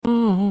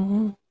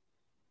Mhm.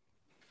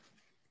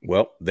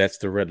 Well, that's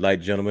the red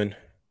light, gentlemen.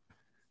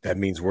 That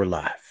means we're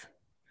live.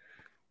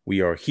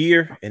 We are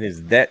here, and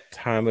it's that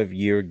time of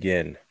year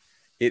again.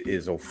 It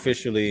is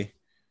officially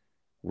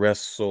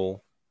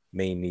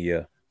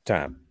WrestleMania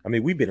time. I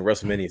mean, we've been in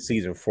WrestleMania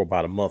season for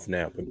about a month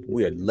now, but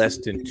we are less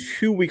than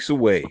 2 weeks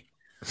away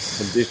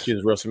from this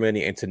year's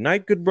WrestleMania. And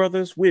tonight, good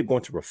brothers, we're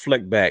going to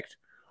reflect back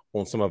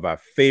on some of our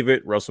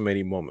favorite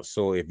WrestleMania moments.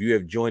 So if you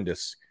have joined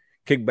us,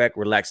 kick back,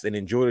 relax, and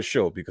enjoy the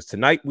show because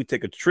tonight we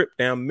take a trip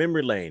down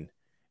memory lane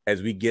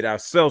as we get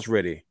ourselves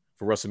ready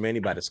for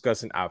WrestleMania by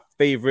discussing our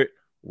favorite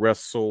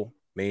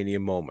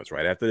WrestleMania moments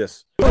right after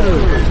this.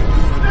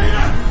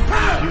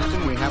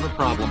 Houston, we have a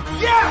problem.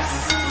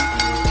 Yes!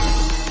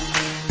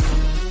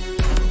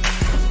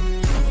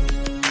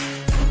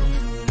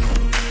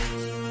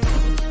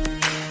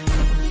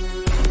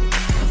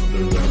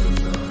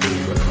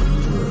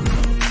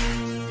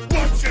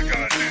 What you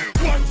gonna do?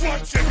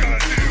 What you gonna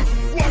do?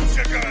 What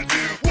you gonna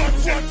do? What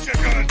you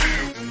gonna do?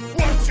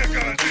 What you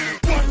gonna do?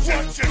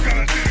 What you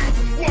gonna do?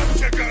 What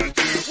you gonna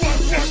do?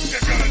 What you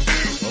gonna do?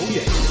 Oh,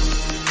 yeah.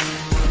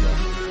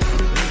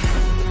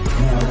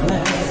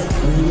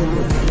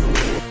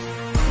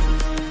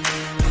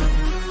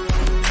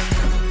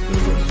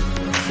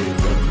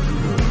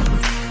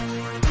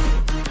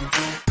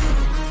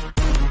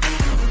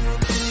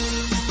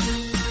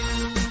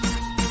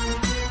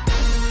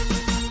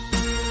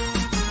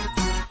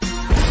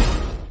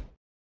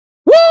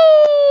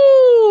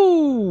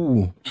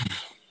 Woo!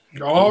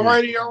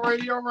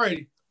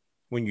 Alrighty.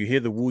 When you hear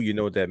the woo, you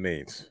know what that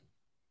means.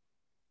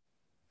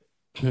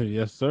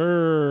 Yes,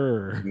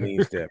 sir. It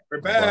means that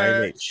We're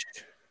Brian back. H.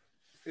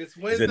 It's Is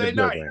in the Wednesday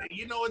night. building.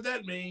 You know what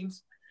that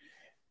means.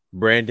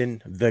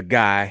 Brandon, the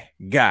guy,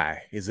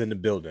 is in the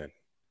building.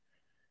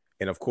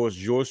 And of course,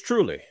 yours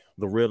truly,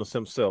 the realness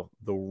himself,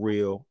 the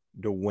real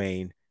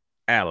Dwayne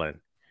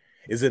Allen,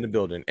 is in the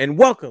building. And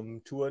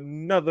welcome to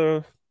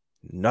another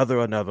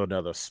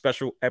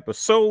special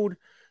episode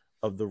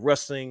of the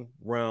Wrestling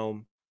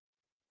Realm.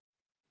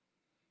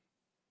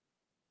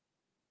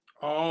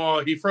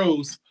 Oh, he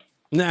froze.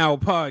 Now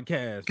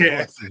podcast.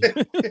 Yes.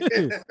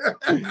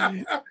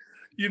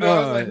 You know, I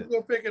was like, who's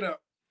gonna pick it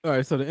up? All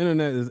right, so the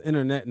internet is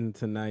interneting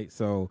tonight.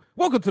 So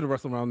welcome to the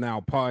Wrestling Around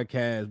Now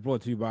podcast,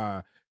 brought to you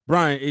by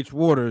Brian H.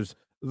 Waters,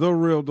 the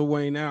real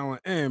Dwayne Allen,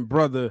 and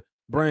brother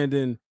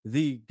Brandon,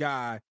 the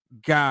guy.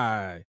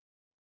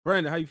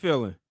 Brandon, how you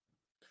feeling?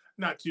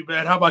 Not too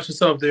bad. How about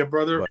yourself there,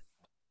 brother?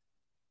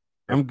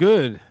 I'm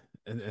good.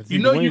 You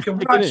know you can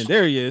watch.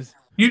 There he is.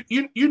 You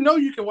know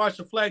you can watch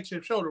the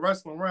flagship show, The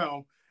Wrestling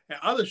Realm, and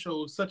other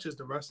shows such as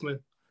The Wrestling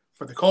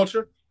for the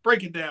Culture,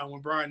 Break It Down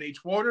with Brian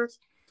H. Waters,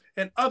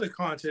 and other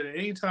content at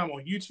any time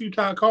on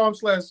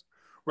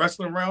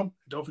youtube.com/Wrestling Realm.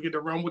 Don't forget to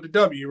run with the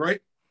W, right?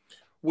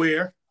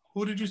 Where,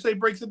 who did you say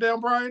breaks it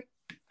down, Brian?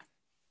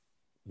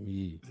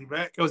 Yeah. Is he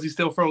back? Or is he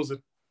still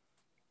frozen?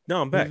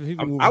 No, I'm back.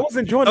 I was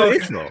enjoying the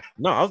intro.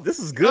 No, this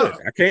is good.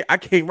 I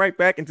came right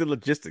back into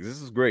logistics.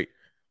 This is great.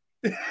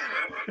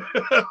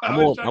 I'm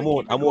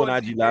on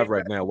IG Live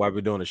right now while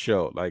we're doing the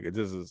show. Like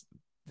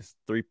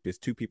it's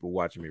two people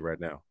watching me right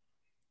now.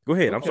 Go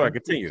ahead. I'm sorry.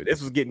 Continue. This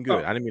was getting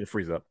good. I didn't mean to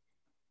freeze up.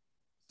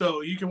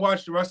 So you can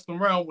watch the Wrestling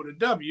Realm with a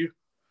W,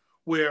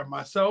 where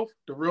myself,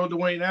 the real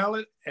Dwayne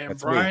Allen, and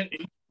Brian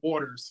H.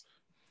 Waters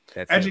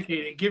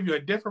educate and give you a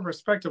different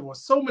perspective on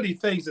so many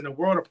things in the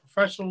world of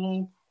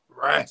professional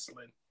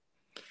wrestling.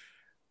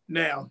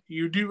 Now,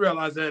 you do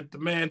realize that the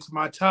man to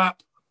my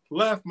top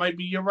left might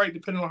be your right,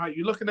 depending on how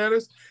you're looking at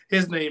us.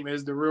 His name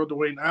is the real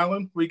Dwayne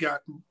Allen. We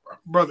got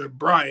brother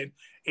Brian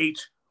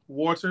H.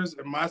 Waters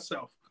and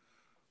myself,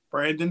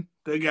 Brandon,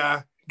 the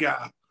guy.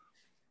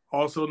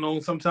 Also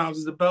known sometimes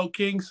as the Belt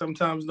King,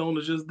 sometimes known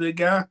as just the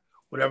guy,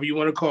 whatever you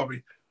want to call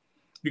me.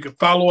 You can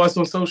follow us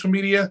on social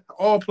media,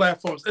 all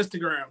platforms,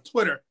 Instagram,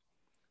 Twitter,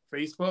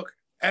 Facebook,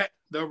 at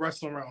The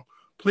Wrestling Realm.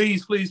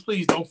 Please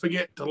don't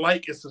forget to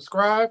like and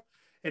subscribe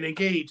and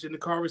engage in the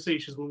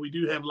conversations when we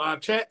do have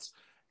live chats.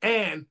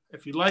 And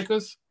if you like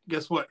us,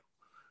 guess what?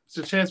 It's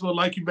a chance we'll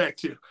like you back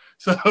too.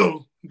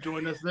 So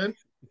join us then.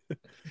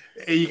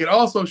 And you can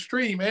also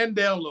stream and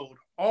download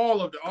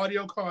all of the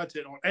audio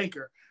content on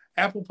Anchor,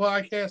 Apple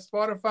Podcasts,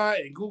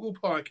 Spotify, and Google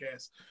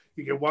Podcasts.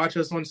 You can watch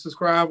us on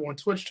subscribe on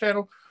Twitch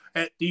channel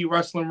at The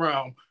Wrestling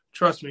Realm.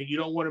 Trust me, you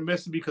don't want to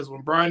miss it because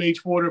when Brian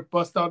H. Water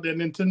busts out that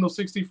Nintendo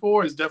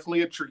 64, it's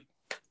definitely a treat.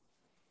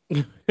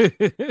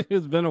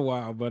 It's been a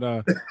while, but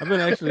I've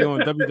been actually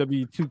on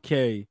WWE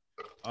 2K,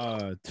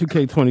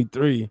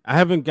 2K23. I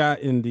haven't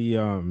gotten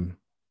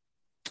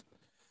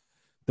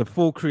the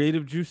full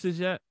creative juices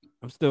yet.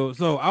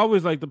 So I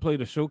always like to play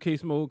the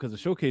showcase mode because the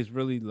showcase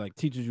really like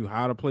teaches you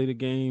how to play the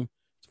game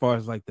as far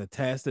as like the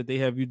tasks that they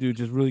have you do,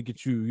 just really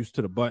get you used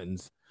to the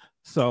buttons.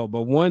 So,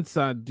 but once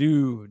I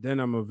do, then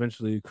I'm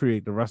eventually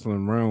create the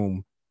Wrestling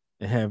Realm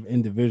and have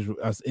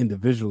us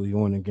individually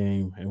on the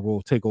game, and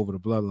we'll take over the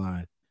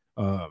bloodline.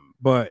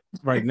 But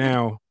right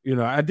now,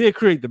 I did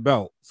create the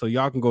belt, so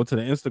y'all can go to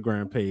the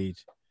Instagram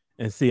page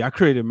and see. I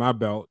created my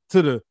belt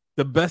to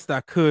the best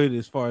I could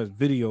as far as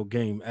video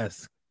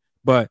game-esque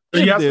But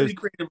yeah, I said he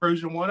created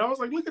version 1. I was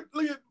like, look at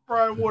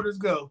Brian Waters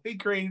go. He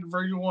created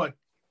version 1.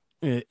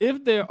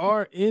 If there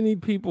are any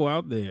people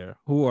out there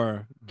who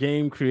are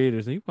game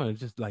creators and you want to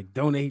just like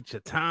donate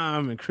your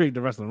time and create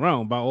the Wrestling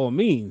Realm, by all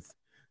means,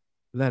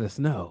 let us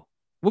know.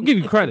 We'll give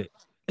you credit.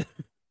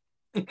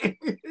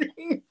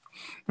 But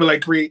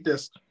like, create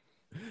this.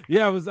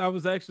 Yeah, I was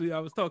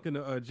talking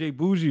to Jay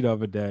Bougie the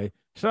other day.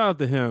 Shout out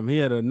to him. He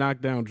had a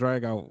knockdown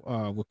drag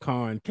out with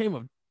Khan. Came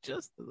up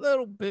just a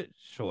little bit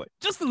short.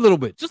 Just a little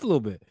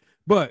bit.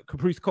 But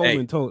Caprice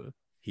Coleman told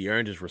he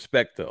earned his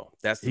respect, though.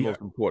 That's the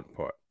most important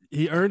part.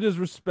 He earned his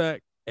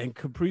respect, and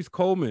Caprice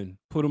Coleman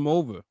put him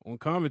over on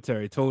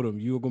commentary, told him,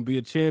 you were going to be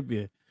a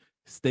champion.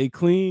 Stay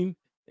clean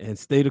and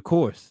stay the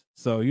course.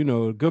 So, you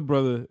know, a good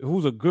brother,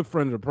 who's a good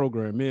friend of the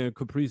program, me and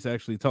Caprice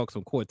actually talked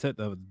some quartet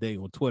the other day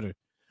on Twitter.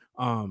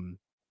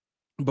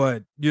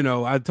 But, you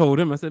know, I told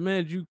him, I said,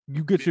 man, you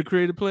get your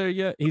creative player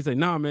yet? He said,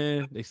 nah,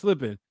 man, they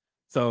slipping.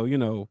 So, you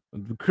know,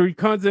 the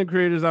content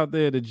creators out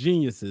there, the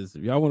geniuses,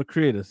 if y'all want to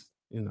create us,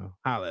 you know,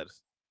 holla at us.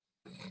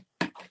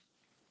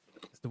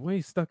 Is the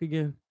way stuck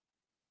again?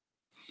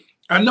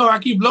 I know. I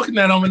keep looking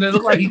at him, and it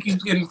looks like he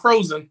keeps getting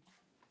frozen.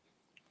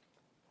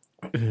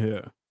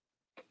 Yeah.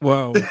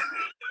 Well,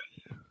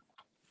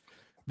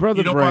 brother,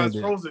 you know Brandon. why it's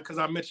frozen? Because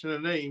I mentioned the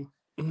name.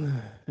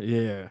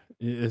 Yeah,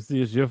 it's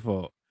your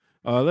fault.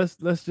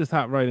 Let's just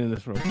hop right in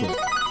this real quick.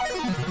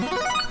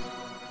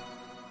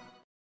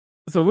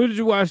 So, what did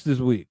you watch this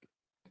week?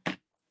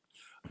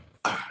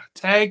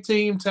 Tag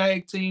teaming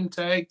it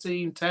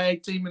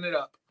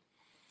up.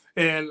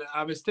 And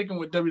I've been sticking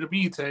with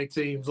WWE tag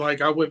teams.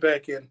 Like, I went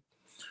back in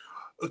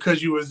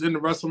because you was in the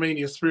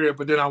WrestleMania spirit,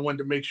 but then I wanted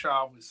to make sure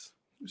I was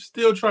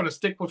still trying to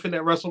stick within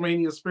that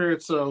WrestleMania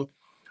spirit. So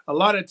a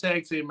lot of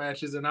tag team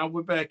matches, and I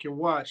went back and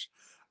watched.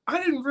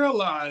 I didn't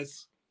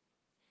realize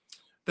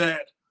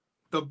that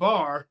the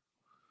Bar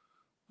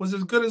was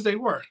as good as they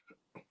were.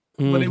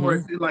 But they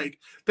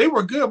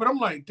were good, but I'm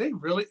like, they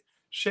really,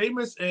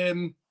 Sheamus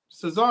and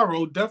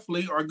Cesaro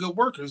definitely are good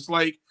workers.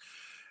 Like,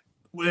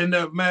 in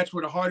the match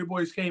where the Hardy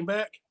Boys came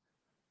back,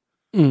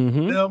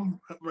 them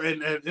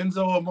and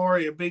Enzo Amore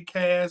and Big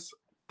Cass,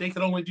 they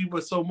could only do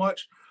but so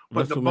much.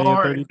 But the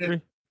Bar, and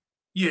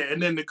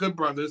then the Good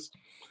Brothers,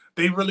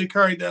 they really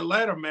carried that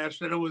ladder match.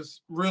 That it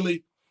was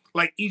really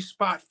like each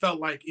spot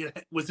felt like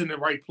it was in the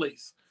right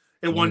place.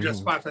 It wasn't just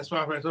spot fest.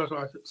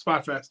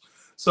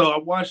 So I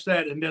watched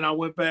that, and then I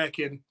went back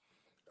and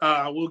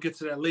we'll get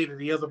to that later.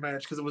 The other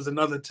match, because it was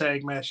another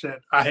tag match that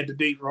I had the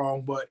date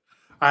wrong, but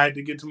I had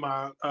to get to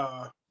my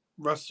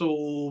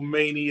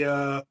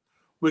WrestleMania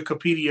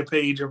Wikipedia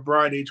page of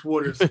Brian H.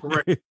 Waters.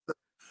 Correct.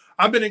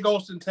 I've been in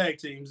Ghost and tag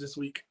teams this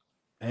week.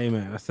 Hey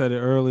man, I said it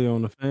earlier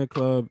on the fan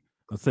club.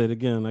 I'll say it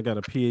again. I got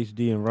a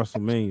PhD in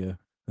WrestleMania.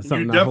 That's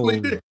something I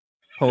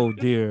hold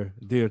dear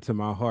to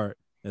my heart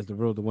as the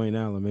real Dwayne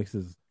Allen makes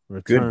his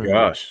return. Good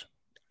gosh.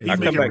 He's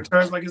making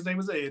returns like his name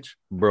is Edge.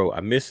 Bro,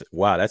 that's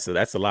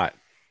a lot.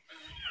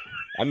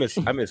 I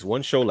missed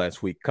one show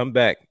last week. Come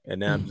back, and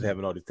now I'm just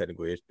having all these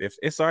technical issues.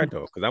 It's all right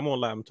though, because I'm on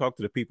live. I'm talking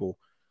to the people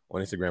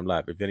on Instagram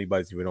Live. If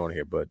anybody's even on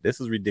here, but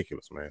this is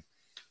ridiculous, man.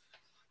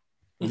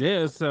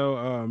 Yeah.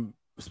 So,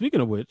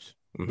 speaking of which,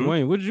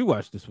 Dwayne, what did you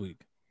watch this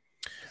week?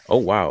 Oh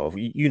wow,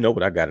 you know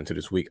what I got into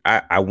this week.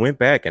 I went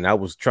back and I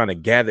was trying to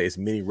gather as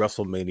many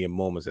WrestleMania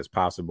moments as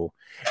possible,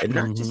 and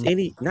not just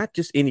any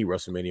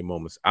WrestleMania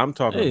moments. I'm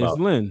talking about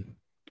Lynn.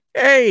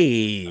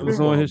 Hey, I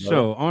was on his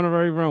show,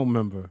 honorary realm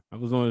member. I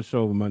was on his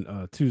show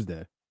on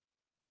Tuesday.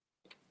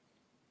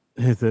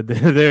 He said,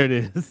 "There it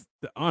is.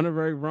 The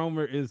honorary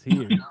roamer is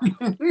here."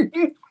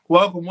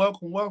 Welcome.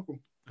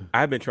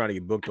 I've been trying to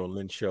get booked on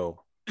Lynn's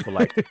show for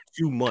like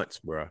 2 months,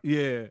 bro.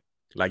 Yeah,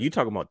 like you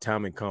talking about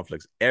timing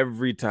conflicts.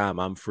 Every time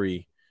I'm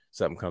free,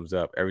 something comes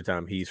up. Every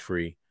time he's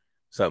free,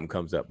 something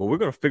comes up. But we're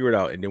gonna figure it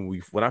out, and then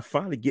when I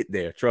finally get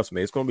there, trust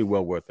me, it's gonna be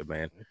well worth it,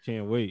 man. I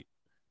can't wait.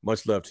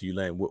 Much love to you,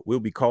 Lane. We'll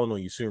be calling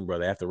on you soon,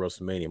 brother, after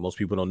WrestleMania. Most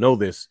people don't know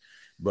this,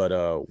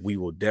 but we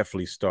will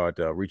definitely start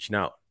reaching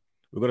out.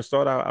 We're going to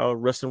start our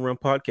Wrestling Realm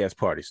podcast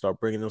party. Start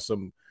bringing in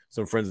some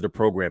friends of the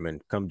program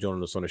and come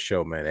join us on the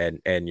show, man.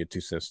 Adding your 2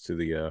 cents to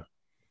the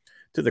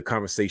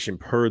conversation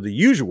per the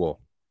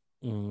usual.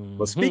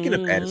 But speaking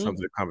of adding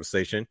something to the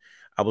conversation,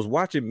 I was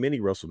watching many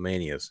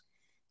WrestleManias.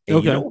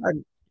 And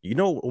you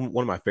know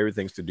one of my favorite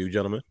things to do,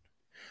 gentlemen?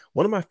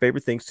 One of my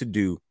favorite things to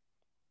do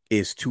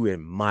is to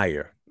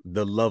admire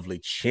the lovely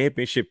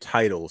championship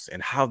titles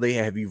and how they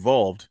have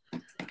evolved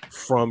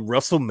from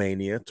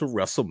WrestleMania to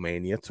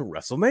WrestleMania to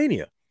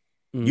WrestleMania.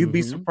 You'd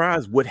be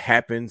surprised what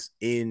happens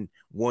in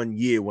 1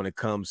 year when it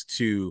comes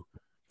to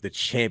the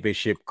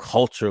championship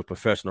culture of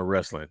professional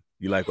wrestling.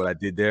 You like what I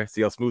did there?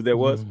 See how smooth that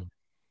was?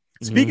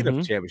 Speaking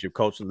of championship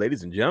culture,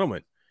 ladies and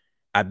gentlemen,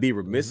 I'd be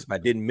remiss if I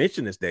didn't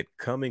mention this, that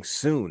coming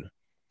soon,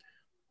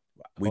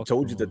 we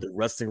told you that the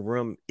Wrestling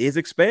Room is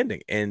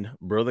expanding, and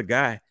Brother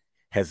Guy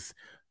has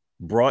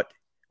brought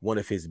one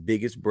of his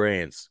biggest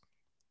brands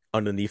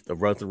underneath the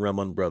Wrestling Realm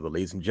umbrella.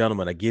 Ladies and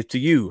gentlemen, I give to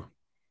you,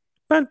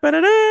 that's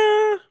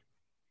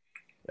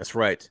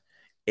right,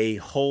 a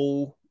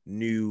whole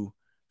new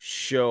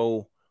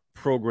show,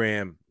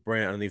 program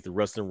brand underneath the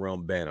Wrestling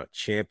Realm banner,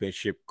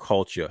 Championship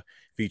Culture,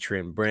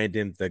 featuring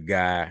Brandon the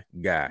Guy.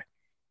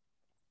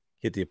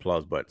 Hit the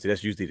applause button. See,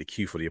 that's usually the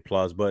cue for the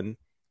applause button.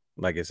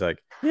 Like it's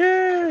like,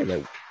 yeah.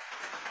 Like,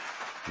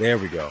 there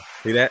we go.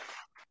 See that?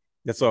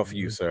 That's all for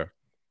you, sir.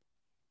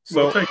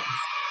 So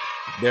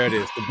there it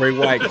is. The Bray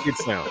Wyatt kid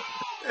sound.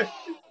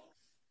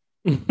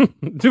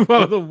 Do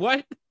all the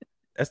what?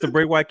 That's the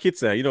Bray Wyatt kid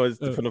sound. You know, it's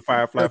from the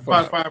Firefly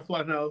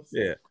Funhouse.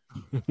 Yeah.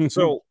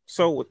 So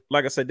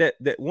like I said,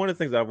 that one of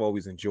the things I've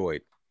always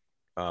enjoyed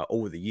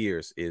over the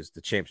years is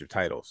the championship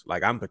titles.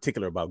 Like I'm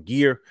particular about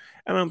gear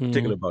and I'm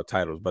particular about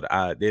titles, but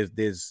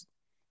there's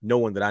no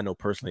one that I know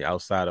personally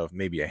outside of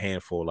maybe a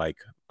handful like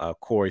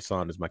Corey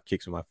Saunders, my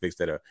kicks and my fix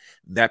that are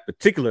that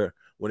particular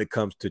when it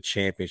comes to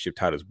championship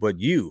titles. But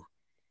you,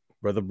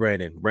 brother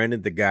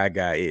Brandon the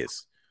guy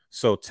is.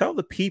 So tell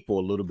the people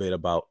a little bit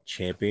about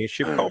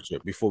championship culture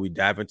before we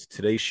dive into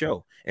today's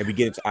show and we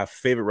get into our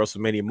favorite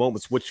WrestleMania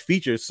moments, which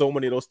features so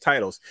many of those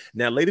titles.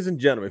 Now, ladies and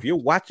gentlemen, if you're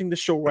watching the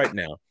show right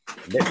now,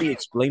 let me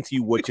explain to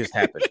you what just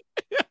happened.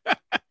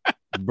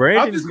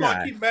 Brandon, I'm just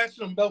gonna keep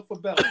matching them belt for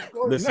belt.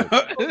 Listen,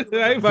 I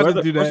ain't about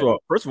to do that.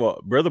 First of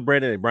all, brother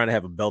Brandon and Brian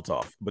have a belt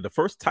off, but the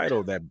first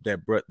title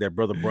that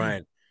brother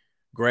Brian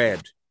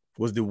grabbed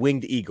was the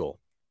Winged Eagle.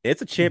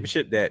 It's a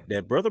championship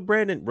that brother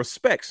Brandon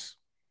respects.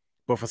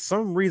 But for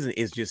some reason,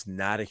 it's just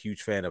not a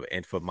huge fan of it.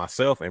 And for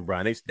myself and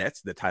Brian H,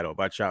 that's the title of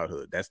our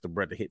childhood. That's the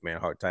Bret the Hitman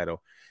Hart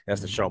title. That's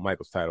the Shawn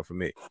Michaels title for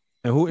me.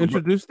 And who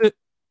introduced it?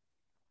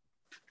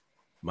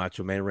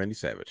 Macho Man Randy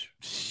Savage.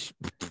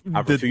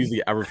 I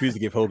refuse to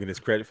give Hogan his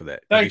credit for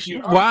that. Thank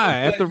you. Why?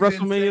 After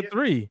WrestleMania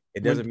 3.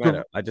 It doesn't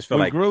matter. I just felt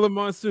like Gorilla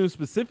Monsoon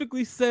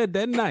specifically said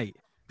that night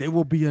there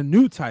will be a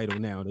new title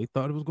now. They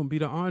thought it was going to be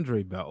the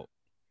Andre belt.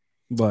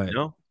 But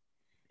no.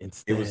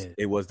 Instead,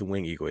 it was the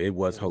Wing Eagle. It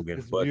was Hogan.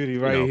 It's but beauty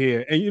right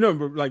here.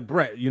 And like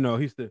Bret,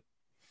 he's the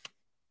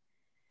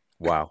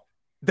wow.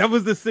 That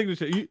was the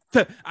signature.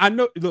 I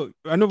know we're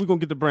gonna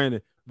get to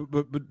Brandon,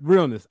 but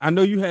realness. I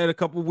know you had a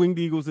couple Winged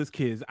Eagles as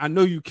kids. I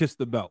know you kissed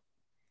the belt.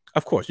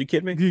 Of course, you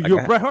kidding me?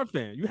 You're a Bret Hart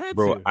fan. You had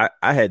to.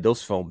 I had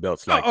those foam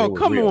belts. Like,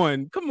 come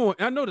on.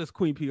 I know that's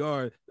Queen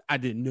PR. I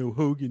didn't know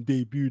Hogan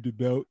debuted the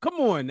belt. Come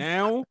on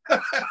now.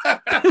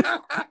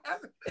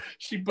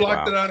 She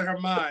blocked it out of her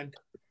mind.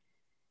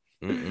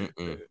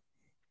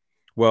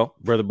 Well,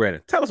 brother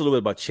Brandon, tell us a little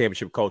bit about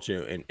championship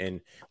culture and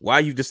why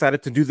you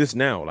decided to do this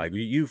now. Like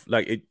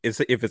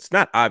if it's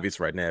not obvious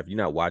right now, if you're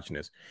not watching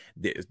this,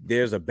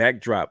 there's a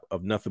backdrop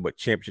of nothing but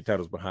championship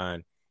titles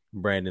behind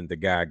Brandon the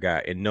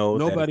guy. And no,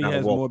 nobody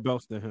has more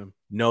belts than him.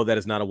 No, that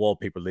is not a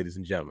wallpaper, ladies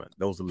and gentlemen.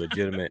 Those are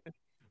legitimate.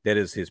 That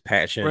is his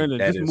passion.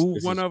 Brandon,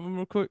 move one of them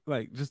real quick,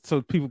 like just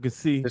so people can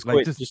see. Just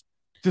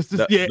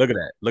yeah. Look at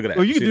that.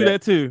 Oh, you can do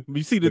that too.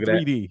 You see the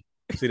 3D.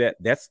 See that?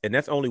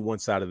 That's only one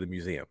side of the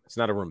museum. It's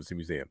not a room, it's a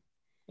museum.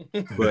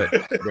 But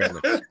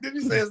Brandon, did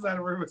you say it's not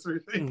a room, it's a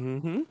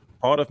museum? Mm-hmm.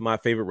 Part of my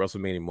favorite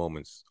WrestleMania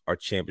moments are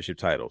championship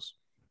titles.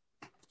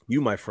 You,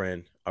 my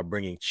friend, are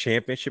bringing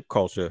championship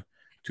culture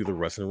to the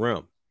wrestling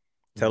realm.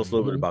 Tell us a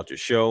little bit about your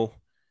show.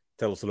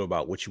 Tell us a little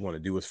about what you want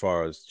to do as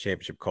far as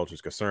championship culture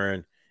is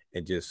concerned,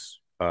 and just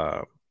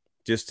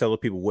tell the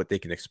people what they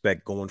can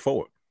expect going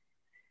forward.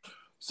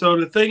 So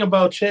the thing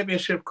about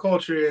championship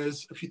culture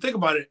is, if you think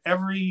about it,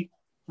 every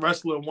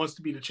wrestler wants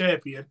to be the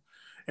champion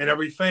and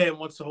every fan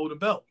wants to hold a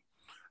belt.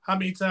 How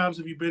many times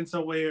have you been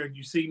somewhere and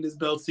you've seen this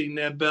belt, seen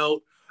that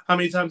belt? How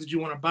many times did you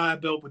want to buy a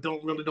belt but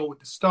don't really know what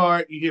to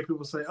start? You hear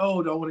people say,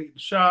 oh, do I want to get the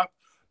shop?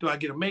 Do I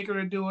get a maker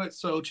to do it?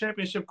 So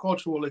championship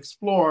culture will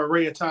explore an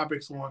array of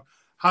topics on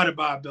how to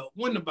buy a belt,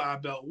 when to buy a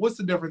belt, what's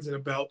the difference in a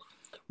belt,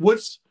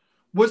 what's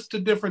the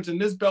difference in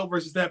this belt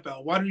versus that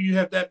belt? Why do you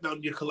have that belt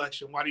in your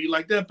collection? Why do you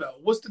like that belt?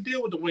 What's the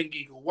deal with the Winged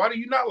Eagle? Why do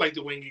you not like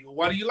the Winged Eagle?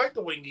 Why do you like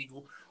the Winged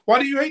Eagle? Why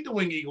do you hate the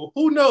Winged Eagle?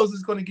 Who knows?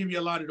 It's going to give you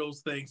a lot of those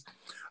things.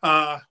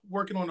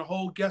 Working on a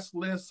whole guest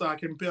list so I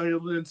can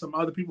build in some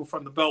other people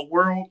from the belt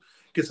world,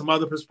 get some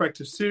other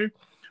perspectives too.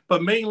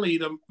 But mainly,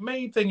 the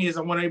main thing is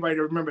I want everybody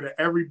to remember that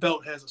every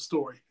belt has a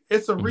story.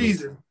 It's a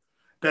reason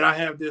that I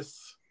have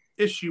this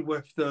issue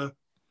with the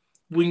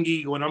Winged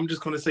Eagle, and I'm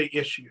just going to say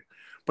issue.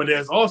 But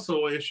there's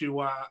also an issue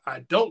why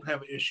I don't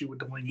have an issue with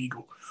the Winged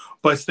Eagle.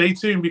 But stay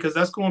tuned because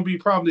that's going to be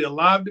probably a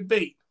live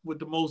debate with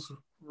the most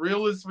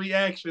realest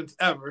reactions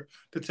ever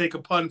to take a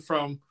pun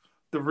from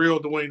the real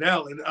Dwayne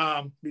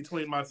Allen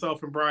between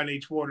myself and Brian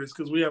H. Waters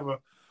because we have a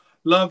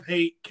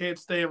love-hate, can't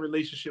stand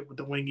relationship with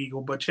the Winged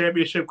Eagle. But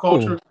championship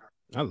culture.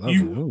 Oh, I love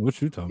you.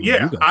 What you talking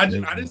about? Yeah, I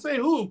didn't say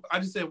who. I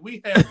just said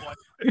we have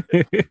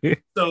one.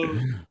 So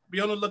be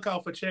on the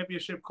lookout for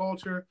championship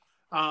culture.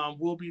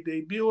 We'll be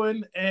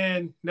debuting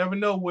and never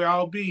know where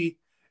I'll be.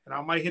 And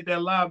I might hit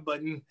that live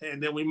button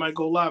and then we might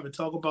go live and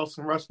talk about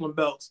some wrestling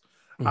belts.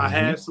 I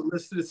have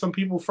solicited some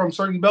people from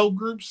certain belt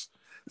groups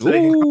so they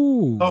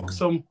can talk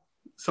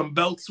some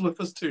belts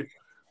with us too.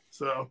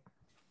 So,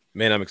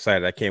 man, I'm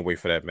excited. I can't wait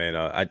for that,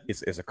 man.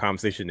 It's a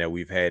conversation that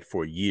we've had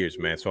for years,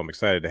 man. So I'm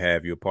excited to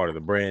have you a part of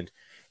the brand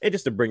and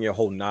just to bring your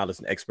whole knowledge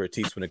and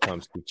expertise when it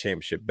comes to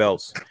championship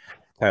belts.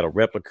 title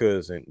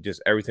replicas, and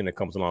just everything that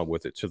comes along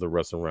with it to the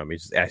wrestling realm.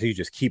 It's just, as you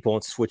just keep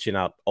on switching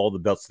out all the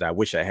belts that I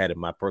wish I had in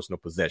my personal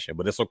possession.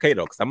 But it's okay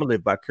though, because I'm gonna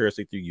live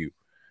vicariously through you.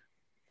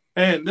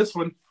 And this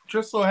one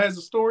just so has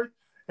a story,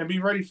 and be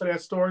ready for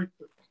that story.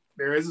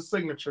 There is a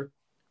signature.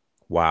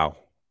 Wow.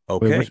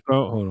 Okay. Wait,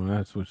 hold on, I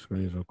have to switch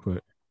screens real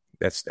quick.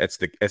 That's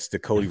the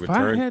Cody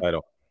return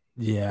title.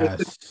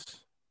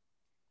 Yes.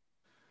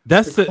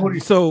 That's the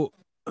so.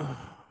 Oh,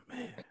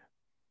 man.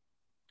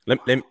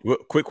 Let me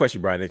quick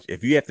question, Brian.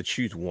 If you have to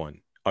choose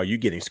one, are you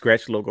getting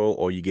scratch logo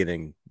or are you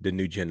getting the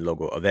new gen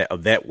logo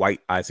of that white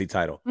IC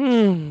title?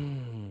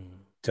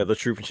 Tell the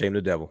truth and shame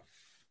the devil.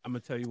 I'm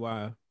gonna tell you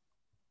why.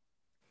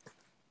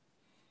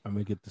 I'm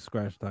gonna get the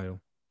scratch title.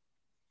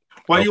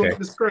 Why you want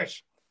the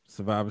scratch?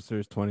 Survivor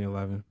Series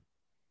 2011.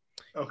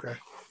 Okay.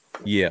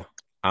 Yeah,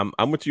 I'm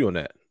with you on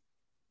that.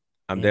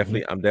 I'm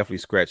definitely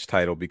scratch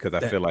title because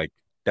I feel like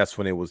that's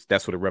what it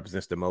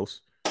represents the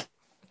most.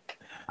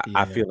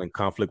 I feel in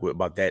conflict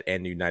about that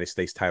and the United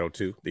States title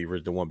too, the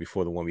original one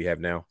before the one we have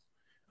now.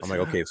 I'm like,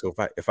 okay, so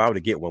if I were to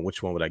get one,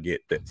 which one would I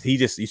get?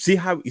 You see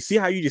how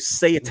you just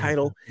say a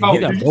title? Oh,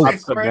 did you say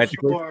scratch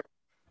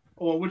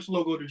or which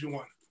logo did you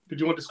want? Did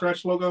you want the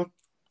scratch logo?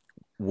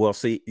 Well,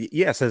 see,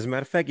 yes, as a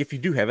matter of fact, if you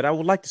do have it, I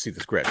would like to see the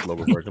scratch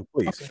logo version,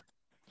 please. Okay.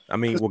 I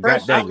mean, the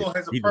scratch logo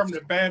has a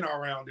permanent banner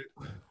around it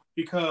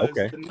because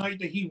the night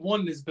that he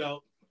won this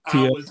belt,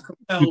 I was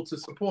compelled to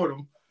support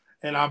him,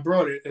 and I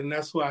brought it, and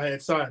that's who I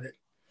had signed it,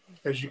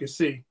 as you can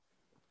see.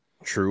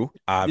 True,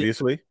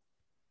 obviously.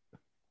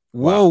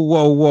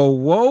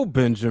 Whoa,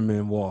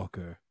 Benjamin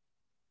Walker.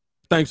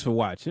 Thanks for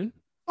watching.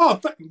 Oh,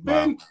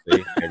 Ben. Wow.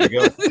 See, there we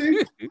go.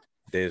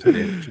 There's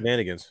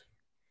shenanigans.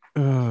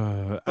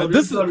 So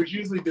this is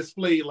usually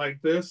displayed like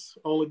this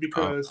only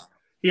because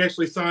he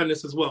actually signed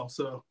this as well.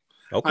 So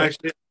I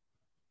actually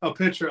have a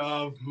picture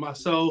of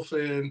myself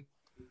and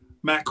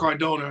Matt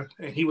Cardona,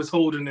 and he was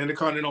holding the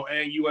Intercontinental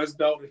and US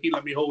belt, and he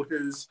let me hold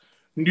his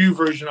new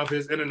version of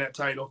his internet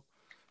title.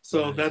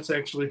 So that's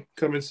actually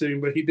coming soon.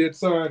 But he did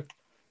sign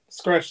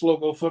scratch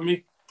logo for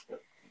me.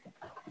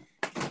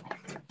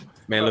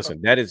 Man,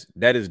 listen, that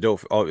is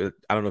dope. Oh,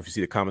 I don't know if you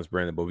see the comments,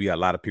 Brandon, but we got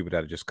a lot of people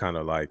that are just kind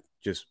of like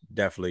just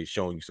definitely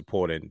showing you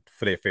support and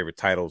for their favorite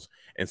titles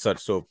and such.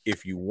 So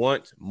if you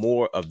want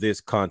more of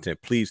this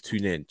content, please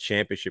tune in.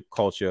 Championship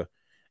Culture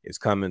is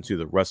coming to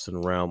the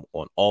wrestling realm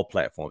on all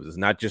platforms. It's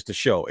not just a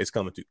show; it's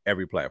coming to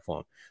every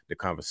platform. The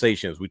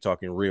conversations, we're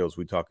talking reels,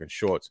 we're talking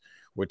shorts,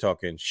 we're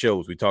talking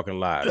shows, we're talking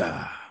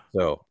live.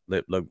 So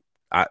look,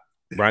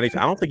 Brian,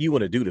 I don't think you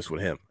want to do this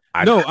with him.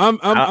 I'm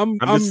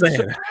just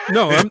saying.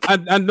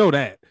 I know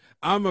that.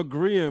 I'm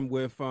agreeing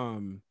with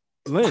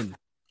Lynn.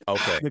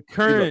 Okay. The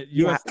current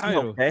US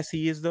title. See how fast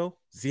he is, though?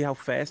 See how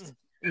fast?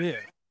 Yeah.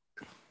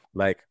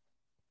 Like,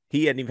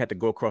 he hadn't even had to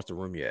go across the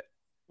room yet.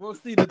 Well,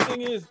 see, the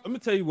thing is, I'm going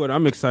to tell you what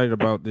I'm excited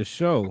about this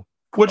show.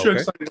 What you're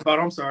excited about?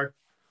 I'm sorry.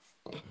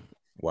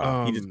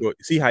 Wow.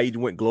 See how he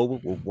went global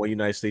with one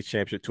United States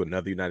championship to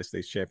another United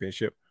States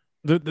championship?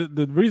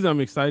 The reason I'm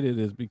excited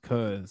is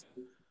because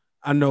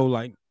I know,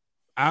 like,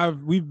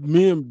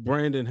 me and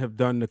Brandon have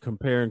done the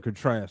compare and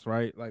contrast,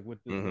 right? Like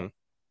with the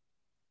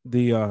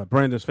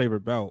Brandon's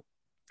favorite belt,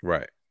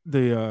 right?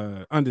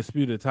 The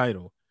undisputed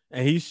title,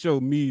 and he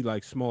showed me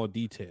like small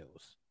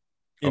details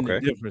in the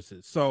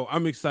differences. So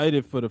I'm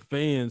excited for the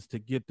fans to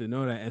get to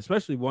know that,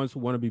 especially ones who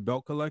want to be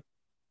belt collectors.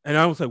 And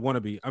I don't say want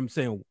to be. I'm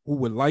saying who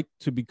would like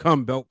to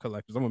become belt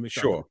collectors. I'm gonna make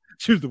sure I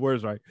choose the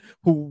words right.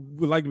 Who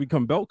would like to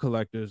become belt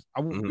collectors?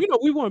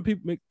 We want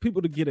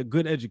people to get a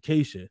good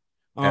education.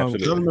 I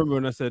remember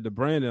when I said to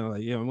Brandon, I'm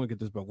like, yeah, I'm gonna get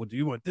this belt. What do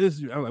you want this?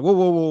 I'm like, whoa.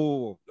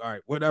 All right,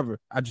 whatever.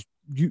 I just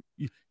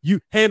you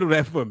handle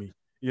that for me,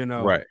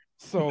 Right.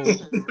 So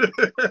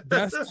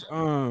that's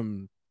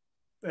and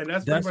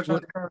that's pretty much how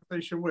the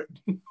conversation went.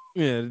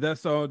 Yeah,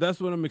 that's all. That's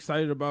what I'm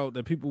excited about.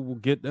 That people will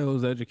get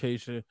those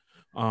education.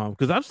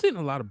 Because I've seen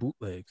a lot of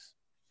bootlegs,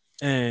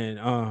 and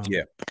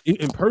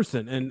in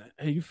person, and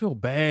you feel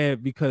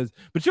bad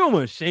but you don't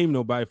want to shame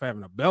nobody for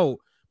having a belt.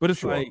 But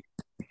it's like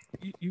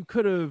you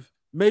could have.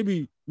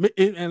 Maybe,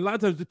 and a lot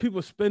of times the people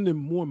are spending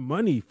more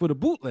money for the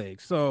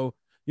bootleg. So,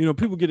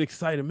 people get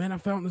excited. Man, I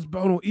found this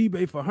belt on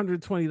eBay for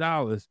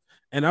 $120.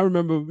 And I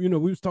remember, we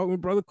was talking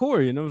with Brother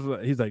Corey, and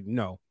he's like,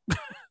 no.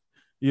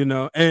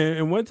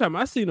 And one time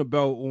I seen a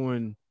belt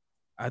on,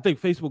 I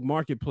think, Facebook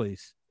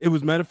Marketplace. It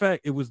was, matter of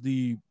fact, it was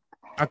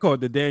I call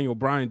it the Daniel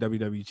Bryan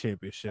WWE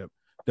Championship.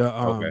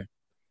 The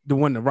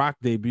one The Rock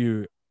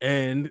debuted.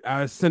 And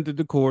I sent it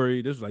to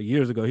Corey. This was like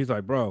years ago. He's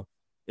like, bro,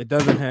 it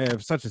doesn't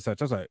have such and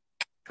such. I was like,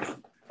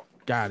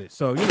 got it.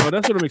 So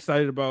that's what I'm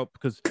excited about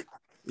because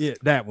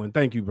that one.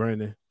 Thank you,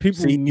 Brandon. People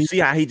see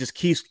how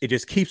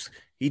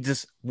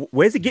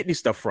where's he getting this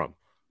stuff from?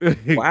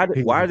 Why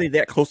are they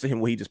that close to him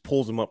where he just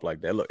pulls them up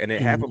like that? Look, and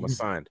then half of them are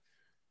signed.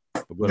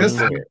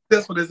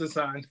 This one isn't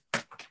signed.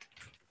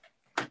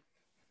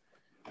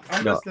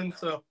 I'm listening,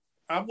 so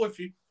I'm with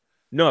you.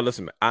 No,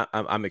 listen, man,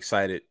 I'm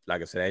excited.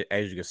 Like I said,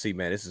 as you can see,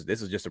 man, this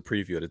is just a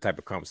preview of the type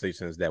of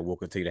conversations that we'll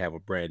continue to have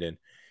with Brandon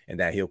and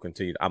that he'll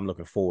continue. I'm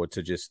looking forward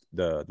to just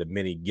the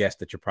many guests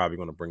that you're probably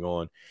going to bring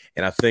on,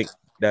 and I think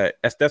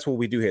that's what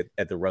we do here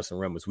at the Wrestling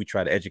Realm is we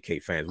try to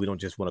educate fans. We don't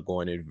just want to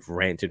go in and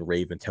rant and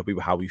rave and tell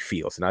people how we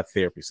feel. It's not a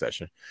therapy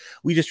session.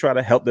 We just try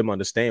to help them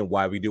understand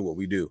why we do what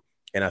we do,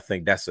 and I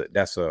think it's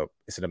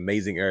an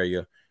amazing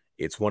area.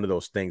 It's one of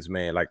those things,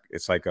 man. Like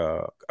it's like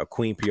a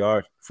Queen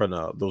PR from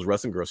those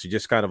wrestling girls. She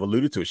just kind of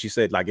alluded to it. She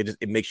said, like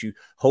it makes you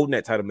holding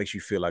that title makes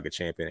you feel like a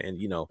champion. And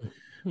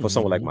for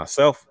someone like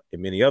myself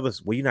and many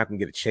others, well, you're not gonna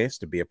get a chance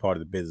to be a part of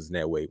the business in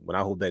that way. When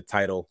I hold that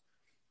title,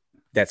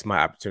 that's my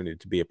opportunity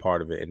to be a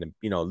part of it and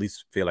at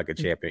least feel like a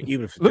champion,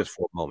 even if it's just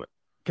for a moment.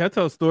 Can I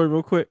tell a story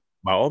real quick?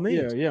 By all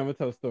means. Yeah, I'm gonna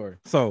tell a story.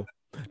 So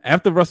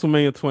after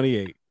WrestleMania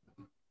 28,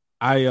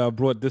 I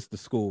brought this to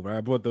school. Right,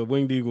 I brought the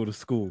Winged Eagle to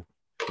school.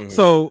 Mm-hmm.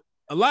 So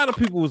a lot of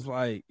people was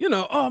like,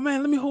 oh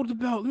man, let me hold the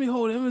belt, let me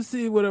hold it, let me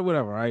see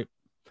whatever, right?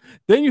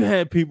 Then you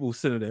had people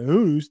sitting there, I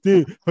don't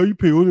understand how you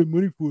pay all that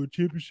money for a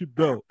championship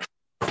belt.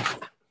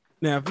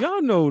 Now, if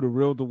y'all know the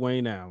real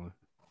Dwayne Allen,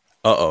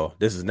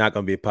 this is not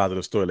gonna be a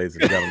positive story, ladies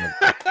and gentlemen.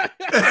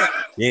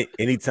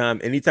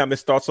 Anytime it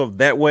starts off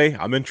that way,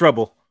 I'm in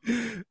trouble.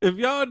 If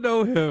y'all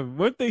know him,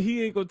 one thing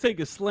he ain't gonna take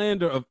is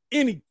slander of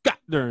any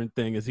goddamn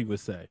thing, as he would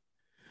say.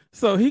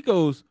 So he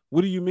goes, "What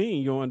do you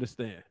mean you don't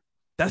understand?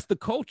 That's the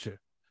culture."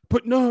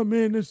 But no,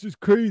 man, that's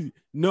just crazy.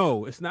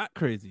 No, it's not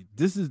crazy.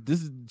 This is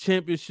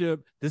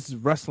championship. This is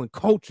wrestling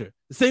culture.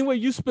 The same way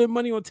you spend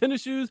money on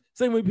tennis shoes,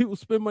 same way people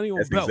spend money on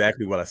belts. That's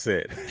exactly what I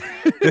said.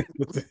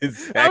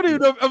 Exactly. I don't even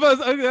know. I was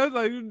like,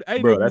 I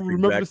didn't even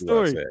remember the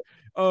story.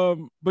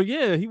 But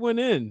yeah, he went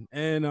in,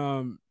 and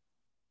I'm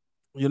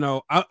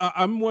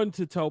one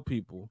to tell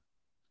people,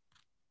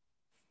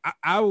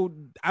 I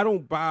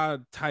don't buy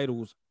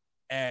titles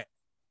at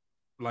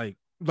like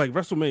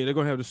WrestleMania. They're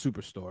gonna have the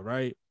Superstore,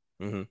 right?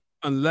 Mm-hmm.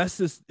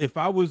 Unless if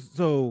I was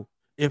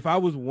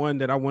one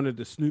that I wanted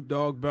the Snoop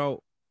Dogg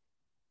belt,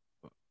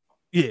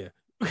 yeah,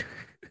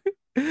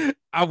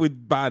 I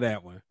would buy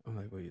that one. I'm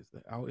like, wait, is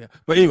that? Oh yeah,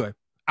 but anyway,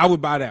 I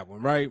would buy that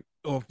one, right?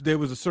 Or if there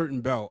was a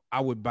certain belt,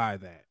 I would buy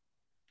that.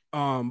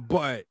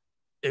 But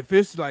if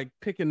it's like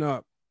picking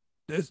up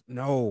this,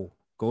 no,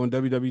 go on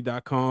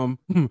WWE.com.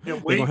 They're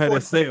gonna have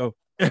that sale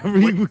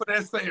every week. For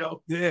that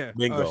sale. Yeah,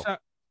 bingo.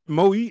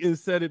 Mo Eaton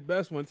said it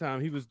best one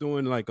time. He was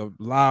doing like a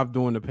live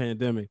during the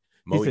pandemic.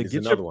 He said,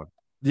 "Get another one."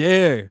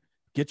 Yeah,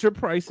 get your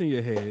price in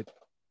your head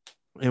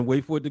and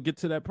wait for it to get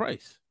to that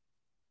price.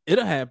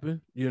 It'll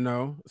happen,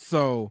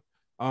 So,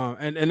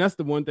 and that's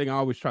the one thing I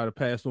always try to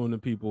pass on to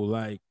people.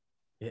 Like,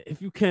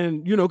 if you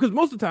can, because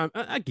most of the time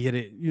I get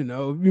it. You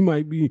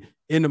might be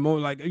in the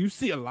mode. Like you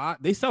see a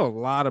lot. They sell a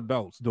lot of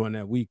belts during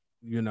that week.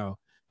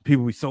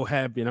 People be so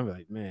happy, and I'm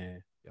like,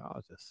 man,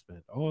 y'all just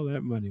spent all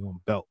that money on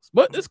belts,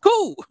 but it's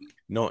cool.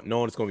 No,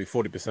 it's going to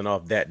be 40%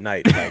 off that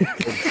night. Like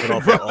 40%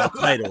 off all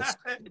titles.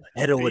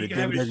 Head over to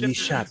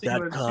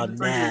WWEshop.com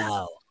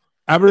now.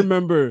 I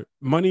remember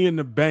Money in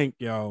the Bank,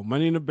 yo.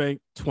 Money in the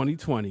Bank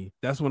 2020.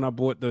 That's when I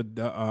bought the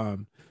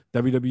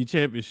WWE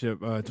Championship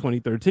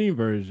 2013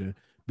 version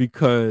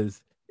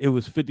because it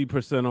was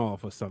 50%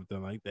 off or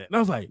something like that. And I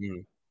was like,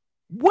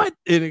 what?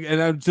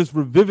 And I just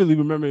vividly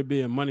remember it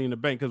being Money in the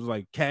Bank because it was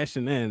like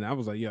cashing in. I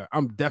was like, yeah,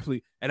 I'm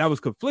definitely, and I was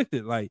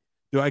conflicted. Like,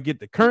 do I get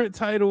the current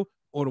title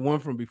or the one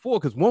from before?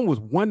 Because one was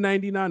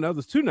 $199, the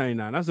other's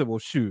 $299. I said, well,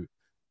 shoot,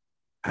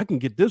 I can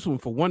get this one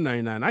for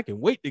 $199. I can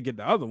wait to get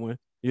the other one.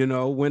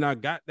 When I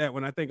got that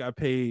one, I think I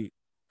paid,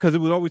 because it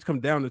would always come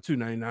down to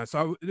 $299.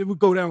 So it would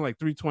go down like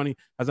 $320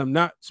 as I'm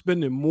not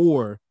spending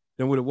more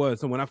than what it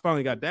was. So when I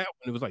finally got that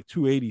one, it was like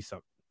 $280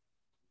 something.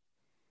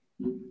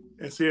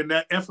 And seeing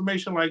that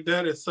information like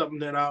that is something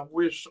that I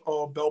wish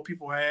all belt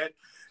people had,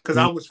 because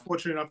I was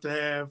fortunate enough to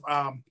have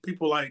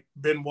people like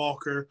Ben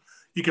Walker.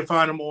 You can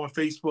find them on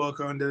Facebook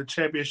under the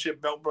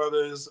Championship Belt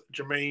Brothers,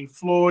 Jermaine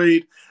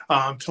Floyd,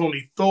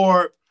 Tony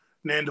Thorpe,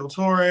 Nando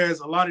Torres.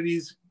 A lot of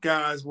these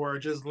guys were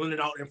just lending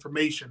out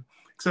information,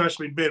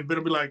 especially Ben. Ben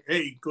will be like,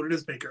 hey, go to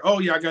this maker. Oh,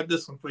 yeah, I got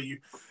this one for you.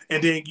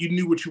 And then you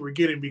knew what you were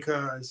getting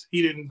because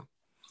he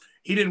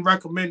didn't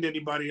recommend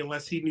anybody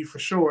unless he knew for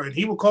sure. And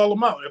he would call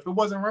them out. If it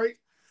wasn't right,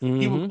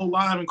 he would go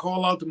live and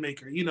call out the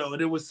maker.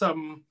 And it was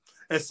something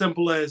as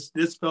simple as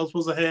this belt's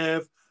supposed to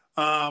have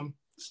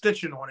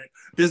stitching on it.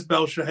 This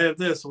belt should have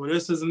this, or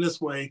this isn't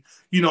this way.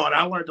 And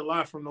I learned a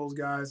lot from those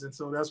guys. And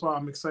so that's why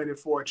I'm excited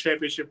for a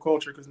championship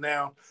culture, because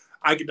now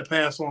I get to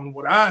pass on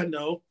what I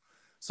know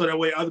so that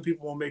way other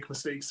people won't make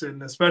mistakes.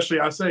 And especially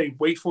I say,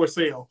 wait for a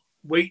sale.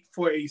 Wait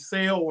for a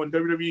sale on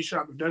WWE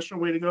Shop. If that's your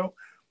way to go,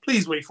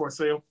 please wait for a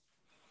sale.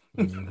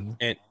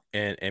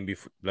 And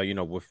before,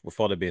 with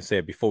all that being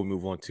said, before we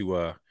move on to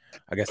I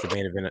guess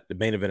the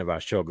main event of our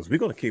show, because we're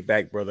gonna kick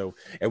back, brother,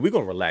 and we're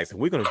gonna relax and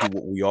we're gonna do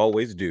what we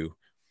always do,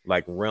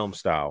 like Realm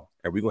style,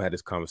 and we're gonna have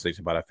this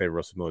conversation about our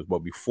favorite WrestleMania. But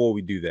before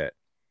we do that,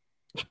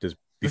 this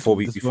is what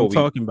I'm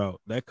talking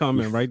about, that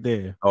comment right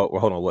there. Oh, well,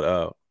 hold on,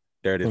 what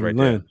there it is, right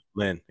Lynn.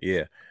 There, Lynn,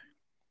 yeah.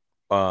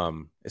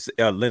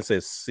 Lynn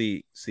says,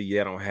 see,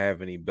 yeah, I don't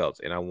have any belts,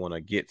 and I want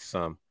to get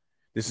some.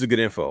 This is good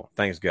info.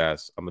 Thanks,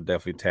 guys. I'm gonna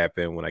definitely tap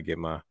in when I get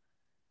my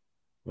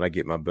when I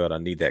get my belt, I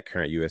need that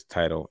current U.S.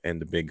 title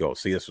and the big gold.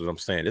 See, this is what I'm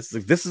saying.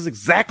 This is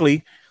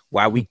exactly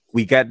why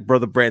we got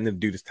Brother Brandon to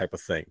do this type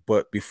of thing.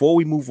 But before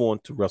we move on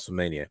to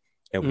WrestleMania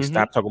and we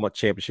stop talking about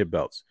championship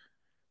belts,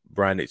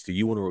 Brian, do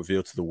you want to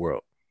reveal to the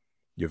world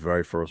your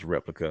very first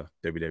replica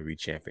WWE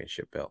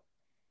Championship belt?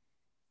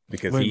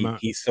 Because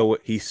he's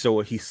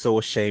so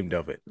ashamed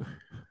of it.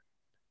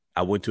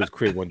 I went to his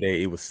crib one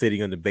day. It was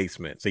sitting in the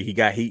basement. So he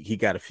got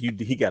a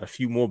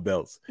few more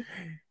belts,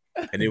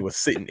 and it was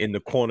sitting in the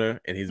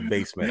corner in his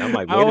basement. I'm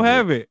like, I don't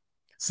have it.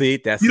 See,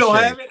 that's you don't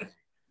have it.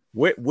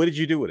 What did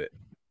you do with it?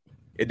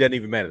 It doesn't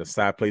even matter. The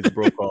side plates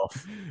broke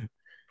off.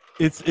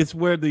 It's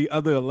where the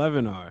other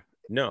 11 are.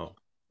 No,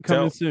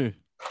 coming soon.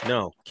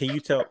 No, can you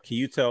tell? Can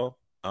you tell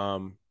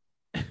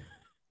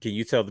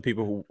the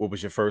people what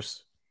was your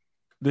first?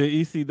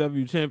 The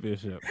ECW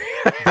Championship.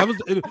 That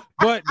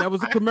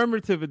was a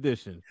commemorative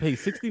edition. Pay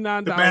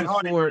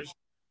 $69 for it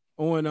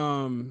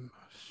on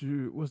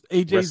what's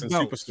AJ's belts.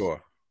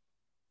 Superstore.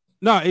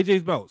 No,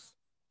 AJ's belts.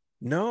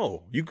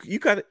 No, you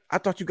got it. I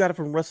thought you got it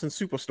from Wrestling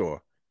Superstore.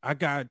 I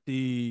got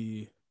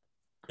the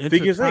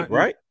Figures Inc.,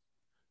 right?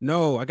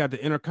 No, I got the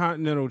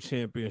Intercontinental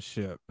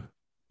Championship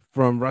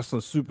from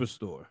Wrestling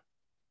Superstore.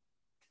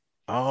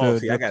 Oh,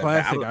 I got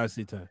classic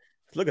IC10.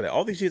 Look at that.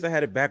 All these years I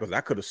had it backwards.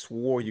 I could have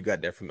swore you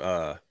got that from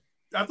I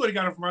thought he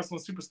got it from Wrestling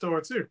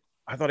Superstore too.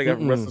 I thought he got it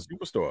from Wrestling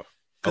Superstore.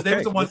 Because they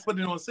were the ones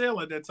putting it on sale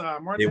at that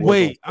time, right?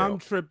 Wait, I'm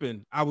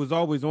tripping. I was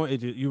always on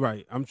AJ. You're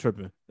right. I'm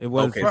tripping. It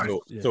was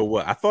okay. So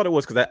what? I thought it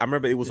was because I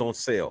remember it was on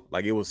sale.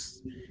 Like it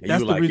was.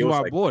 That's the reason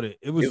why I bought it.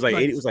 It was like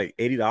 $80. It was like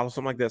 $80,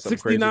 something like that.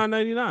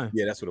 $69.99.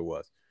 Yeah, that's what it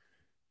was.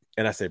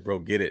 And I said, bro,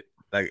 get it.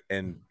 Like,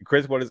 and the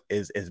crazy part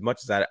is as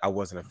much as I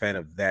wasn't a fan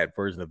of that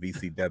version of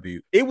VCW,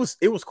 it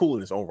was cool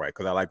in its own right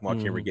because I like Mark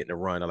Henry getting a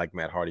run. I like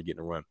Matt Hardy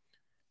getting a run.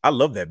 I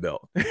love that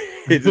belt.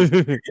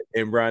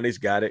 And Brian H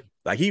got it.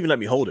 Like he even let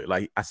me hold it.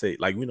 Like I say,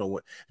 like you know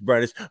what,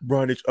 Brian H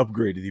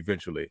upgraded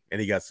eventually,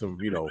 and he got some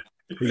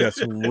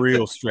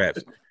real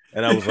straps.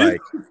 And I was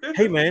like,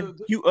 hey man,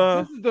 this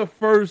is the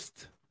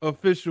first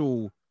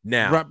official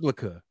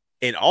replica.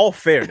 In all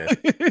fairness,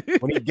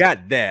 when he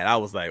got that, I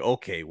was like,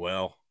 okay,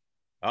 well,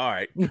 all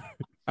right.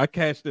 I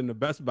cashed in the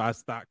Best Buy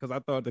stock because I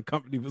thought the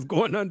company was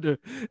going under.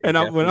 And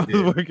when I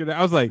was working there,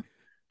 I was like,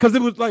 because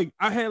it was like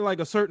I had like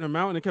a certain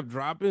amount and it kept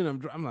dropping.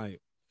 I'm like,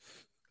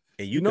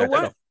 and you know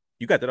what?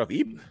 You got that off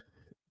eBay?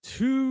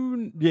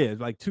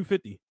 Like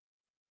 $250.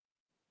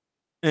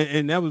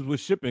 And that was with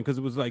shipping because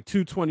it was like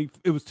 $220.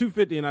 It was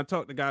 $250, and I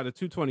talked the guy to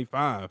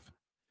 $225.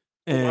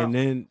 And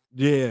then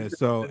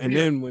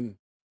then when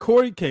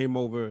Corey came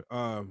over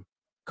a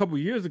couple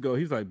years ago,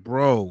 he's like,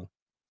 bro,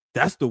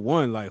 that's the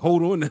one. Like,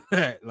 hold on to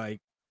that. Like,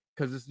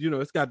 because it's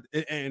it's got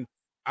and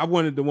I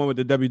wanted the one with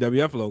the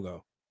WWF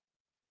logo.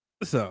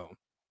 So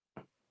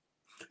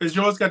is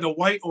yours got the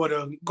white or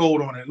the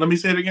gold on it? Let me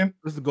say it again.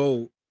 It's the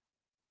gold.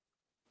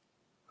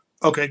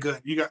 Okay,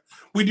 good.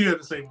 We do have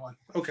the same one.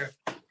 Okay.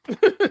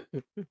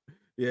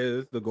 Yeah,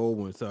 it's the gold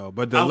one. So,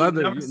 but the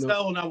leather, never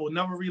sell, and I will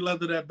never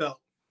re-leather that belt.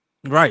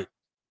 Right.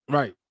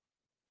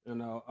 And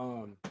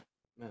man,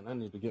 I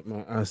need to get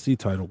my IC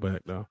title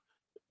back though.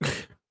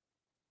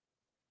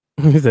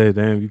 He said,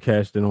 "Damn, you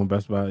cashed in on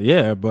Best Buy."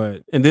 Yeah,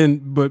 but I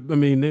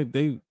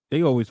mean,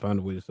 they always find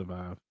a way to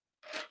survive.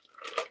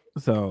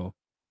 So,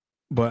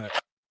 but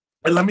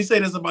and let me say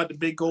this about the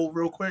big gold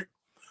real quick.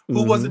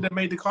 Who was it that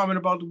made the comment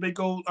about the big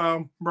gold,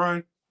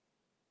 Brian?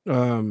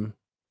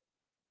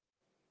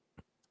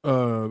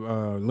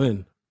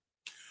 Lynn.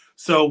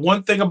 So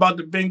one thing about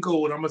the big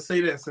gold, I'm gonna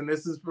say this, and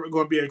this is going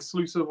to be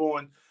exclusive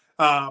on,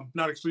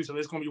 not exclusive.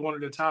 It's going to be one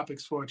of the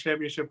topics for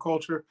championship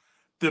culture.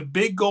 The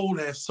big gold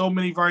has so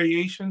many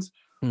variations.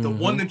 The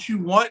one that you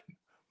want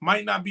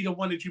might not be the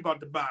one that you're about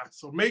to buy.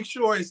 So make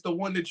sure it's the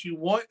one that you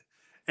want,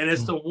 and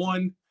it's the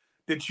one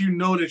that you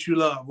know that you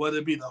love. Whether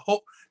it be the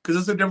Hulk, because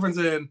there's a difference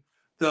in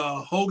the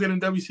Hogan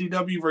and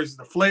WCW versus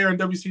the Flair and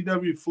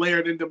WCW, Flair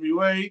and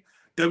NWA,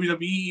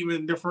 WWE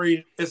even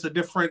different. It's a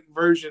different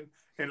version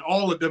in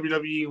all of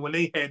WWE when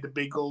they had the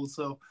big gold.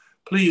 So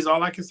please,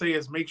 all I can say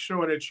is make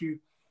sure that you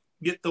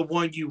get the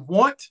one you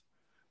want,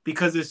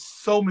 because there's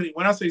so many.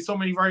 When I say so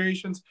many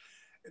variations,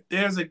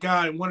 there's a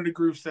guy in one of the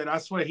groups that I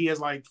swear he has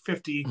like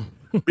 50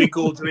 big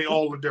golds and they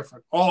all are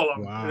different. All of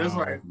them. Wow. And it's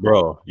like,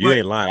 bro, you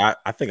ain't lying.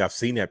 I think I've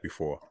seen that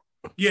before.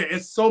 Yeah,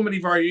 it's so many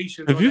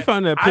variations. If you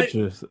find that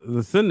picture,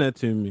 send that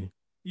to me.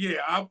 Yeah,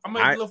 I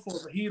might look for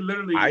it. He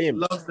literally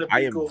loves the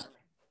big gold.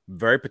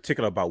 Very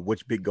particular about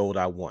which big gold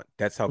I want.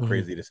 That's how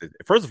crazy this is.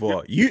 First of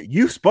all,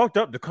 you sparked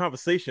up the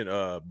conversation,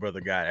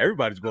 brother guy.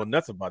 Everybody's going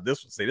nuts about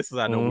this one. Say this is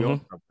I know we on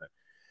something.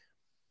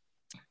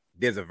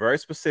 There's a very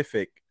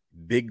specific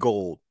big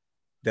gold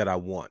that I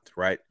want,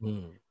 right?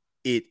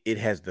 It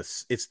has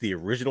it's the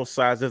original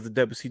size of the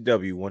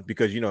WCW one,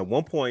 because at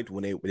one point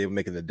when they were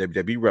making the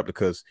WWE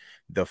replicas,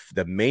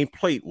 the main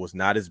plate was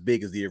not as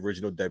big as the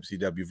original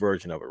WCW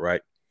version of it,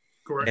 right?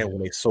 Correct. And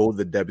when they sold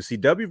the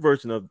WCW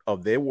version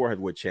of their World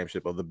Heavyweight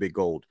Championship of the big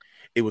gold,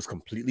 it was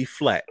completely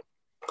flat.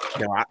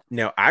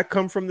 Now I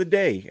come from the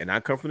day, and I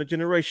come from the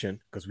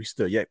generation because we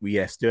still have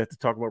to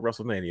talk about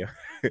WrestleMania,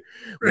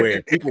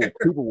 where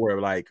people were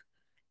like,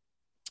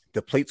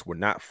 the plates were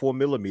not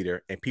 4mm,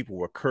 and people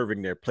were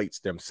curving their plates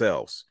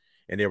themselves,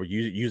 and they were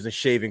using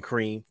shaving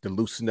cream to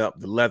loosen up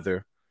the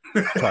leather,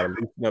 try to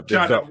loosen up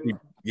their belt.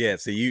 Yeah,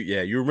 so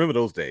you remember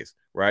those days,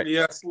 right?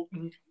 Yes.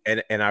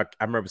 And I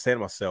remember saying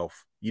to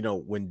myself,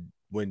 when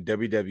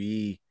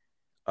WWE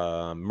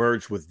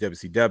merged with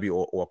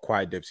WCW or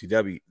acquired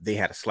WCW, they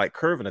had a slight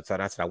curve in the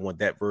side. I said I want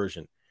that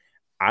version.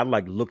 I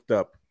looked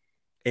up,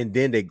 and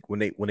then when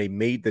they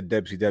made the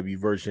WCW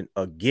version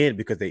again,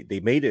 because they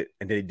made it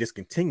and then they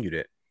discontinued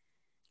it,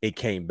 it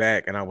came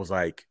back, and I was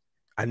like,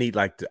 I need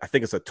I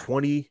think it's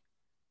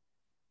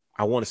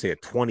I want to say a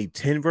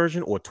 2010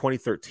 version or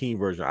 2013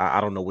 version. I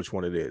don't know which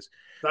one it is.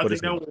 I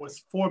think that one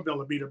was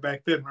 4mm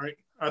back then, right?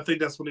 I think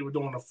that's when they were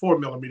doing the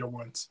 4mm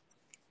ones.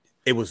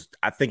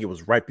 I think it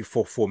was right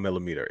before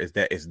 4mm.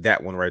 Is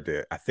that one right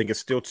there? I think it's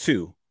still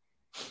 2,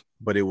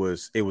 but it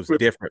was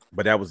different.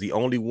 But that was the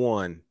only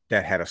one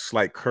that had a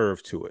slight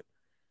curve to it.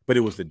 But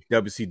it was the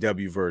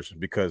WCW version,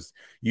 because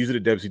usually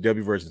the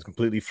WCW version is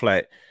completely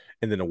flat,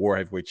 and then the World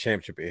Heavyweight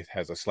Championship, it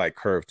has a slight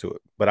curve to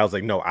it. But I was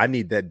like, no, I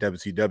need that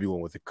WCW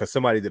one with it, because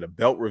somebody did a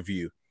belt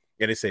review,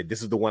 and they said,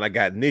 this is the one I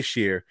got this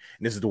year,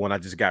 and this is the one I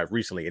just got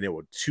recently, and there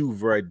were 2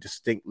 very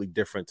distinctly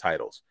different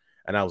titles.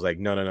 And I was like,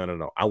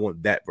 no, I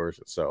want that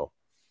version. So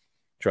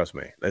trust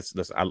me,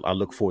 I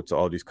look forward to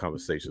all these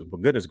conversations.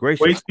 But goodness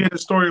gracious, wait to hear the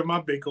story of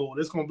my big goal.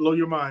 It's gonna blow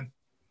your mind.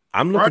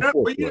 I'm looking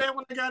forward. Were you there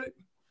when I got it?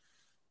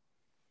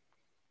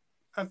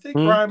 I think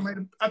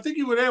Brian I think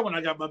you were there when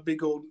I got my big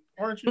goal,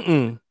 aren't you?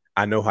 Mm-mm.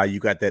 I know how you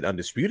got that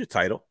undisputed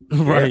title,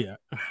 right? Yeah.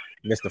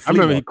 Mr. I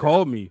remember he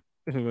called me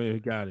when he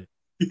got it.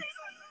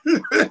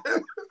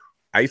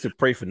 I used to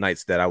pray for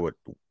nights that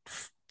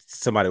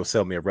somebody would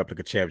sell me a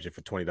replica championship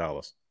for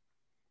 $20.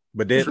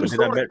 But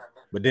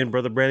then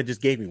Brother Brandon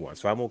just gave me one,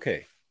 so I'm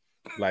okay.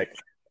 Like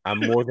I'm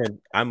more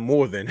than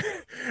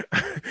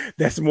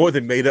that's more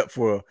than made up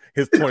for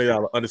his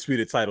 $20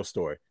 undisputed title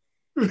story.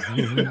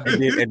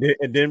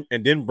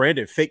 and then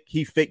Brandon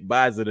fake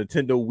buys a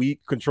Nintendo Wii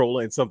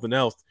controller and something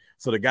else,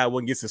 so the guy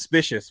wouldn't get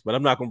suspicious. But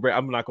I'm not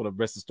gonna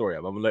rest the story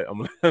up. I'm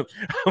gonna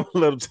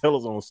let him tell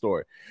his own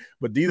story.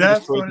 But these are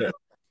the stories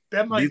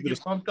that might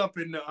get bumped up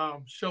in the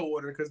show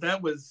order, because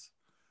that was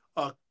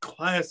a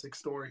classic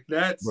story.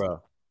 That's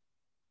bro.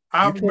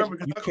 I remember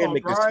because I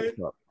called Brian.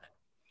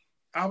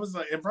 I was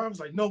like, and Brian was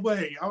like, no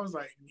way. I was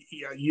like,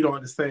 yeah, you don't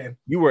understand.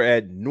 You were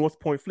at North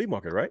Point Flea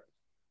Market, right?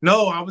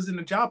 No, I was in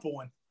the Joppa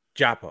one.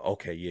 Joppa,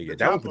 okay, yeah.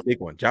 That was the big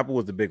one. Joppa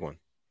was the big one.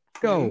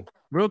 Go,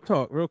 real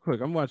talk, real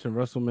quick. I'm watching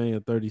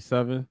WrestleMania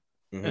 37,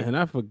 and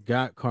I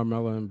forgot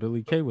Carmella and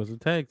Billie Kay was a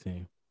tag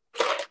team.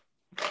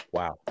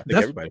 Wow, I think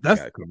everybody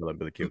forgot Carmella and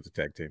Billie Kay was a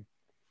tag team.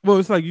 Well,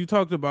 it's like you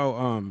talked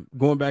about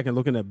going back and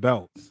looking at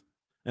belts,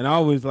 and I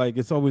always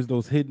it's always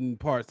those hidden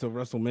parts of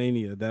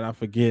WrestleMania that I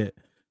forget,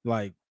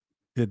 like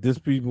that these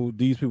people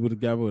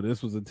together, or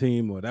this was a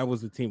team, or that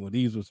was a team, or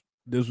this was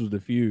the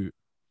feud.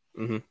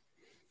 Mm-hmm.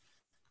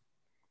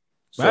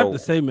 But I have to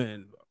say,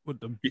 man, with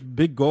the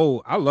big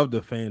goal, I love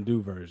the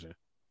fan-do version.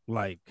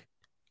 Like,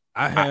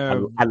 I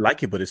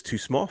like it, but it's too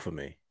small for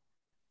me.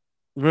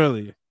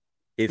 Really?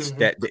 It's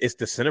it's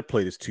the center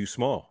plate is too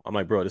small. I'm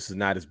like, bro, this is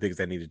not as big as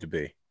I needed to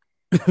be.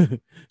 I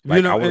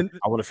want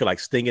to feel like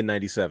Sting in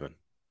 '97.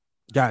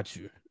 Got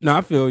you. No,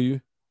 I feel you.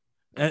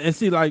 And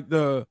see, like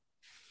the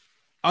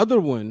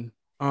other one,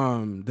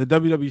 the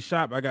WWE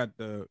shop, I got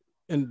the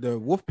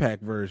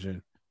Wolfpack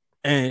version,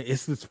 and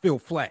it's just feel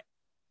flat.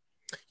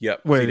 Yep.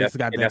 Where it's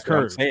got that curve.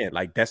 What I'm saying.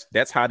 Like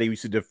that's how they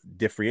used to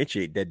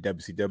differentiate that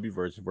WCW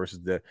version versus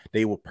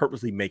they will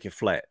purposely make it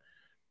flat.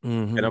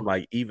 Mm-hmm. And I'm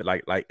like, even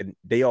like and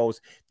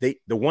the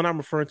one I'm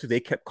referring to, they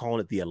kept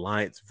calling it the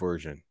Alliance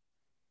version.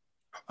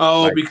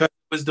 Oh, because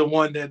it was the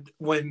one that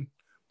when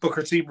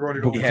Booker T brought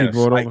it over.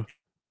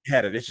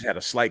 It just had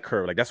a slight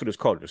curve. Like that's what it's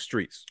called in the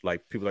streets.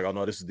 Like people are like, oh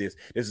no, this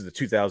is the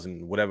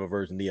 2000 whatever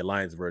version, the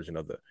Alliance version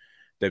of the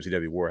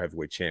WCW World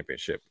Heavyweight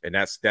Championship. And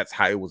that's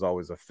how it was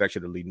always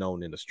affectionately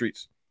known in the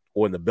streets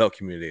or in the belt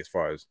community as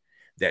far as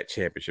that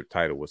championship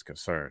title was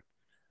concerned.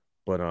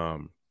 But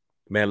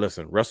man,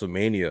 listen,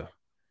 WrestleMania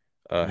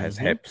has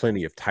had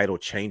plenty of title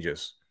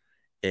changes,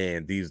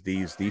 and these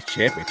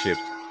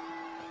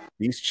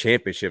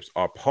championships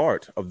are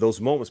part of those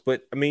moments.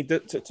 But I mean,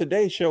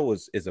 today's show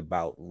is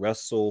about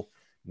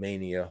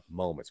WrestleMania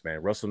moments,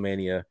 man.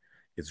 WrestleMania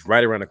is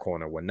right around the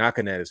corner. We're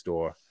knocking at its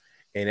door,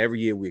 and every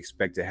year we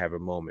expect to have a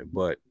moment.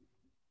 But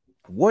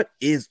what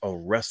is a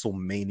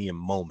WrestleMania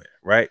moment,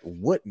 right?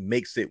 What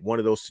makes it one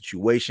of those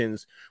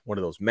situations, one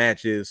of those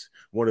matches,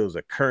 one of those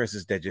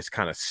occurrences that just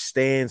kind of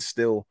stands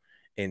still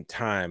in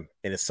time,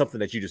 and it's something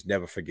that you just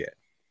never forget?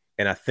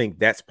 And I think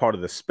that's part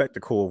of the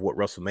spectacle of what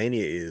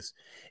WrestleMania is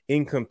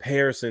in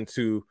comparison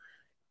to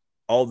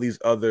all these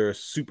other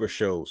super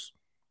shows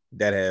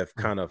that have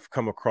kind of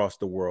come across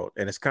the world.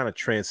 And it's kind of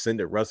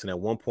transcended wrestling. At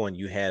one point,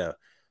 you had a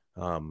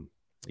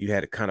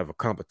kind of a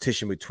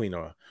competition between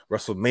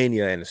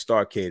WrestleMania and the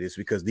Starrcade. It's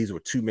because these were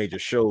two major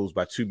shows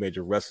by two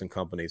major wrestling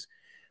companies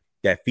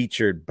that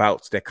featured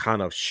bouts that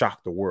kind of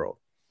shocked the world,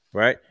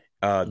 right?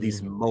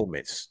 These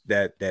moments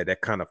that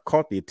kind of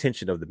caught the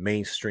attention of the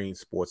mainstream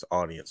sports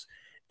audience.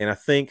 And I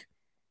think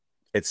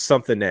it's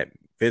something that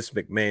Vince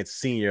McMahon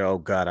Sr., oh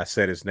God, I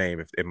said his name.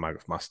 If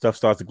my stuff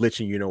starts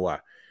glitching, you know why.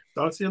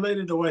 Talk to you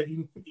later, the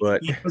way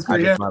But I just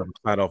might have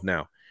sign off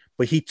now.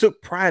 But he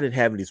took pride in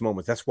having these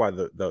moments. That's why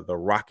the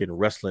rock and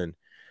wrestling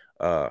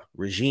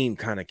regime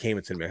kind of came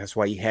into me. That's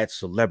why he had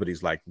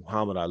celebrities like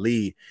Muhammad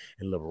Ali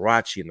and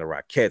Liberace and the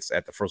Rockettes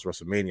at the first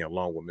WrestleMania,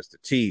 along with Mr.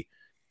 T,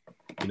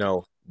 you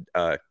know,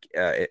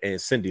 and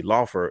Cyndi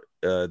Lauper.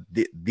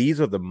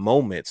 These are the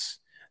moments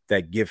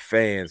that give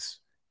fans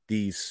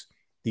these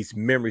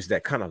memories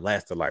that kind of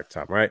last a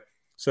lifetime, right?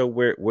 So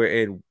we're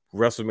in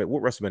WrestleMania.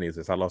 What WrestleMania is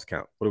this? I lost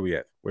count. What are we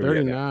at? Where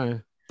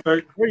 39.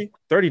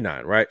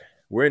 39, right?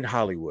 We're in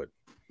Hollywood.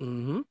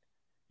 Mm-hmm.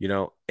 You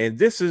know, and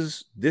this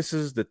is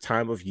the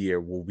time of year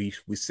where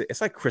we sit.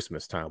 It's like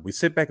Christmas time. We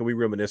sit back and we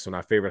reminisce on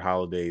our favorite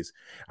holidays,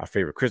 our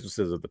favorite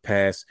Christmases of the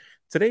past.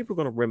 Today we're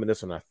going to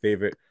reminisce on our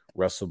favorite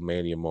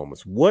WrestleMania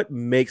moments. What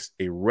makes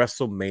a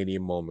WrestleMania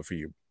moment for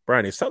you,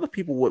 Brian? Tell the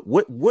people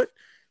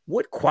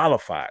what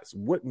qualifies,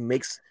 what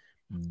makes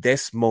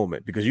this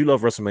moment, because you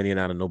love WrestleMania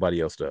now and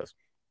nobody else does.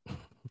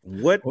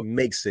 What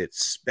makes it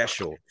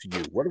special to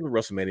you? What are the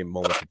WrestleMania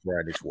moments for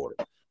Brian Ditchwater?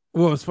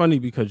 Well, it's funny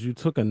because you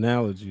took an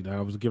analogy that I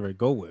was getting ready to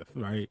go with,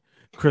 right?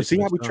 Christmas. See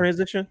how we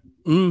transition?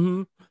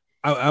 Mm-hmm.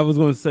 I was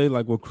going to say,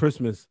 like, with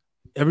Christmas,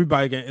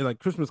 everybody like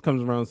Christmas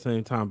comes around the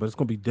same time, but it's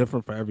going to be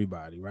different for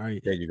everybody,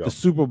 right? There you go. The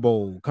Super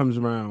Bowl comes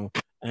around,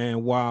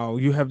 and while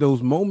you have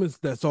those moments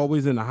that's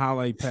always in the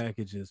highlight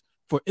packages,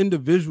 for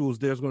individuals,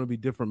 there's going to be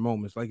different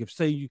moments. Like if,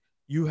 say,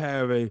 you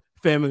have a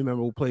family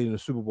member who played in the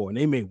Super Bowl and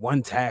they made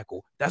one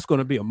tackle, that's going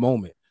to be a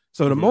moment.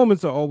 So the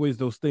moments are always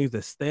those things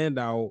that stand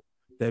out,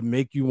 that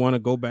make you want to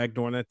go back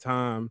during that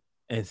time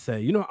and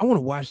say, you know, I want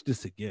to watch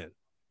this again.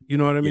 You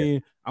know what I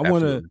mean? I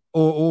want to,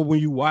 or when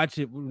you watch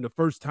it the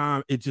first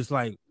time, it's just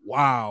like,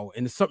 wow.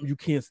 And it's something you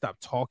can't stop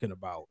talking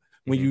about.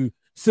 When you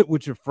sit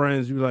with your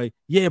friends, you're like,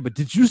 yeah, but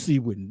did you see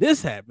when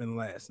this happened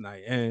last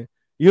night? And,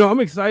 you know, I'm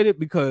excited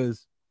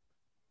because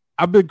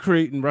I've been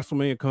creating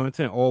WrestleMania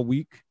content all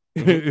week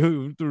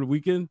through the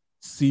weekend.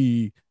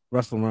 See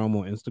Wrestling Realm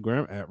on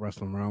Instagram at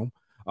Wrestling Realm.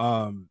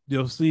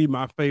 You'll see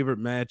my favorite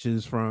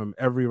matches from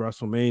every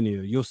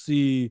WrestleMania. You'll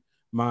see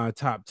my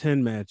top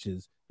 10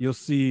 matches. You'll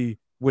see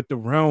what the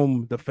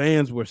realm, the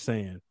fans were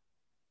saying.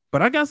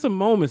 But I got some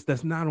moments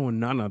that's not on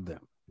none of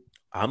them.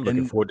 I'm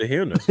looking forward to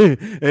hearing this.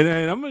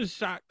 and I'm going to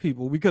shock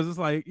people because it's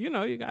like, you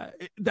know,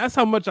 that's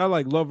how much I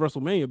love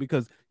WrestleMania,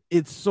 because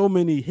it's so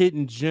many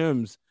hidden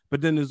gems,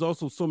 but then there's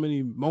also so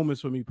many moments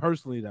for me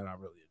personally that I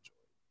really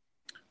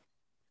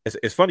enjoy.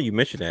 It's funny you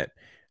mentioned that.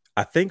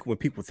 I think when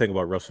people think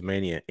about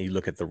WrestleMania and you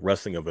look at the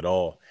wrestling of it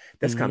all,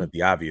 that's kind of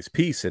the obvious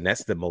piece, and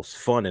that's the most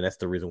fun, and that's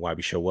the reason why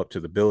we show up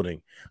to the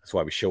building. That's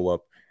why we show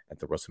up at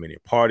the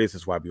WrestleMania parties.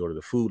 That's why we order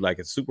the food like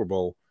it's Super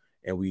Bowl,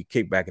 and we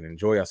kick back and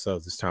enjoy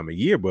ourselves this time of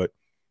year. But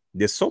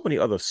there's so many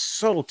other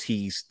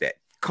subtleties that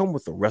come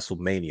with the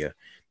WrestleMania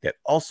that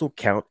also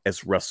count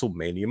as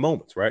WrestleMania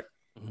moments, right?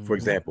 For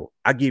example,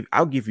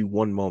 I'll give you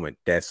one moment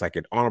that's like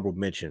an honorable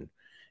mention.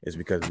 Is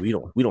because we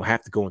don't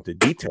have to go into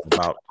detail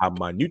about how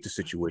minute the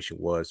situation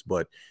was,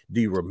 but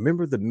do you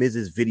remember the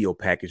Miz's video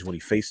package when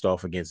he faced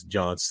off against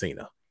John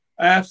Cena?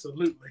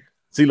 Absolutely.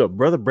 See, look,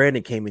 Brother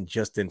Brandon came in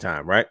just in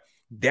time, right?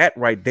 That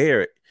right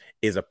there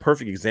is a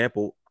perfect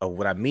example of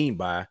what I mean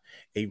by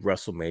a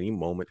WrestleMania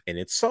moment and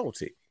its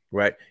subtlety,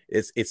 right?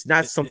 It's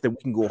not something we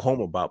can go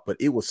home about, but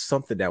it was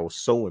something that was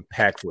so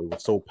impactful, it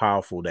was so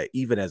powerful that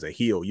even as a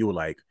heel, you were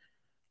like,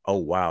 oh,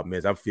 wow,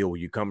 Miz, I feel where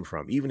you're coming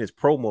from. Even his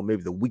promo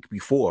maybe the week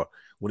before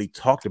when he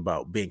talked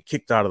about being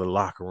kicked out of the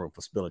locker room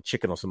for spilling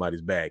chicken on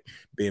somebody's bag,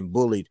 being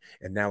bullied,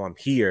 and now I'm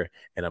here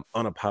and I'm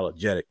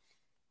unapologetic.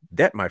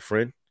 That, my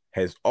friend,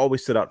 has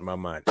always stood out in my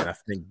mind. And I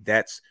think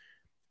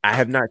I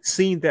have not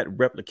seen that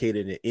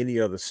replicated in any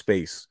other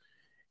space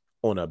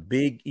on a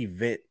big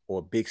event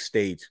or big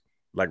stage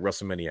like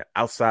WrestleMania,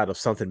 outside of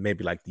something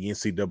maybe like the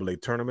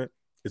NCAA tournament,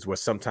 is where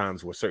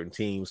sometimes where certain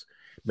teams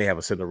may have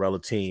a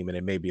Cinderella team and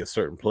it may be a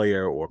certain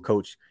player or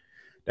coach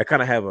that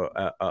kind of have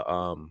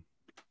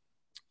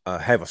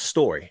a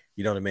story,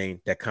 you know what I mean,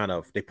 that kind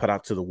of they put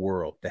out to the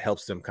world that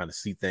helps them kind of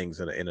see things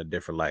in a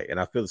different light. And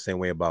I feel the same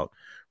way about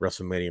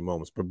WrestleMania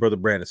moments. But Brother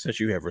Brandon, since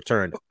you have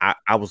returned,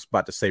 I was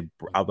about to say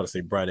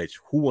Brian H.,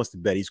 who wants to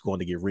bet he's going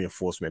to get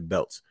reinforcement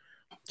belts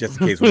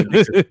just in case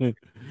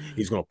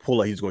he's going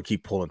to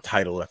keep pulling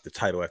title after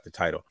title after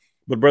title.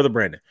 But Brother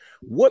Brandon,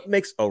 what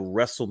makes a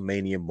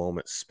WrestleMania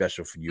moment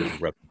special for you as a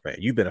wrestling fan?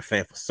 You've been a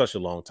fan for such a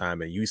long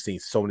time, and you've seen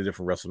so many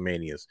different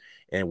WrestleManias,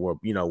 and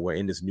we're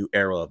in this new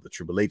era of the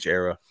Triple H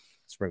era.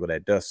 Sprinkle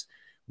that dust.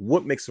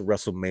 What makes a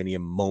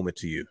WrestleMania moment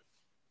to you?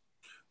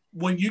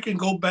 When you can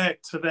go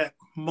back to that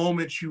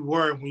moment you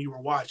were when you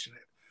were watching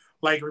it,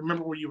 like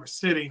remember where you were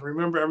sitting,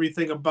 remember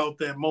everything about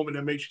that moment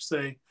that makes you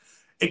say,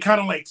 it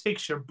kind of like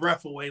takes your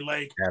breath away.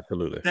 Like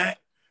absolutely that.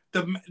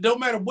 Don't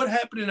matter what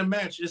happened in a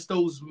match, it's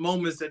those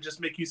moments that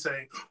just make you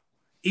say,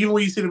 even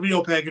when you see the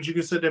video package, you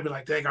can sit there and be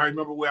like, dang, I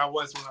remember where I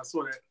was when I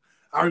saw that.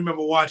 I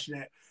remember watching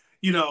that.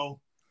 You know,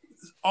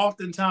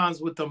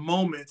 oftentimes with the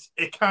moments,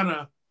 it kind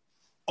of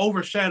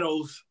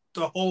overshadows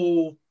the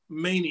whole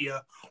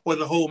Mania or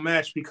the whole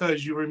match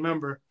because you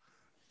remember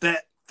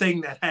that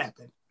thing that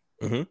happened.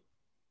 Mm-hmm.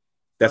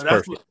 That's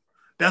perfect.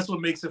 That's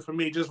what makes it for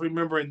me, just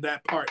remembering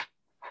that part.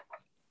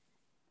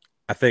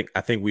 I think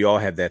we all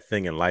have that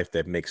thing in life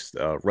that makes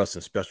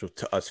wrestling special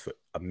to us for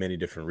many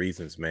different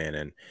reasons, man.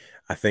 And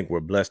I think we're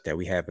blessed that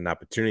we have an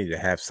opportunity to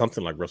have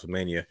something like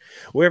WrestleMania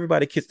where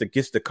everybody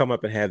gets to come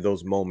up and have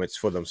those moments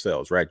for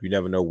themselves, right? You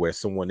never know where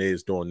someone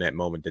is during that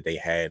moment that they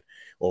had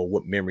or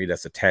what memory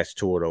that's attached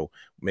to it, or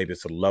maybe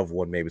it's a loved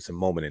one, maybe it's a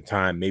moment in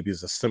time, maybe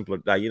it's a simpler,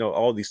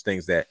 all these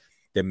things that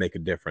make a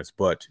difference.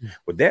 But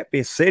with that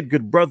being said,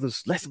 good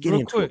brothers, let's get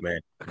into it,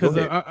 man. Because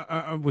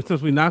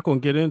since we're not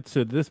going to get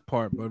into this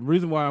part, but the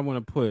reason why I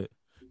want to put,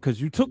 because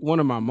you took one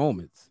of my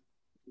moments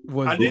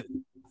was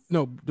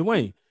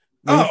Dwayne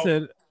when he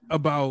said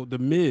about the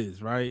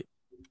Miz, right?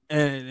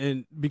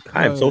 And because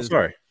I am so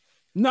sorry.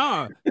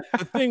 Nah,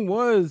 the thing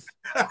was,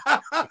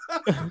 I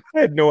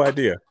had no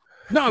idea.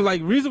 No,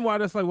 like reason why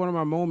that's like one of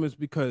my moments,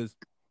 because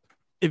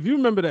if you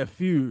remember that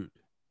feud,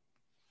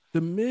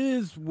 the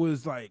Miz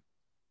was like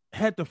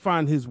had to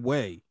find his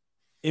way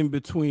in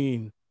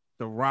between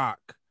The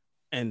Rock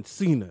and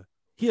Cena.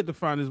 He had to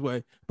find his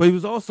way, but he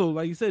was also,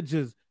 like you said,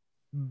 just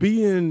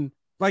being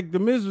like the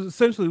Miz was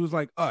essentially was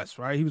like us,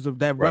 right? He was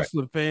that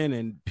wrestling fan,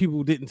 and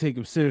people didn't take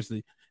him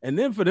seriously. And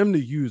then for them to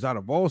use out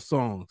of all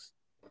songs,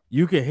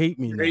 "You Can Hate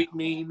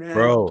Me Now,"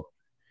 bro.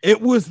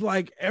 It was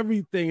like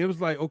everything. It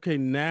was like, okay,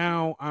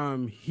 now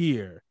I'm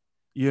here,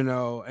 And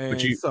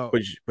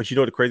but you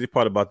know the crazy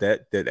part about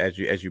that as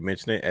you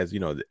mentioned it,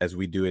 as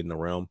we do it in the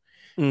realm.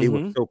 It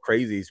was so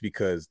crazy is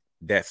because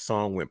that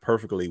song went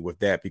perfectly with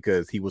that,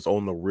 because he was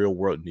on the Real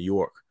World New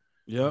York,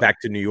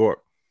 back to New York,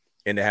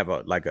 and to have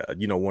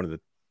one of the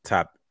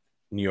top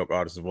New York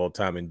artists of all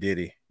time, and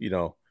Diddy,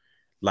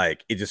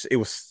 like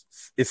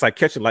it's like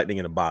catching lightning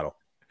in a bottle.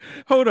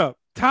 Hold up,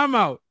 time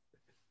out.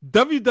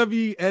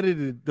 WWE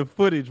edited the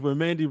footage where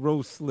Mandy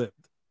Rose slipped.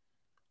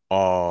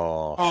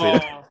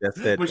 That's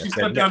that. When she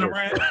slipped down the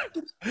ramp.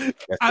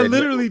 I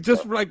literally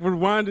just like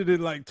rewinded it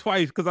like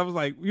twice because I was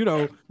like,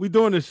 we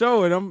doing the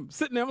show, and I'm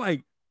sitting there, I'm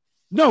like,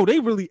 no, they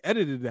really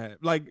edited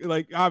that. Like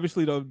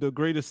obviously the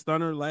greatest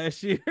stunner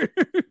last year.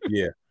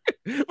 Yeah.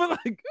 But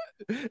like,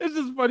 it's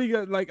just funny.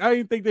 Like, I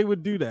didn't think they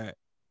would do that.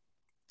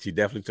 She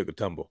definitely took a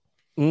tumble.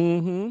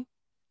 Mm-hmm.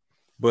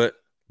 But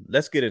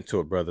let's get into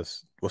it,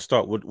 brothers. We'll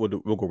start. We'll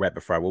go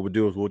rapid fire. What we'll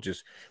do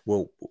is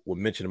we'll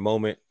mention a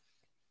moment,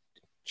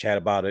 chat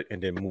about it,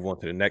 and then move on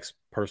to the next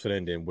person,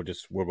 and then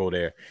we'll go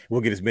there.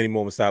 We'll get as many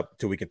moments out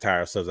till we can tire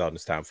ourselves out, and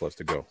it's time for us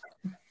to go.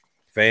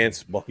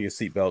 Fans, buckle your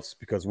seatbelts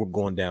because we're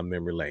going down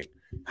memory lane.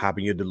 Hop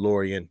in your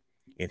DeLorean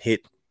and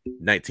hit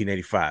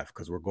 1985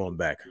 because we're going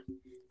back.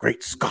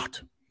 Great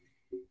Scott,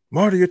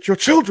 Marty, it's your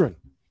children.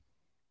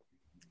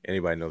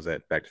 Anybody knows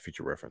that Back to the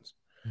Future reference?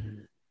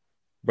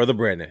 Brother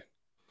Brandon,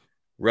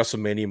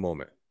 WrestleMania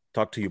moment.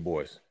 Talk to you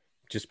boys.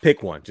 Just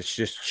pick one. Just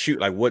shoot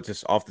like what?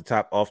 Just off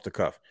the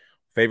cuff.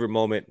 Favorite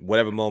moment,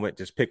 whatever moment.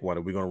 Just pick one,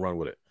 and we're gonna run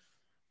with it.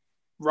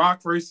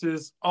 Rock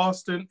versus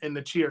Austin and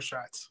the cheer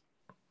shots.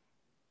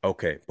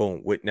 Okay,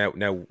 boom. Wait, now,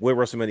 where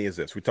WrestleMania is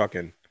this? We're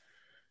talking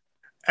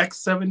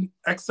X7,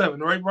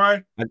 right,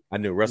 Brian? I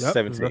knew Wrestle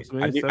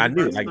 17. I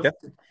knew like that.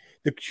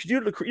 You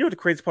know the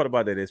crazy part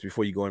about that is,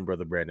 before you go in,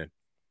 Brother Brandon,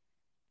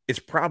 it's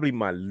probably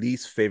my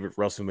least favorite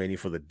WrestleMania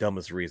for the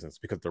dumbest reasons,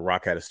 because The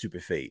Rock had a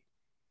stupid fade.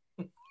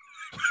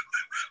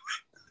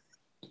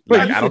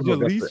 Wait, you said your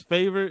least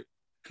favorite?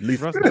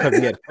 Least because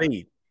he had a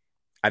fade.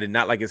 I did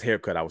not like his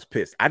haircut. I was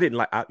pissed. I did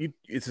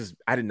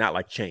not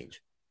like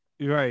change.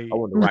 Right. I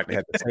wanted The Rock to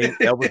have the same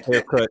Elvis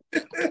haircut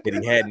that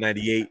he had in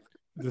 '98.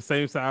 The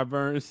same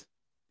sideburns.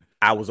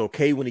 I was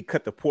okay when he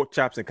cut the pork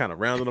chops and kind of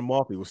rounded them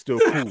off. It was still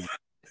cool.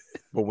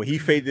 But when he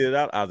faded it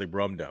out, I was like,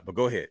 bro, I'm done. But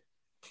go ahead.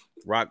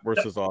 Rock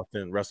versus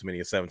Austin,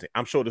 WrestleMania 17.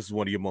 I'm sure this is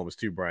one of your moments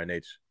too, Brian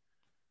H.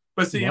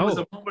 But see, it was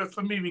a moment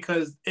for me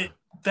because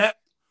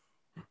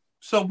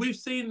so we've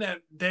seen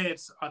that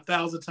dance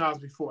 1,000 times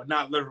before,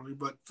 not literally,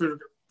 but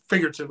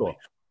figuratively. Sure.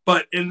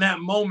 But in that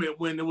moment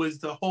when it was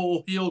the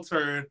whole heel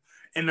turn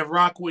and The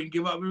Rock wouldn't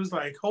give up, it was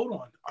like, hold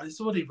on, is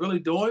this what he really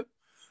doing?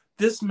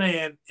 This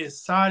man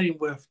is siding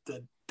with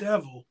the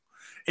devil,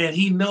 and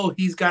he know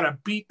he's got to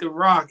beat The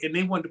Rock, and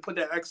they wanted to put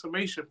that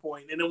exclamation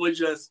point, and it was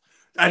just,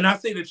 and I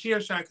say the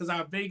cheer shot because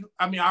I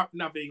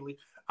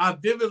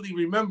vividly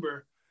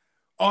remember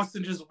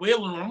Austin just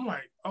wailing on him. I'm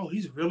like, oh,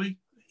 he's really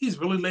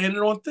laying it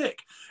on thick.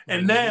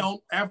 And now,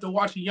 after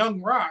watching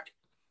Young Rock,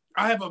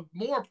 I have a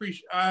more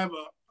appreciation.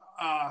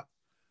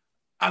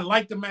 I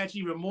like the match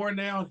even more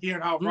now,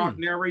 hearing how Rock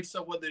narrates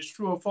stuff, whether it's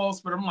true or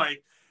false. But I'm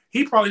like,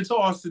 he probably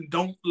told Austin,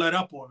 don't let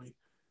up on me.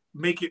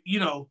 Make it,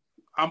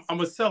 I'm going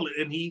to sell it.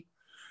 And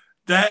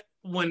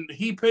when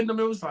he pinned him,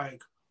 it was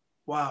like,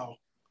 wow.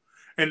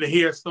 And to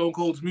hear Stone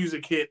Cold's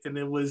music hit, and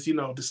it was,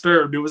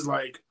 Disturbed, it was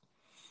like,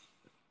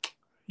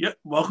 Yep.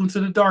 Welcome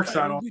to the dark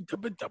side.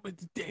 Exactly.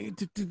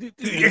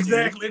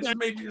 It just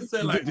made you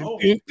say like, oh,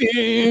 I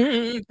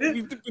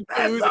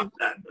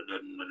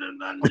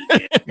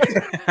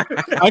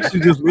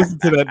actually just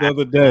listened to that the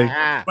other day.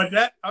 But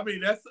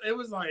it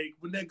was like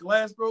when that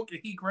glass broke and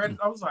he grabbed,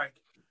 I was like,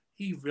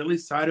 he really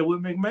sided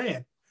with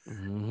McMahon.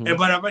 Mm-hmm.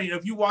 But I mean,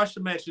 if you watch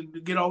the match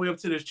and get all the way up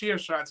to this chair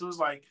shots, it was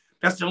like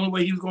that's the only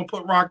way he was going to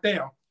put Rock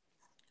down.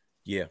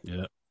 Yeah.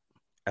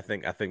 I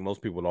think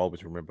most people will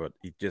always remember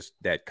just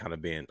that kind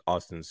of being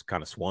Austin's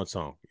kind of swan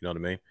song. You know what I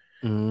mean?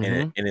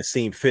 Mm-hmm. And it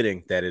seemed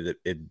fitting that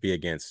it'd be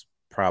against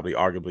probably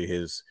arguably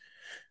his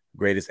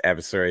greatest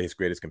adversary, his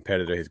greatest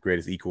competitor, his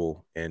greatest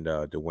equal, and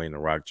Dwayne "The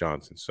Rock"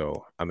 Johnson.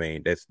 So I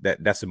mean,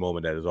 that's a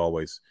moment that has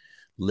always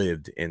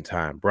lived in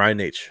time. Brian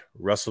H.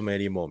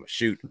 WrestleMania moment.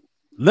 Shoot.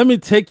 Let me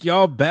take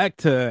y'all back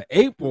to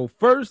April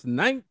 1st,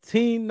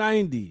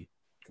 1990.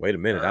 Wait a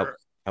minute.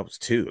 That was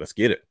 2. Let's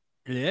get it.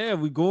 Yeah,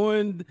 we're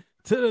going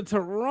to the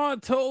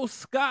Toronto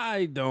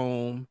Sky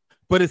Dome,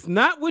 but it's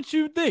not what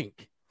you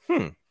think.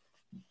 It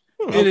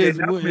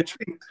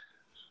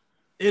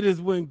is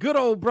when good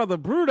old brother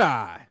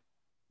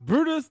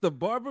Brutus the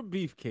Barber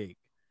Beefcake,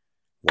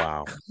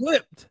 wow,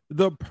 clipped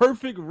the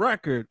perfect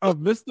record of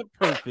Mr.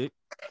 Perfect,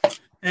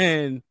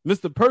 and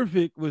Mr.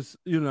 Perfect was,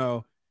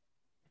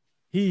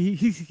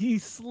 he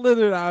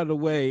slithered out of the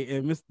way,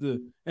 and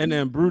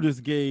then Brutus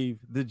gave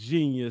the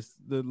genius,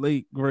 the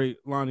late great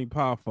Lonnie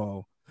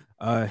Poffo,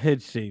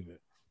 head shaving.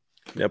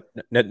 Now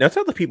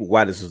tell the people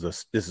why this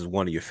is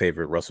one of your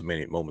favorite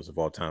WrestleMania moments of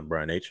all time,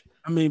 Brian H.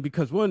 I mean,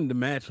 because the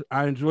match,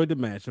 I enjoyed the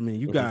match. I mean,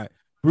 you got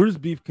Brutus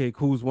Beefcake,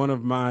 who's one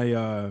of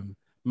my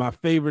my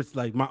favorites,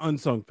 like my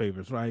unsung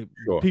favorites, right?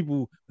 Sure.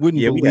 People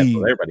wouldn't believe.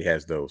 Everybody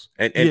has those.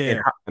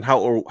 And how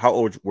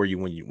old were you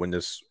when you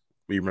remember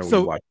when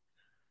you watched?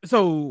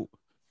 So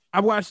I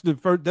watched the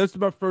first. That's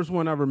my first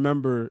one I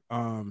remember.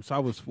 So I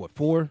was 4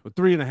 or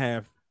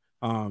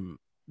 3.5.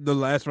 The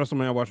last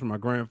WrestleMania I watched with my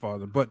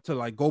grandfather, but to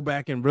like go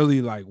back and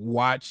really like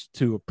watch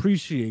to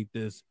appreciate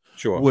this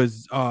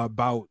was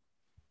about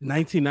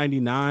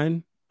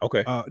 1999.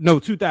 Okay. No,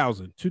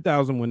 2000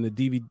 when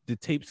the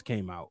tapes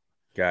came out.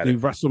 Got the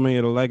it.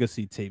 WrestleMania, the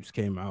Legacy tapes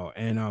came out,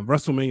 and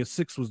WrestleMania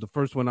 6 was the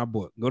first one I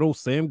bought. Good old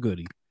Sam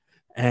Goody.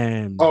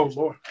 And oh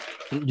Lord,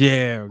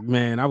 yeah,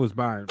 man, I was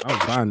buying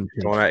them.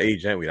 Showing our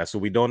age, ain't we? That's what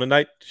we doing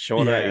tonight.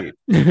 Showing our age.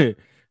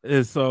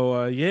 And so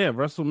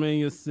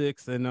WrestleMania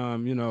 6,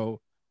 and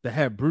they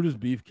had Brutus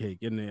Beefcake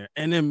in there,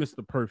 and then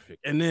Mr.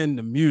 Perfect, and then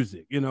the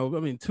music. I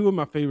mean, 2 of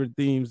my favorite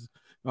themes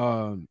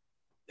in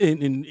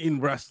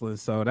wrestling.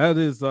 So that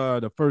is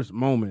the first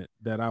moment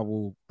that I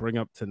will bring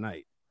up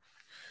tonight.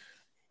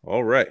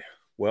 All right.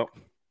 Well,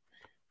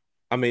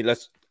 I mean,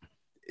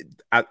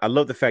 I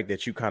love the fact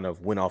that you kind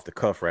of went off the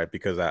cuff, right?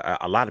 Because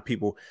a lot of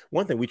people,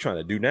 one thing we're trying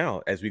to do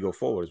now as we go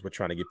forward is we're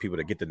trying to get people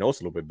to get to know us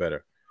a little bit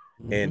better.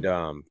 Mm-hmm. And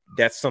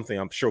that's something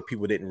I'm sure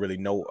people didn't really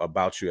know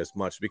about you as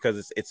much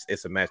because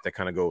it's a match that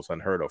kind of goes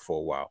unheard of for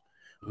a while.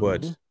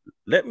 But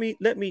let me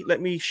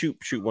shoot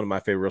one of my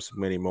favorite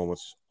WrestleMania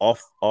moments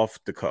off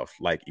the cuff,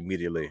 like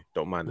immediately.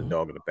 Don't mind the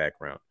dog in the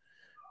background.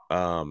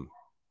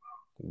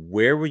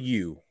 Where were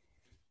you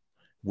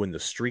when the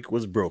streak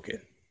was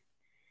broken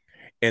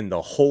and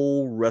the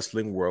whole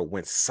wrestling world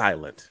went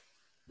silent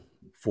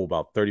for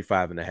about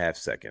 35.5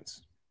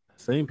 seconds?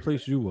 Same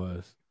place you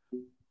was.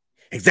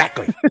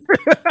 Exactly.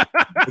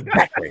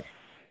 Exactly.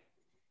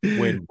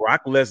 When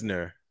Brock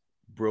Lesnar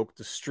broke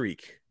the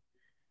streak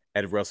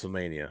at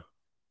WrestleMania,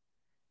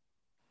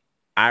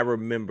 I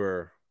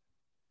remember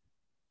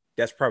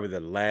that's probably the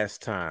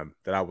last time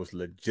that I was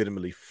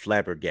legitimately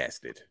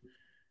flabbergasted.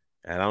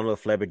 And I don't know if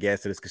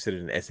flabbergasted is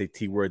considered an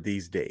SAT word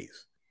these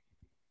days.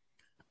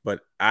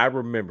 But I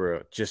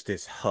remember just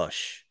this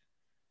hush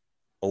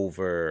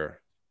over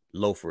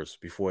Loafers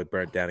before it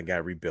burnt down and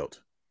got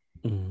rebuilt.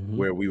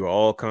 Where we were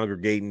all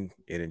congregating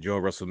and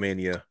enjoying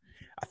WrestleMania,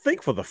 I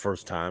think for the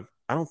first time.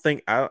 I don't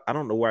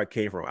know where I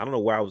came from. I don't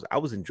know where I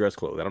was in dress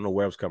clothes. I don't know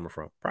where I was coming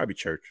from. Probably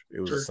church.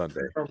 It was a Sunday.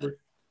 Probably.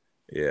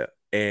 Yeah.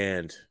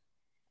 And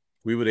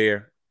we were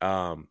there.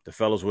 The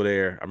fellows were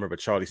there. I remember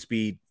Charlie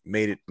Speed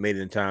made it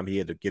in time. He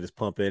had to get his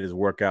pump in, his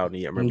workout,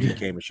 and I remember he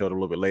came and showed a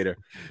little bit later.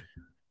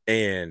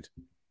 And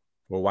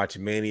we're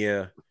watching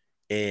Mania.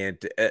 And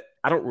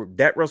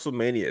that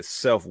WrestleMania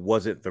itself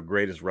wasn't the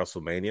greatest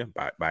WrestleMania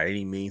by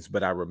any means,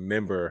 but I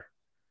remember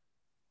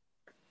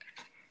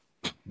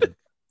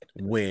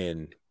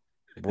when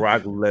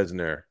Brock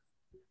Lesnar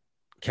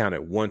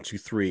counted 1, 2,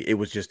 3. It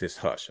was just this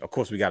hush. Of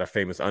course, we got a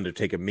famous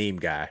Undertaker meme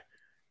guy.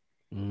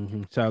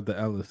 Shout out to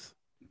Ellis.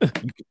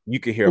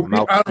 You can hear him. I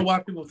don't know why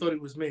people thought it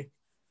was me.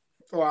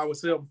 Oh, I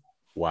was him.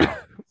 Wow.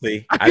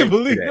 See, I can't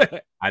believe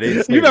that. I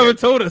didn't say you never that.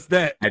 told us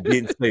that. I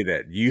didn't say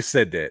that. You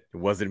said that. It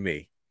wasn't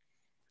me.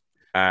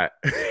 I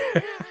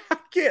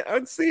can't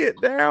unsee it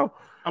now.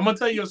 I'm gonna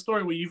tell you a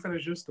story when you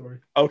finish your story.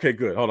 Okay,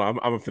 good. Hold on. I'm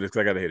gonna finish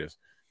because I gotta hear this.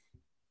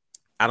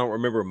 I don't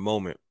remember a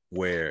moment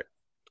where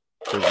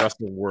the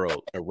wrestling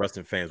world or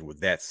wrestling fans were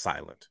that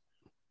silent.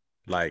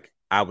 Like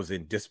I was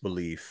in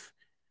disbelief.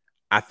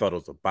 I thought it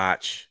was a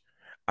botch.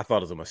 I thought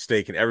it was a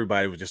mistake, and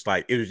everybody was just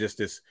like, it was just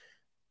this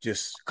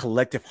just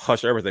collective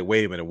hush. Everything.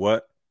 Wait a minute,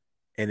 what?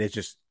 And it's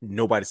just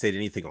nobody said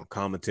anything on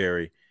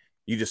commentary.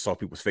 You just saw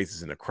people's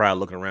faces in the crowd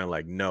looking around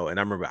like no. And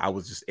I remember I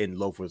was just in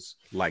loafers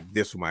like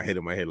this with my head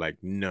in my head, like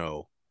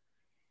no.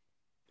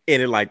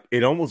 And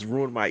it almost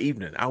ruined my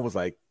evening. I was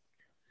like,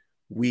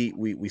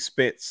 we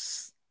spent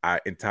our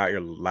entire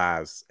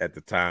lives at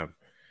the time,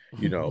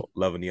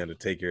 loving the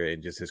Undertaker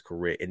and just his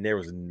career. And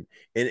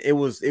it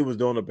was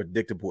during a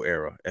predictable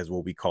era, as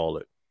what we call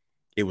it.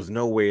 It was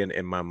nowhere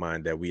in my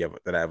mind that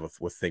I ever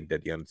would think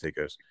that the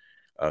Undertaker's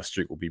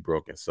streak will be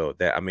broken. So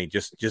that, I mean,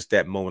 just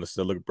that moment of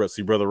still look.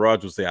 See, Brother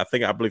Raj was there.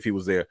 I believe he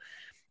was there.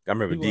 I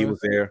remember D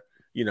was there.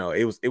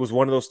 It was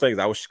one of those things.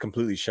 I was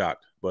completely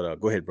shocked. But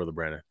go ahead, Brother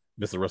Brandon,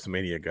 Mr.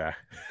 WrestleMania guy.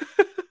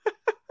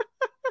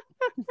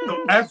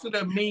 So after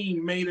the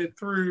meme made it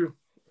through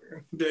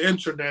the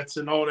internets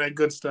and all that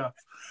good stuff,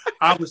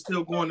 I was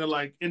still going to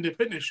like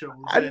independent shows.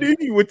 I knew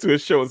you went to a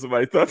show and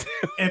somebody thought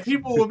and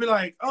people would be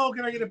like, "Oh,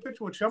 can I get a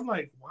picture with you?" I'm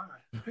like, "Why?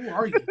 Who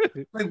are you?"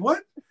 Like,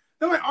 what?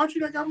 They're like, "Aren't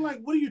you that guy?" I'm like,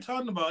 "What are you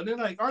talking about?" And they're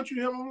like, "Aren't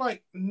you him?" I'm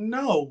like,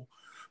 "No."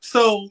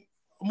 So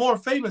more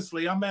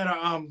famously, I'm at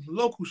a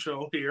local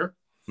show here,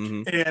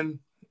 and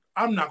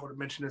I'm not going to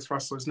mention this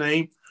wrestler's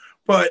name,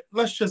 but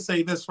let's just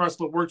say this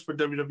wrestler worked for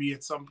WWE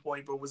at some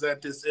point, but was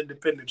at this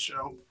independent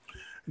show.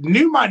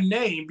 Knew my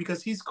name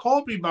because he's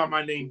called me by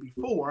my name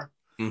before,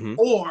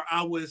 or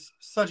I was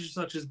such and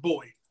such's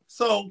boy.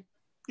 So,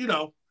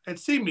 had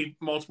seen me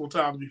multiple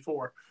times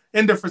before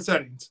in different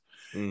settings.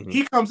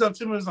 He comes up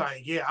to me and is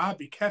like, "Yeah, I'll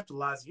be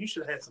capitalizing. You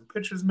should have had some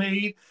pictures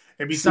made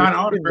and be signed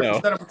autographs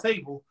and set up a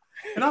table."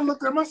 And I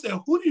looked at him, I said,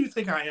 "Who do you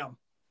think I am?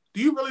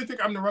 Do you really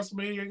think I'm the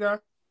WrestleMania guy?"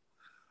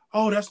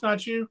 "Oh, that's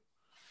not you."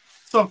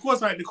 So, of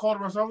course, I had to call the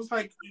wrestler. I was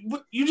like,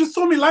 "What? You just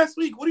saw me last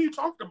week. What are you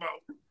talking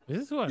about?"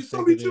 This is who I you think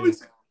saw me it 2 is.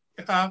 weeks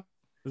ago.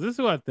 Is this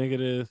who I think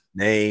it is?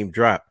 Name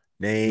drop.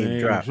 Name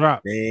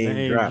drop.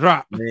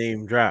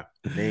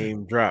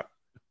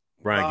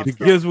 Brian, the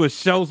gives with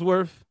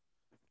Shellsworth.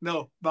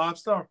 No, Bob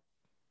Starr.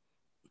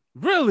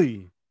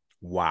 Really?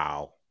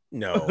 Wow.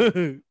 No.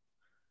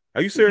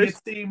 Are you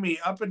serious? He seen me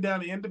up and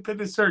down the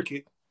independent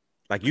circuit.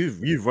 Like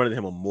you've run into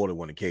him on more than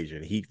one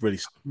occasion. He really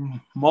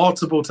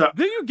multiple times.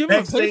 Didn't you give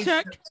him a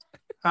paycheck?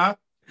 Huh?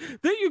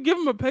 Didn't you give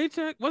him a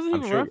paycheck?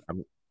 Wasn't he rough?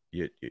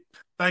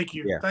 Thank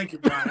you. Yeah. Thank you,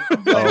 Brian.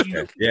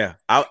 Okay. Yeah.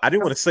 I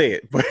didn't want to say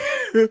it, but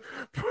okay.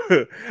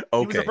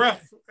 He was a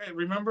ref,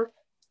 remember?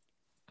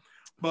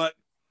 But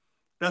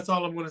that's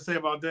all I'm going to say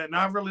about that. And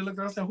I really looked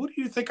at it and said, "Who do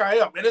you think I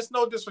am?" And it's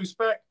no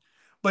disrespect,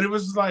 but it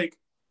was like,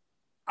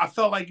 I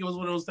felt like it was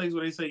one of those things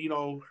where they say,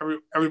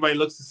 everybody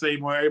looks the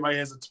same or everybody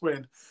has a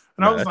twin.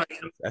 And I was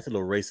like, that's a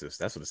little racist.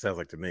 That's what it sounds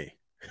like to me.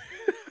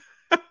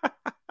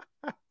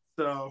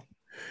 So,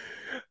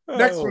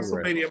 next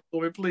WrestleMania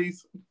moment,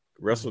 please.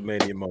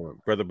 WrestleMania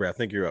moment. Brother Brad, I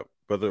think you're up.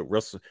 Brother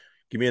Russell,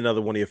 give me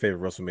another one of your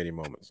favorite WrestleMania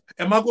moments.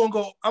 Am I going to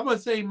go? I'm going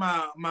to say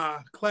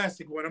my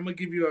classic one. I'm going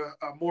to give you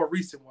a more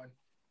recent one.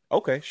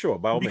 Okay, sure.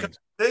 By all means.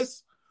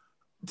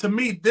 To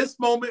me, this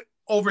moment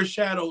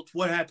overshadowed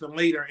what happened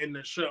later in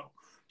the show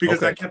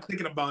because I kept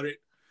thinking about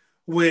it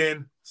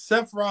when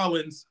Seth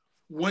Rollins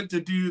went to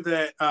do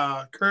that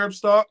curb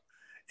stop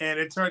and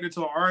it turned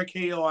into an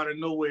RKO out of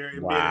nowhere.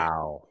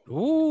 Wow.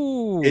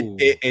 Ooh.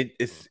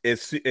 It's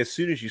as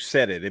soon as you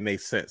said it, it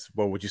made sense.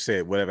 But what you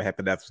said, whatever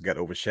happened after got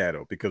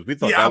overshadowed because we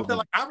thought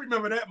I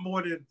remember that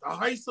more than the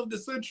heist of the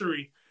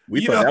century.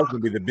 We thought that was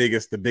going to be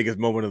the biggest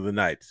moment of the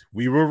night.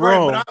 We were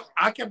wrong. But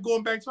I kept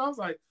going back to I was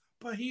like,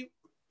 but he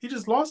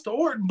just lost to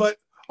Orton. But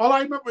all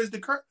I remember is the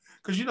curse.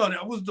 Because,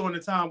 that was during the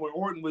time where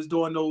Orton was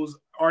doing those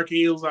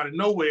RKOs out of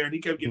nowhere, and he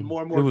kept getting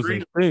more and more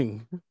creative.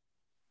 Thing.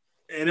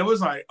 And it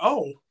was like,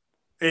 oh.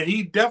 And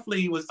he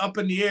definitely was up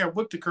in the air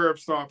with the curb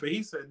stomp, and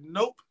he said,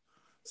 nope.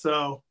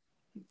 So,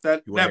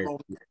 that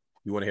moment.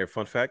 You want to hear a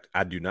fun fact?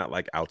 I do not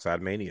like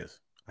outside manias.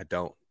 I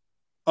don't.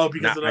 Oh,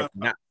 because of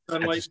the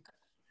sunlight?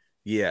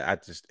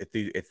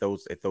 It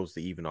throws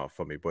the even off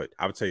for me. But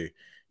I would tell you,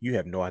 you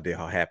have no idea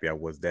how happy I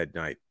was that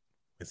night.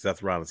 And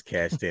Seth Rollins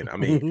cashed in. I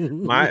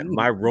mean,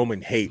 my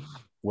Roman hate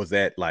was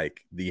at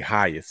like the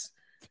highest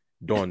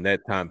during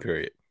that time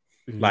period.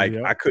 Like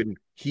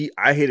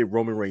I hated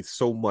Roman Reigns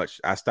so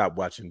much I stopped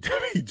watching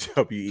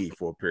WWE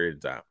for a period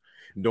of time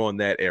during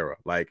that era.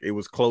 Like it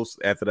was close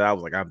after that. I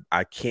was like,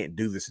 I can't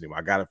do this anymore.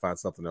 I gotta find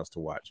something else to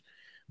watch.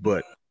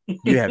 But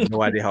you have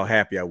no idea how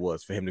happy I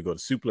was for him to go to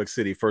Suplex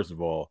City, first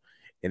of all,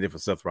 and then for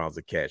Seth Rollins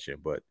to cash in.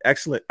 But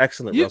excellent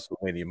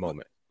WrestleMania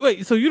moment.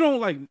 Wait, so you don't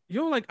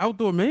like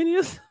outdoor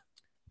manias?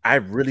 I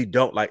really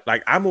don't like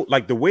I'm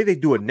like the way they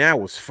do it now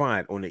was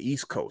fine on the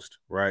East Coast,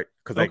 right?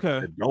 Because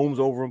the dome's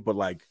over them, but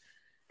like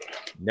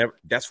never.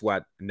 That's why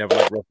I never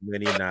liked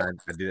WrestleMania 9.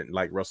 I didn't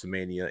like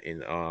WrestleMania in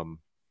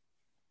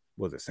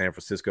was it San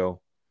Francisco?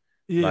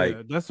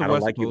 Yeah, that's the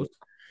West Coast.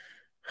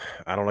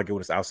 I don't like it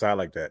when it's outside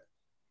like that.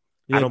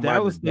 Yeah, I don't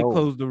Dallas they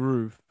closed the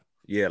roof.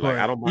 Yeah, like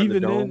I don't mind the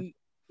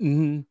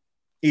dome.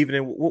 Even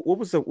in what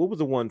was the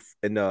one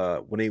in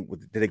when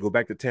did they go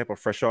back to Tampa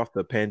fresh off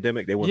the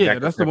pandemic? They went back.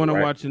 That's the one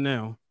I'm watching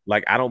now.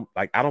 Like I don't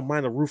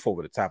mind the roof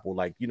over the top, or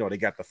like they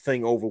got the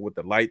thing over with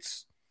the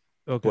lights.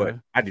 Okay. But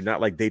I do not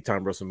like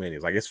daytime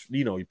WrestleManias. Like it's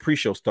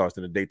pre-show starts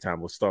in the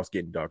daytime, it starts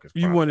getting dark. As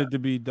You want it to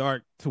be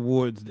dark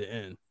towards the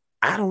end.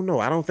 I don't know.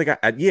 I don't think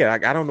I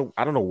don't know.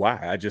 I don't know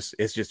why.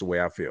 It's just the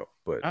way I feel.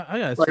 But I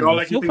gotta Like see. all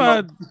that you SoFi,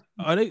 think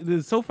about-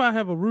 does SoFi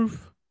have a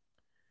roof?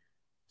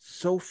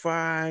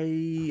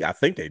 SoFi, I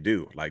think they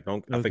do. Like, I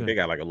think Okay. they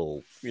got like a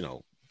little,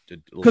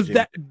 Because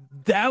that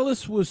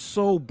Dallas was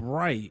so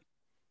bright,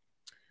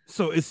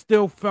 so it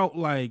still felt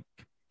like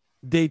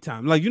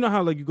daytime. Like, you know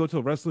how like you go to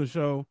a wrestling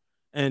show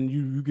and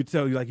you could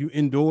tell you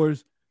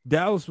indoors.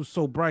 Dallas was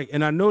so bright,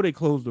 and I know they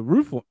closed the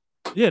roof on.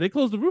 Yeah, they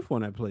closed the roof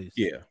on that place.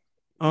 Yeah.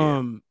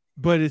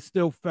 But it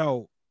still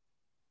felt.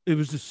 It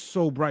was just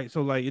so bright,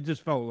 so like it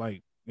just felt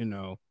like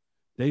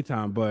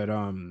daytime. But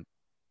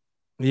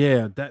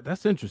yeah,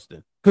 that's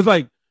interesting because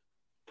like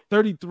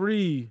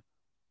 33,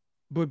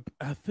 but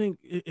I think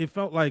it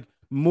felt like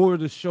more of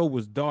the show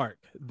was dark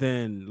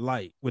than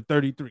light with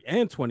 33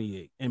 and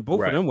 28, and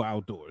both of them were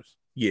outdoors.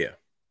 Yeah.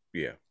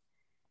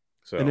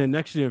 So and then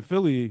next year in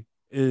Philly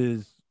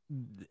is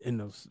in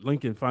the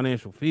Lincoln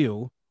Financial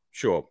Field.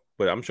 Sure,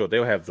 but I'm sure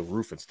they'll have the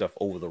roof and stuff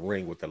over the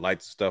ring with the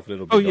lights and stuff.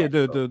 It'll be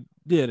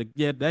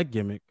that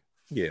gimmick.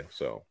 Yeah,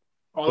 so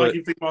all I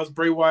keep thinking about is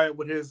Bray Wyatt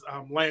with his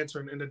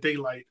lantern in the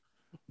daylight.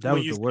 That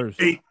was the worst.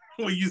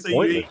 When you say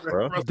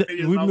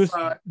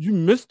you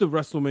missed the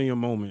WrestleMania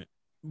moment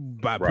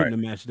by putting the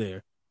match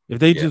there. If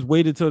they just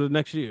waited till the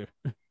next year,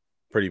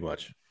 pretty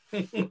much.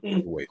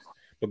 Wait,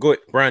 but go ahead,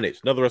 Brian H.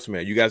 Another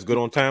WrestleMania. You guys good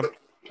on time?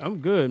 I'm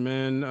good,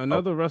 man.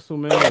 Another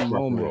WrestleMania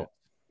moment.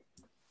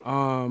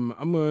 I'm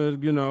gonna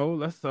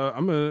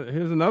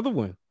here's another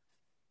one.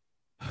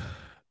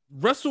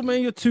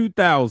 WrestleMania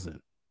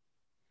 2000.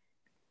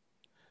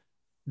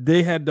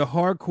 They had the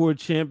Hardcore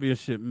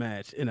Championship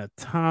match in a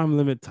time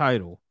limit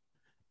title,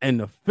 and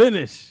the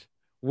finish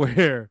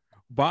where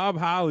Bob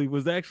Holly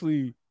was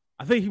actually,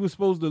 I think he was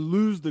supposed to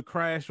lose the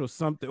crash or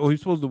something, or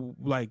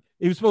the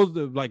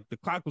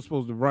clock was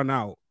supposed to run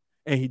out,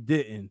 and he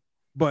didn't.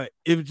 But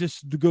it was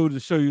just to go to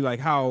show you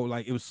how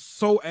it was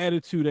so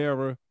attitude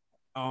era.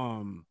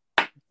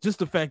 Just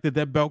the fact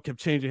that belt kept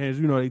changing hands.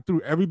 They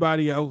threw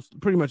everybody else,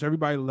 pretty much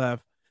everybody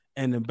left,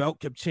 and the belt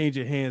kept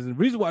changing hands. And the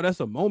reason why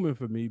that's a moment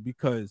for me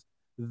because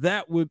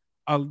they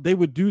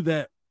would do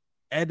that,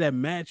 add that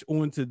match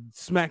onto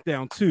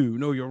SmackDown 2,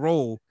 Know Your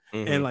Role.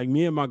 Mm-hmm. And like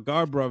me and my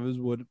God brothers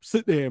would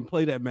sit there and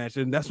play that match.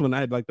 And that's when I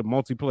had like the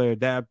multiplayer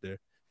adapter,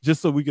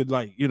 just so we could all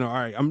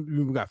right,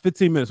 we got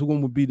 15 minutes. Who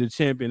would be the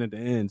champion at the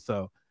end?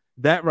 So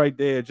that right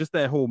there, just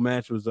that whole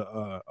match was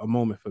a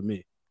moment for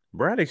me.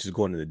 Brad H is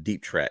going into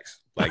deep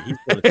tracks. Like he's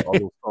going into all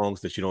those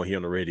songs that you don't hear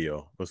on the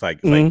radio. It's like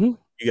you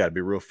got to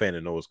be a real fan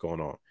to know what's going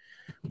on.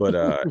 But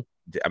I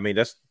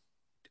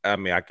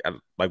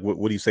like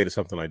what do you say to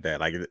something like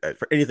that? Like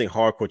for anything,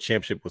 Hardcore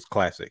Championship was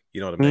classic.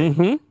 You know what I mean?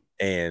 Mm-hmm.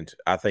 And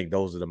I think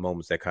those are the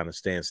moments that kind of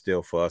stand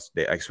still for us,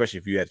 especially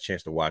if you had a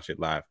chance to watch it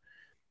live.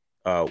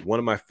 One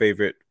of my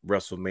favorite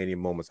WrestleMania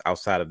moments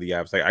outside of the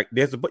obvious,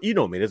 there's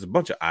a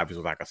bunch of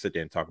obvious I can sit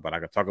there and talk about. I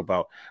could talk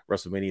about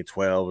WrestleMania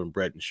 12 and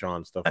Bret and Shawn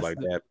and stuff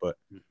that. But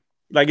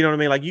you know what I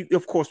mean? Like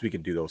of course we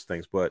can do those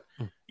things, but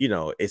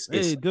it's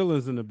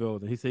Dylan's in the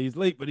building. He said he's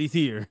late, but he's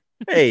here.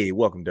 Hey,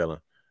 welcome, Dylan.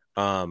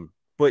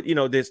 But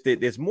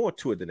there's more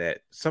to it than that.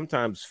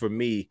 Sometimes for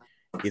me,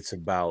 it's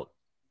about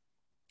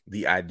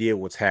the idea of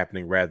what's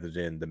happening rather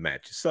than the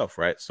match itself,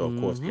 right? So of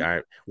course,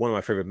 one of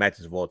my favorite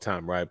matches of all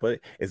time, right? But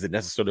is it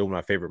necessarily one of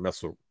my favorite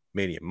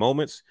WrestleMania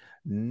moments?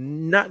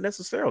 Not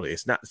necessarily.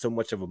 It's not so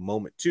much of a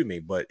moment to me,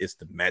 but it's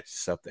the match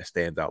itself that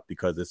stands out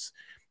because it's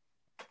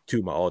two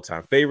of my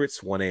all-time favorites,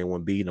 1A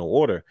and 1B, no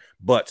order.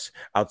 But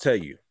I'll tell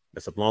you,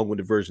 that's a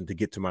long-winded version to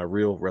get to my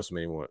real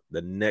WrestleMania moment.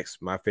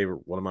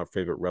 One of my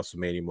favorite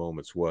WrestleMania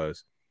moments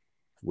was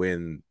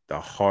when the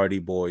Hardy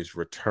Boys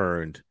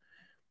returned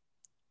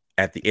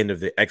at the end of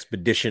the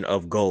Expedition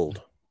of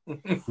Gold.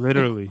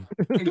 Literally.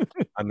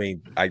 I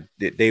mean,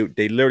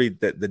 they literally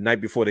the night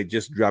before they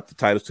just dropped the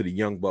titles to the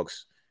Young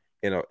Bucks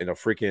in a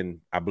freaking,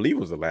 I believe it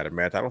was a ladder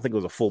match. I don't think it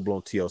was a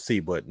full-blown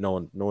TLC, but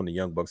knowing the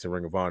Young Bucks in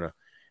Ring of Honor,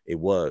 it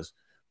was.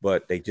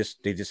 But they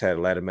just had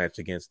a ladder match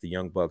against the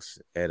Young Bucks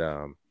at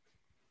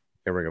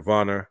in Ring of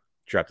Honor,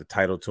 dropped the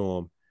title to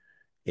them,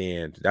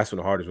 and that's when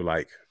the Hardys were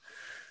like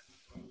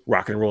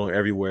rock and rolling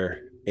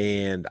everywhere.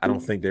 And I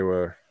don't think they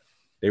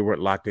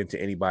weren't locked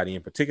into anybody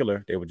in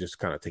particular. They were just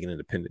kind of taking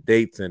independent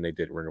dates, and they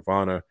did Ring of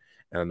Honor.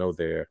 And I know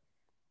their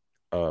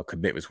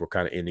commitments were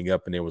kind of ending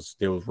up, and there was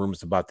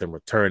rumors about them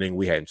returning.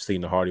 We hadn't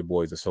seen the Hardy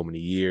Boys in so many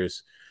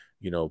years.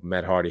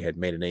 Matt Hardy had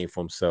made a name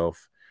for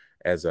himself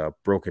as a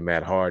broken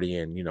Matt Hardy,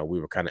 and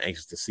we were kind of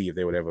anxious to see if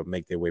they would ever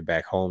make their way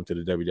back home to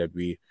the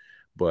WWE.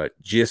 But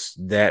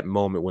just that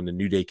moment when the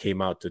New Day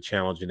came out to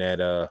challenge in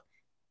that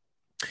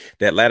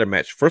ladder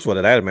match. First of all,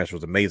 that ladder match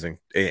was amazing,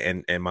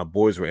 and my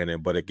boys were in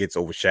it, but it gets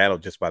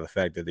overshadowed just by the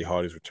fact that the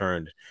Hardys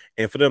returned,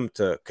 and for them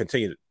to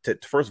continue to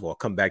first of all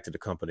come back to the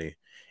company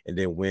and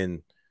then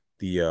win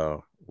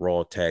the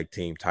Raw Tag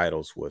Team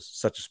titles was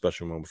such a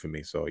special moment for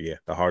me. So yeah,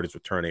 the Hardys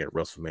returning at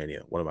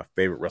WrestleMania, one of my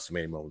favorite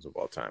WrestleMania moments of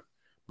all time.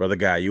 Brother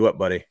Guy, you up,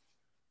 buddy?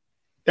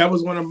 That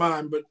was one of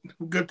mine, but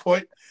good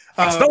point.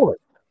 I stole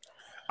it.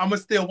 I'm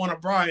gonna steal one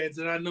of Brian's,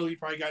 and I know he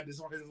probably got this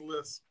on his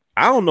list.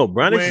 I don't know.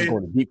 Brian is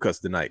going to deep cuts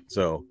tonight,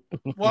 so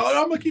well,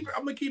 I'm gonna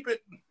keep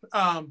it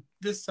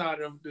this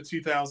side of the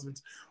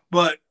 2000s.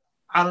 But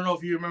I don't know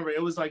if you remember,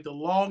 it was like the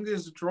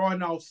longest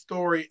drawn out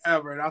story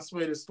ever, and I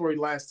swear this story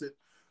lasted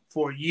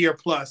for a year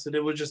plus, and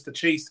it was just the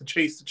chase.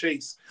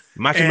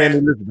 Macho Man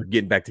and Elizabeth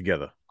getting back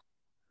together.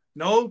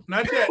 No,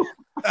 not yet.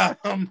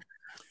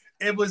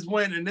 It was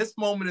when, and this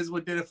moment is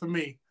what did it for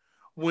me,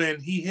 when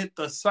he hit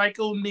the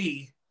psycho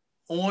knee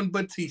on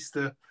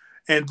Batista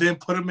and then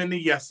put him in the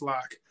yes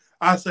lock.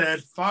 I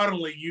said,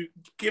 finally,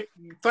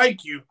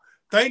 thank you,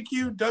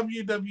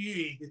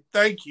 WWE,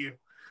 thank you,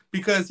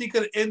 because he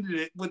could have ended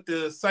it with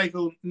the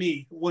psycho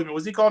knee. Wait a minute,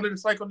 was he calling it a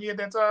psycho knee at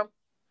that time,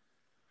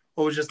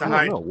 or was it just a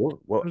high? No,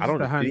 well, I don't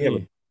know.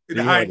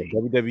 The high knee.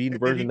 WWE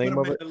version name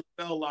of it. The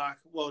bell lock,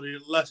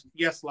 the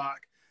yes lock,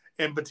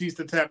 and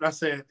Batista tapped. I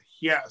said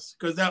yes,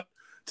 because that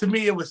to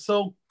me it was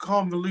so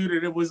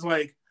convoluted. It was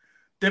like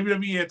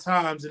WWE at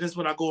times, and this is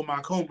when I go in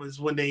my comas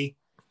when they.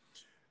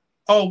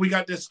 Oh, we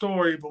got this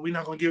story, but we're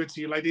not going to give it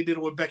to you like they did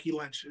it with Becky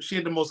Lynch. She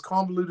had the most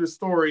convoluted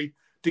story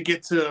to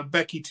get to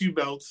Becky 2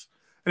 belts.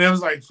 And it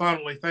was like,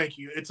 finally, thank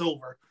you. It's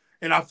over.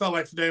 And I felt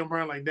like for Daniel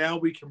Bryan, like, now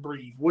we can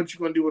breathe. What you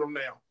going to do with him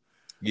now?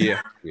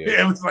 Yeah.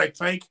 It was like,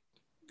 thank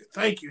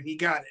you. He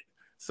got it.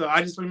 So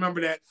I just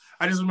remember that.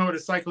 I just remember the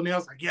cycle. And I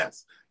was like,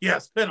 yes,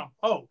 pin him.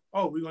 Oh,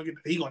 we're going to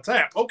he going to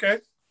tap. Okay.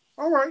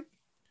 All right.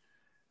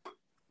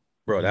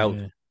 Bro, that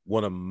was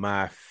one of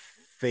my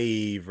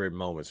favorite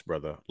moments,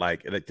 brother.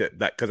 Like that,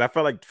 because I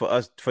felt like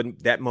for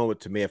that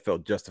moment, to me, it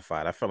felt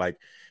justified. I felt like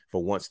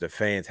for once the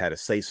fans had a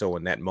say so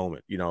in that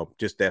moment. You know,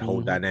 just that whole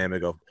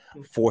dynamic of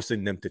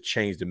forcing them to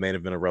change the main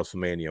event of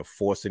WrestleMania,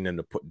 forcing them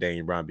to put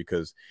Daniel Bryan,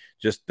 because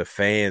just the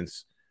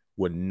fans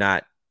would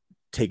not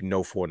take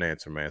no for an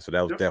answer, man. So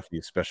that was definitely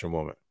a special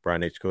moment.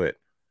 Brian H., go ahead.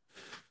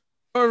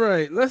 All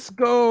right, let's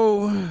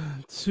go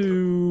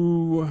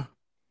to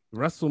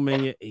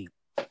WrestleMania 8.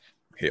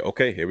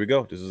 Here we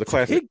go. This is a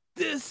classic. Take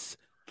this.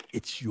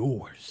 It's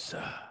yours.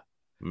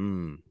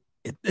 Now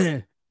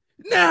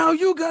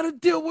you got to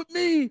deal with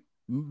me.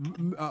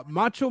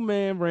 Macho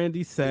Man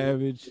Randy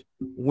Savage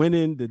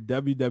winning the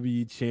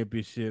WWE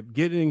Championship,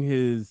 getting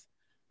his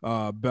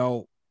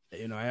belt.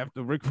 You know,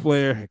 after Ric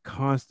Flair had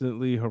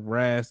constantly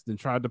harassed and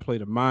tried to play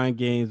the mind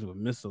games with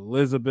Miss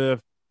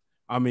Elizabeth.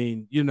 I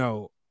mean, you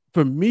know,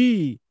 for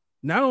me,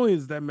 not only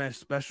is that match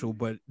special,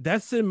 but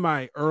that's in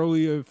my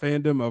earlier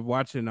fandom of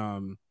watching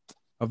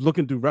of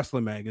looking through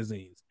wrestling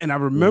magazines. And I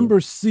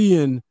remember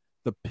seeing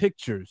the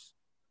pictures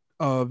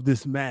of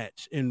this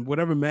match in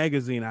whatever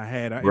magazine I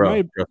had.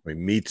 Bro, trust me,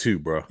 me too,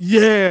 bro.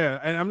 Yeah,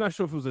 and I'm not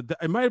sure if it was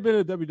it might have been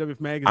a WWF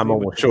magazine. I'm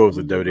almost sure it was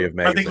a WWF magazine.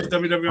 I think it was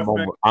WWF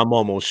magazine. I'm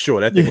almost sure.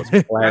 That thing was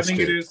plastic. I think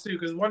it is too,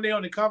 because one day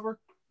on the cover.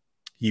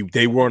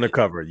 They were on the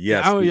cover,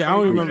 yes. I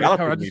don't remember the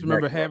cover. I just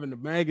remember having the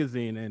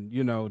magazine and,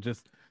 you know,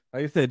 just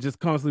like I said, just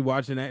constantly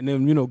watching that and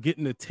then, you know,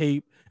 getting the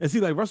tape. And see,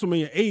 like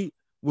WrestleMania 8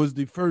 was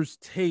the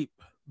first tape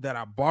that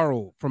I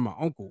borrowed from my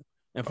uncle.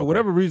 And for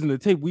whatever reason, the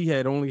tape we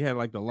had only had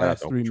like the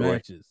last 3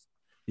 matches.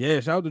 Yeah,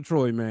 shout out to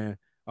Troy, man.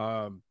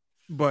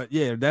 But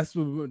yeah, that's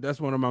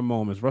one of my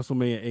moments.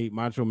 WrestleMania 8,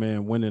 Macho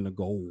Man winning the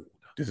gold.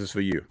 This is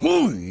for you.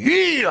 Oh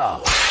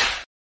yeah.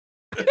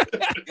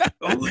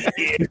 Oh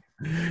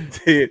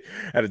yeah.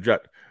 Had to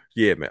drop.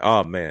 Yeah, man.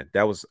 Oh man,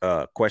 that was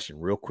a question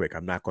real quick.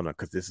 I'm not gonna,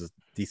 because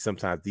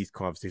sometimes these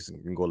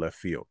conversations can go left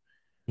field.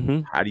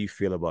 How do you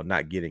feel about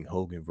not getting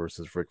Hogan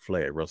versus Ric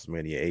Flair at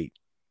WrestleMania 8?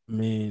 I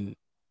mean,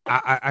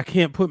 I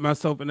can't put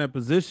myself in that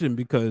position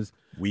because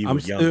I'm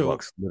young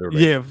bucks,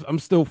 literally. Yeah, I'm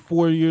still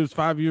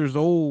 5 years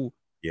old.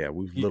 Yeah,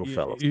 we little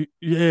fellas.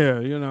 Yeah,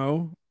 you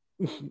know,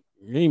 it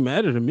ain't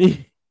matter to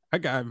me. I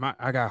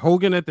got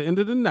Hogan at the end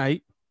of the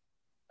night,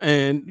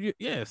 and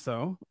yeah,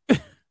 so.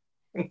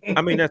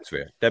 I mean, that's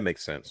fair. That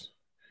makes sense.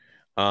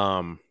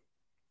 I'm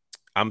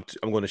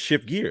going to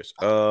shift gears.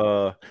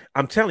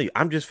 I'm telling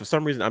you, for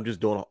some reason I'm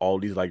just doing all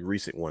these like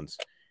recent ones,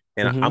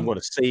 and I'm going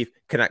to save.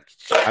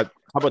 How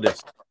about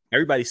this?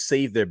 Everybody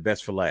save their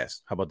best for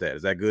last. How about that?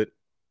 Is that good?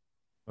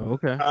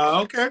 Okay.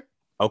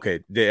 Okay.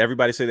 Did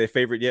everybody say their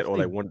favorite yet, or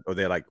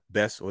they're like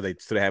best, or they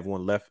still have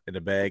one left in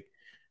the bag?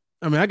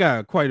 I mean, I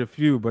got quite a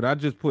few, but I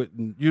just put,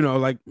 you know,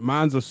 like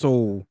mine's a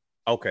soul.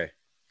 Okay.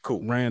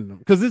 Cool. Random,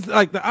 because it's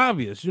like the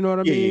obvious. You know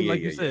what I mean?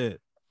 Like you said.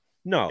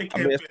 No, I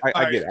mean,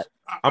 I get it.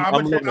 I'm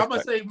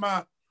gonna save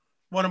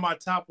one of my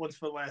top ones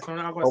for last. I'm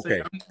not gonna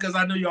say because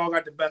I know y'all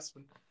got the best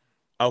one.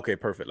 Okay,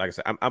 perfect. Like I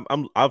said,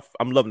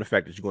 I'm loving the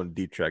fact that you're going to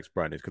deep tracks,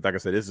 Brian, because like I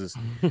said, these are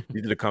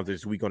the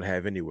conversations we're going to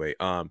have anyway.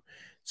 One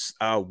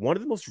of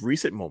the most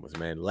recent moments,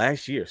 man,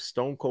 last year,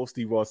 Stone Cold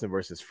Steve Austin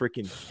versus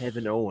freaking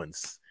Kevin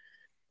Owens.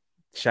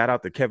 Shout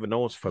out to Kevin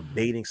Owens for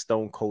baiting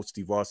Stone Cold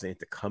Steve Austin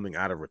into coming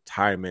out of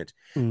retirement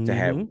to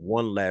have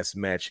one last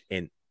match.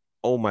 And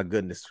oh my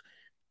goodness,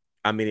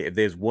 I mean, if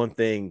there's one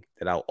thing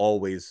that I'll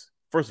always,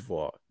 first of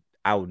all,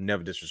 I would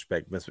never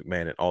disrespect Vince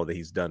McMahon and all that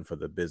he's done for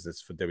the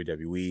business, for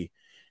WWE.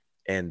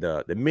 And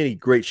the many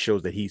great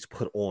shows that he's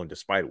put on,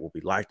 despite what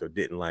we liked or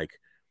didn't like.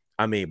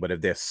 I mean, but if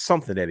there's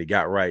something that he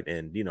got right,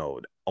 and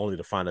only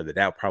to find out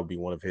that would probably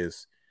be one of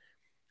his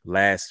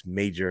last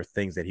major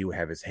things that he would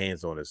have his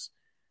hands on, is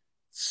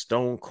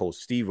Stone Cold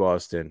Steve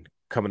Austin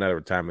coming out of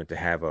retirement to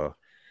have a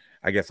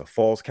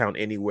falls count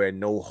anywhere,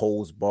 no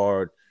holds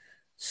barred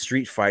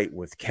street fight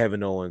with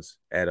Kevin Owens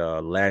at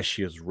last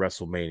year's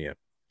WrestleMania.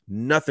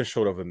 Nothing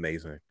short of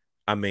amazing.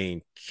 I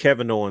mean,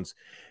 Kevin Owens,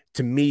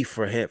 to me,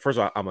 for him, first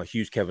of all, I'm a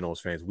huge Kevin Owens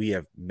fan. We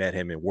have met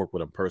him and worked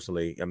with him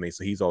personally. I mean,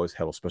 so he's always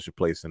held a special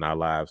place in our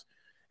lives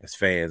as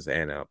fans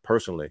and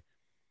personally.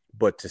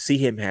 But to see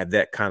him have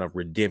that kind of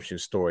redemption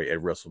story at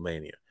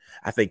WrestleMania,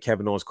 I think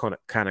Kevin Owens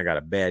kind of got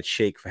a bad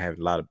shake for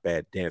having a lot of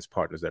bad dance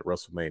partners at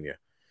WrestleMania.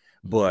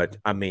 But,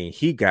 I mean,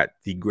 he got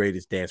the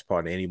greatest dance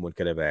partner anyone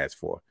could have asked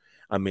for.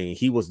 I mean,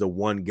 he was the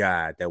one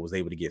guy that was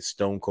able to get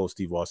Stone Cold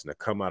Steve Austin to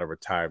come out of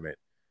retirement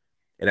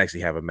and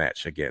actually have a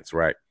match against,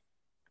 right?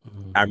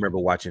 I remember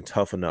watching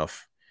Tough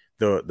Enough,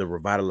 the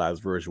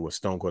revitalized version with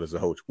Stone Cold as a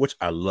host, which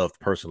I loved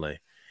personally.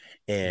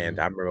 And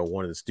I remember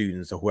one of the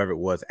students or whoever it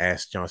was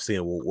asked John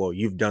Cena, well,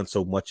 you've done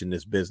so much in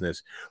this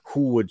business.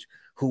 Who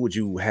would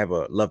you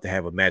love to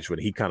have a match with?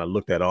 He kind of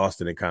looked at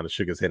Austin and kind of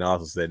shook his head. And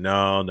Austin said,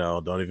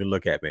 no, don't even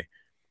look at me.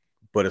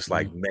 But it's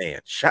like, man,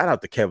 shout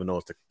out to Kevin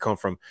Owens to come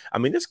from. I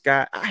mean, this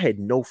guy, I had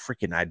no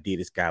freaking idea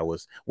this guy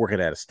was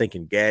working at a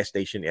stinking gas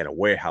station and a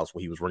warehouse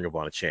when he was Ring of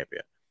Honor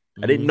champion.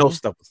 I didn't know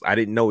stuff. I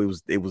didn't know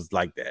it was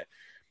like that.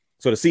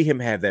 So to see him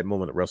have that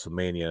moment at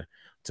WrestleMania,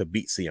 to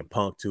beat CM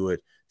Punk to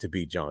it, to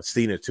beat John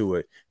Cena to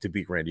it, to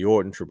beat Randy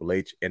Orton, Triple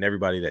H, and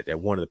everybody that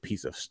wanted a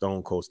piece of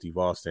Stone Cold Steve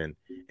Austin,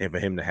 and for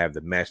him to have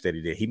the match that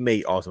he did, he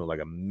made Austin like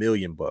 $1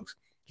 million.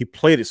 He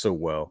played it so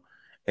well.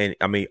 And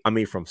I mean,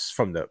 from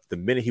the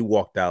minute he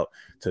walked out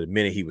to the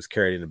minute he was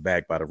carried in the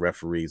back by the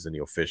referees and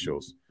the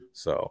officials.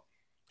 So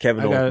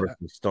Kevin Owens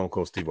versus Stone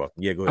Cold Steve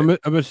Austin. Yeah, go ahead.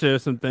 I'm gonna share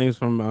some things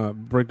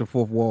from Break the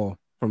Fourth Wall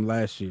from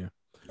last year.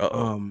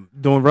 During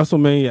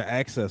WrestleMania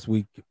Access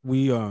Week,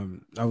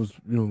 I was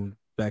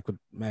back with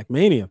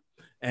MacMania,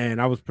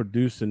 and I was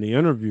producing the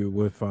interview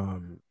with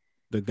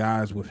the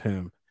guys with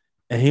him,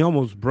 and he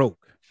almost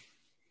broke.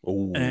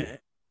 And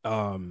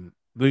but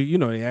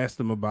they asked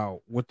him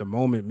about what the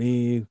moment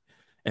means.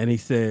 And he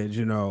said,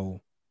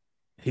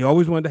 he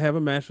always wanted to have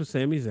a match with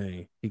Sami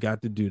Zayn. He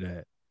got to do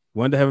that.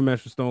 Wanted to have a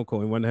match with Stone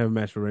Cold. He wanted to have a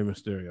match with Rey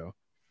Mysterio.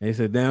 And he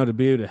said, now to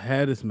be able to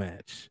have this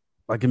match,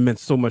 like it meant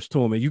so much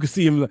to him. And you could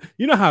see him,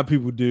 how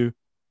people do.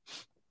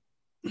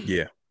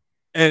 Yeah.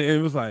 And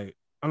it was like,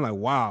 I'm like,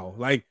 wow.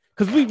 Like,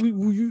 because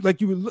we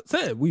like you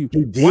said, we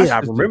did. I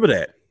remember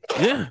that.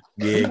 Yeah.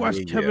 We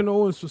watched Kevin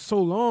Owens for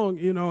so long,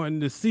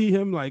 and to see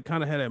him like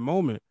kind of had that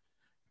moment.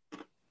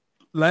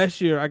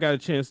 Last year, I got a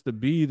chance to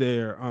be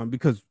there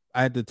because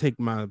I had to take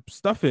my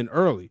stuff in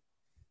early.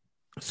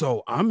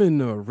 So I'm in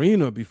the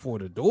arena before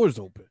the doors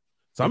open.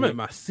 So I'm at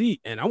my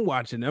seat and I'm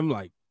watching them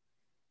like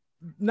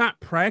not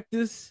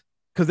practice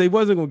because they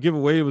wasn't going to give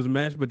away it was a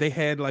match, but they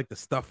had like the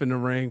stuff in the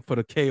ring for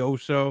the KO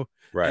show.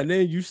 Right. And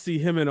then you see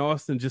him and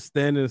Austin just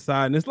standing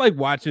aside. And it's like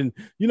watching,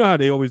 how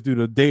they always do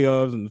the day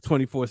ofs and the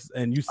 24th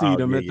and you see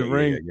them at the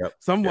ring. Yep.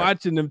 So I'm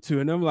watching them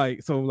too. And I'm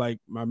like,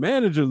 my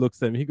manager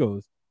looks at me. He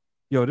goes,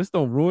 yo, this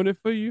don't ruin it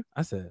for you?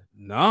 I said,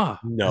 nah.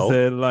 No. I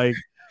said, like,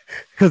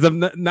 because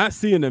I'm not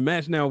seeing the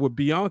match now with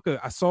Bianca.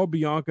 I saw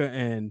Bianca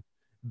and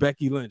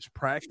Becky Lynch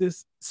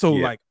practice. So,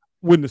 like,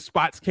 when the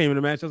spots came in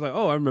the match, I was like,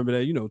 oh, I remember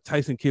that.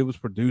 Tyson Kidd was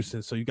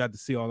producing, so you got to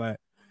see all that.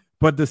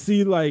 But to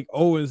see, like,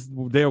 Owens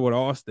there with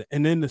Austin,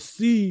 and then to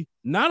see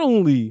not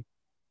only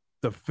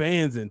the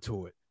fans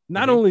into it,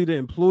 not only the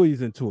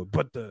employees into it,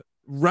 but the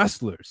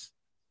wrestlers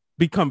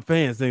become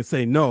fans and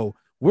say, no,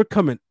 we're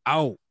coming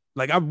out.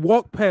 Like, I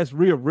walked past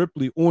Rhea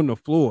Ripley on the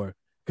floor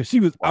because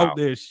she was out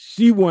there.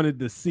 She wanted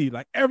to see,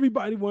 like,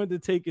 everybody wanted to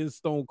take in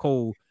Stone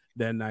Cold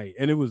that night,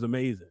 and it was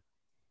amazing.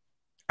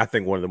 I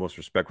think one of the most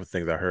respectful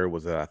things I heard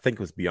was, I think it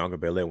was Bianca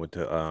Belair went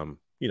to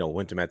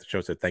Matt the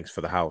show, said thanks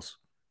for the house,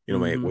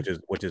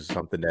 which is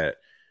something that,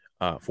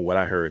 for what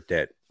I heard,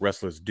 that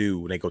wrestlers do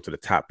when they go to the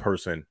top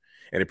person,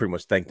 and they pretty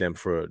much thank them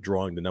for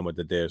drawing the number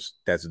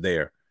that's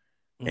there.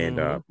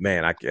 And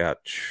man,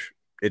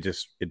 it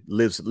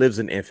lives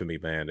in infamy,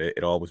 man.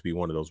 It'll always be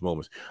one of those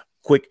moments.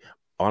 Quick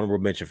honorable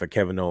mention for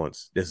Kevin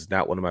Owens. This is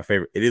not one of my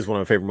favorite. It is one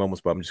of my favorite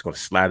moments, but I'm just going to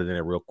slide it in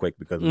there real quick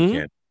because we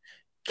can.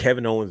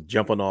 Kevin Owens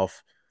jumping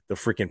off the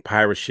freaking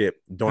pirate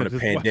ship during the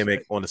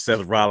pandemic on the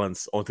Seth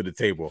Rollins onto the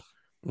table.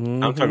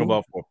 I'm talking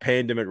about for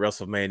pandemic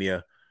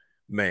WrestleMania.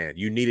 Man,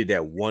 you needed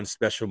that one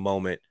special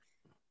moment.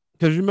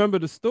 Because you remember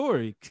the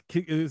story,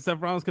 Seth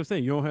Rollins kept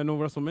saying, you don't have no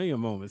WrestleMania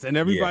moments. And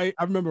everybody,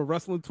 I remember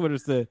wrestling Twitter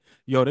said,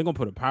 yo, they're going to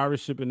put a pirate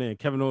ship in there and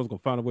Kevin Owens going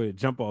to find a way to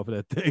jump off of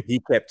that thing.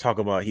 He kept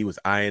talking about he was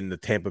eyeing the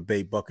Tampa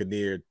Bay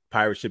Buccaneer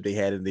pirate ship they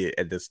had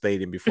at the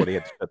stadium before they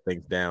had to shut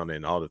things down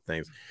and all the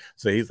things.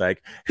 So he's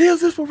like,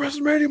 here's this for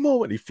WrestleMania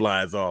moment. He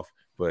flies off.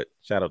 But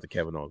shout out to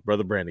Kevin Owens.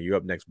 Brother Brandon, you're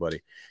up next,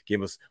 buddy.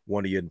 Give us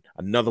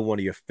another one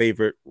of your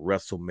favorite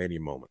WrestleMania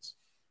moments.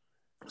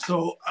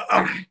 So,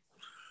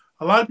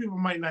 a lot of people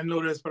might not know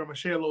this, but I'm going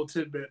to share a little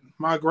tidbit.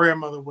 My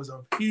grandmother was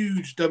a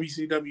huge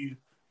WCW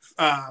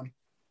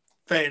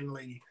fan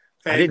lady.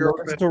 I didn't know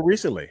that until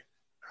recently.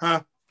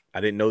 Huh?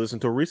 I didn't know this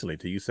until recently.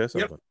 Till you said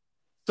something. Yep.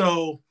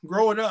 So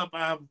growing up,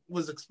 I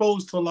was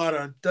exposed to a lot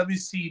of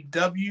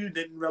WCW.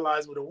 Didn't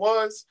realize what it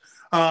was,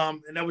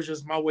 and that was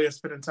just my way of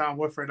spending time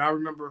with her. And I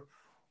remember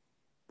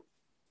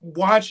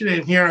watching it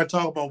and hearing her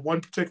talk about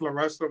one particular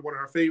wrestler, one of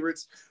her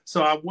favorites.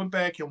 So I went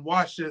back and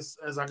watched this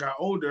as I got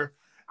older.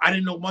 I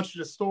didn't know much of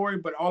the story,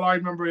 but all I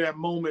remember that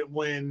moment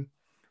when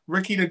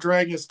Ricky the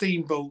Dragon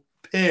Steamboat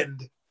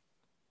pinned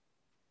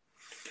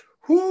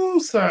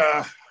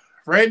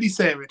Randy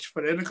Savage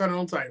for the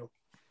Intercontinental title.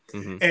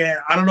 Mm-hmm. And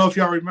I don't know if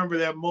y'all remember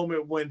that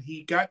moment when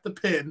he got the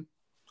pin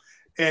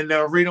and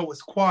the arena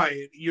was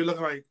quiet. You're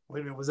looking like,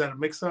 wait a minute, was that a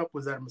mix-up?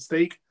 Was that a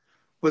mistake?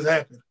 What's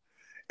happened?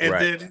 And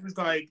then it was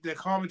like the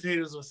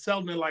commentators were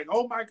selling it like,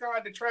 oh my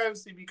God, the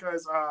travesty,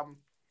 because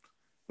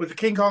with the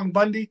King Kong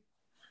Bundy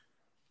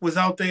was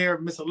out there,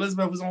 Miss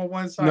Elizabeth was on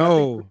one side.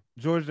 No,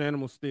 George the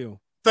Animal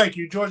Steel. Thank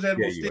you. George the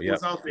Animal Steel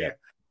was out there.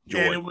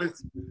 Yep. And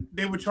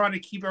they were trying to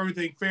keep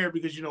everything fair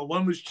because,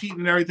 one was cheating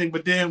and everything,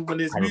 but then when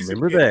his music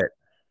remember that.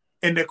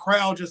 And the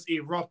crowd just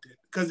erupted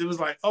because it was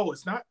like, oh,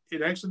 it's not.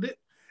 It actually did.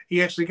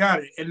 He actually got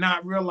it. And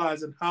not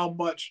realizing how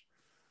much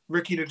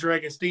Ricky the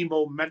Dragon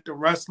Steamboat meant to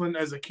wrestling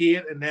as a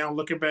kid. And now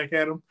looking back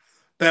at him,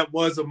 that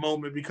was a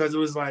moment because it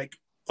was like,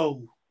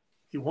 oh,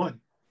 he won.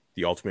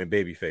 The ultimate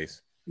baby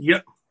face.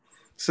 Yep.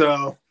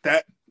 So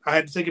that I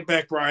had to take it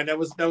back, Brian. That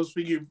was for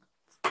you.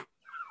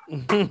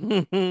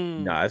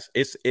 Nah,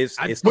 it's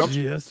I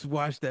just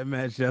watched that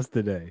match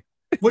yesterday.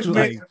 Which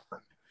Mania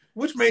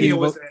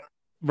was that?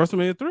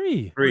 WrestleMania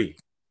 3.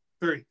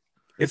 3.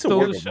 It's a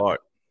work of art.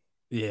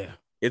 Yeah.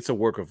 It's a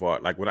work of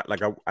art. Like when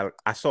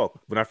I saw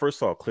when I first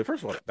saw a clip.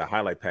 First of all, the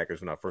highlight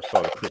package when I first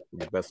saw the clip from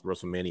the best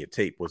WrestleMania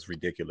tape was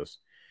ridiculous.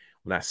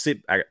 When I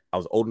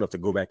was old enough to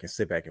go back and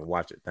sit back and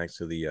watch it thanks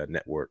to the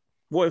network.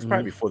 Well, it was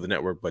probably before the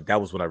network, but that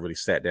was when I really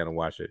sat down and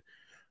watched it.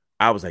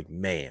 I was like,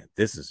 man,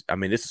 this is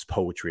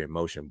poetry in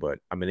motion. But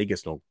it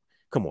gets no.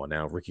 Come on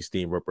now, Ricky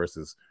Steamboat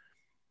versus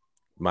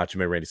Macho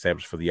Man Randy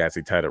Savage for the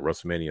IC title at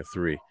WrestleMania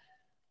 3.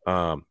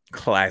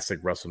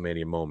 Classic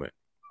WrestleMania moment.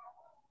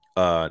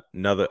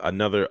 Another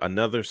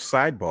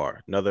sidebar,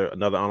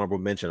 another honorable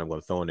mention I'm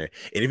going to throw in there.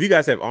 And if you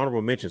guys have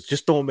honorable mentions,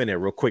 just throw them in there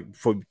real quick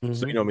so you know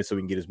what I mean, so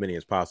we can get as many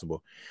as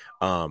possible.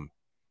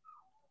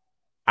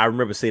 I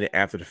remember seeing it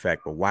after the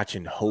fact, but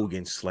watching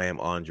Hogan slam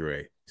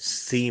Andre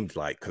seemed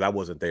like, because I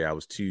wasn't there, I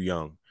was too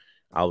young,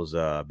 I was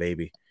a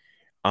baby.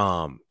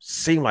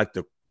 Seemed like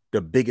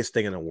the biggest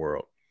thing in the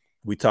world.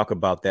 We talk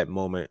about that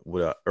moment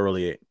with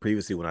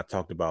previously when I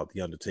talked about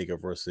The Undertaker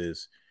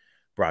versus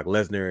Brock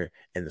Lesnar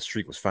and the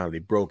streak was finally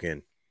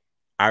broken.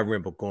 I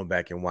remember going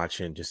back and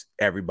watching just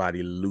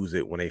everybody lose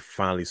it when they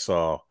finally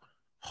saw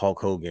Hulk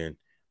Hogan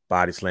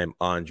body slam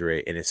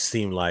Andre, and it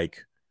seemed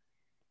like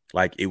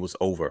it was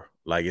over.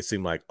 Like it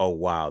seemed like, oh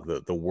wow,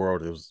 the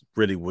world was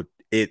really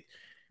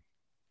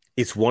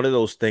it's one of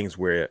those things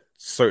where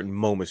certain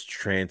moments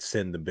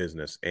transcend the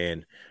business,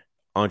 and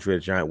Andre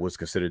the Giant was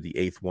considered the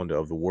 8th wonder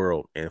of the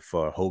world, and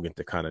for Hogan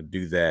to kind of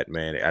do that,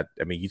 man,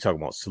 I mean, you talk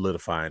about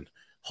solidifying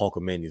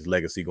Hulkamania's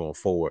legacy going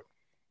forward.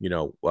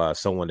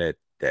 Someone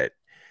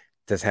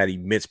that's had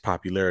immense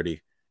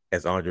popularity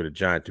as Andre the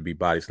Giant to be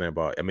body slammed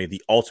by. I mean,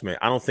 the ultimate.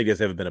 I don't think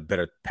there's ever been a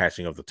better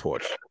passing of the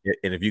torch.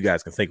 And if you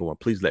guys can think of one,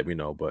 please let me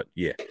know. But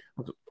yeah,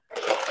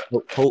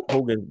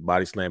 Hogan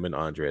body slamming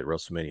Andre at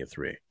WrestleMania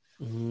 3.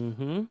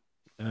 Mm-hmm.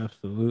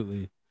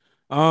 Absolutely.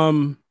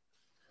 I'm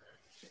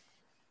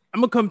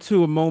gonna come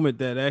to a moment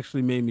that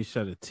actually made me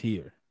shed a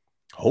tear.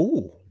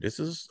 Oh, this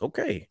is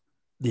okay.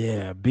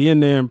 Yeah, being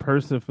there in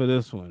person for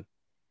this one.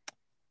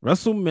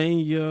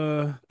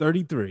 WrestleMania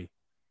 33.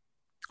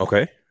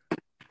 Okay.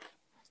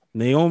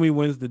 Naomi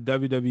wins the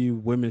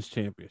WWE Women's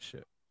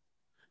Championship.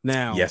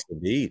 Now, yes,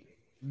 indeed.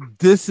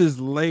 This is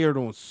layered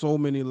on so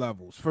many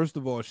levels. First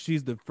of all,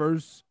 she's the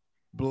first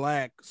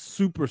Black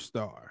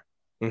superstar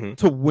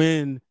to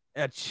win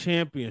a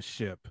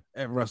championship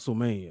at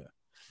WrestleMania.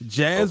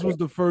 Jazz was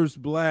the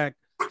first Black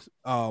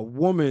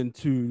woman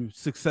to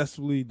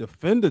successfully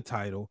defend the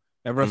title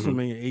at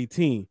WrestleMania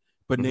 18,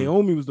 but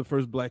Naomi was the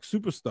first Black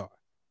superstar.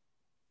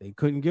 They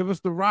couldn't give us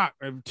The Rock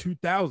in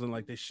 2000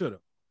 like they should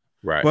have.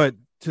 Right. But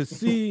to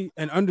see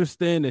and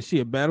understand that she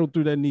had battled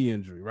through that knee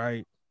injury,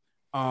 right?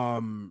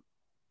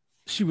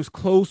 She was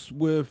close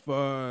with,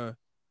 or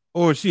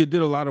she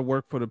did a lot of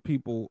work for the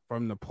people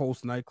from the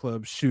Pulse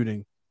nightclub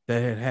shooting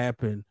that had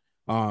happened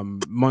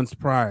months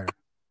prior.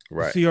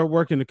 Right. To see her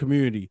work in the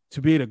community,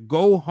 to be able to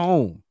go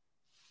home.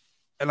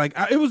 And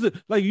it was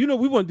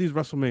we want these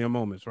WrestleMania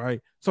moments,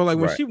 right? So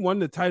when she won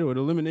the title at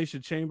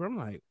Elimination Chamber, I'm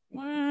like,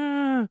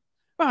 well,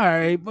 all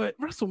right, but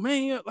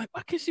WrestleMania, why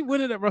can't she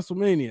win it at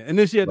WrestleMania? And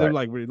then she had to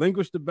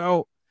relinquish the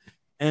belt,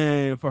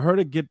 and for her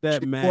to get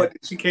that match,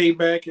 she came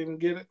back and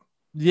get it.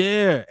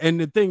 Yeah, and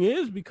the thing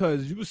is,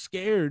 because you were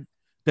scared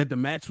that the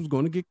match was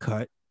going to get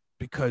cut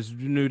because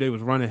you knew they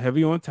was running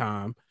heavy on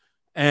time,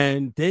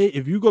 and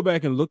if you go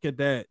back and look at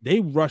that, they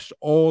rushed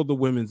all the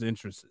women's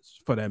entrances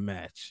for that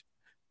match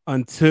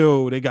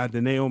until they got to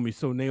Naomi,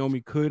 so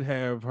Naomi could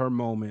have her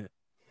moment.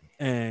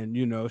 And,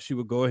 she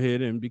would go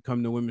ahead and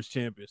become the women's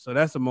champion. So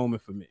that's a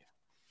moment for me.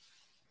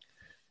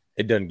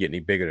 it doesn't get any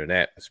bigger than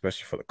that,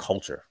 especially for the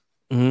culture.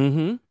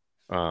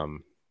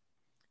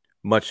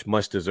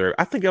 Much deserved.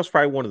 I think that was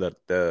probably one of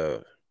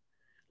the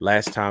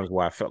last times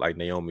where I felt like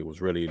Naomi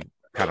was really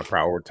kind of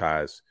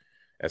prioritized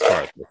as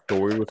far as the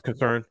story was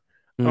concerned.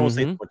 I don't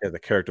say much as a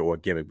character or a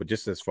gimmick, but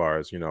just as far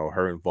as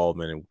her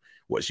involvement and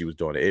what she was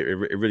doing,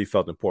 it really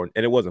felt important,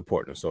 and it was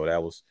important. So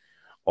that was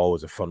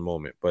always a fun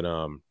moment. But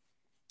I'm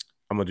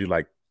gonna do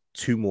like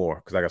two more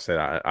because, like I said,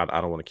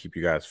 I don't want to keep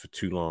you guys for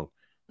too long.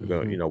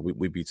 We're gonna,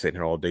 we'd be sitting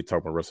here all day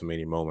talking about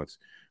WrestleMania moments.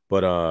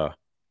 But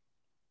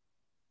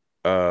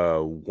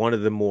one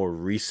of the more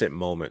recent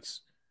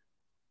moments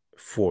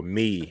for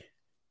me,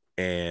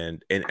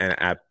 and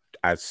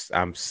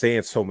I'm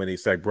saying so many.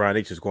 It's like Brian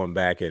H is going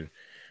back, and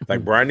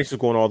like Brian H is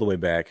going all the way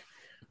back.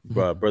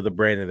 But Brother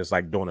Brandon is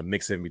like doing a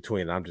mix in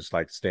between. And I'm just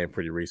like staying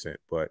pretty recent.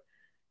 But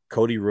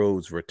Cody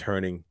Rhodes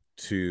returning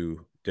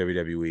to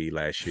WWE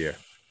last year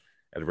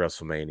at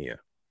WrestleMania.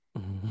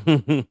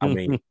 I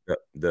mean,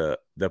 the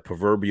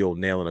proverbial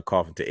nail in the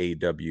coffin to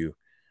AEW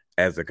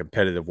as a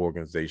competitive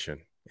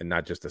organization and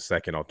not just a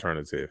second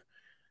alternative.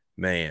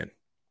 Man,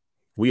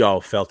 we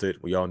all felt it.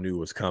 We all knew it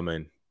was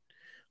coming,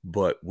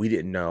 but we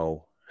didn't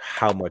know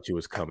how much it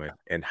was coming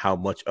and how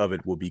much of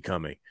it would be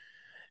coming.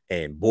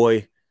 And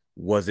boy,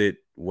 was it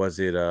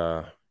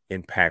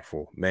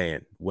impactful,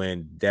 man.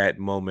 When that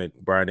moment,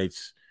 Brian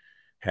H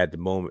had the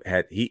moment.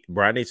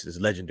 Brian H is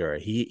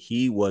legendary.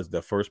 He was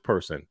the first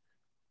person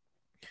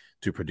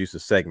to produce a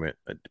segment,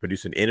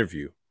 produce an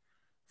interview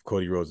of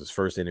Cody Rhodes'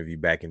 first interview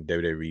back in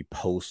WWE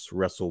post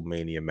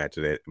WrestleMania match.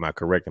 Am I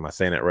correct? Am I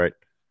saying that right?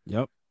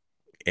 Yep.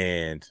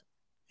 And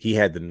he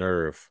had the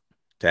nerve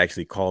to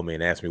actually call me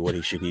and ask me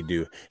what should he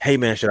do. Hey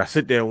man, should I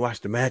sit there and watch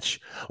the match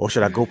or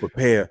should I go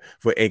prepare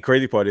for? And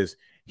crazy part is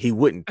he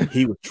wouldn't.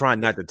 He was trying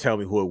not to tell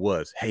me who it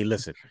was. Hey,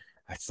 listen,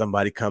 I had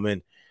somebody come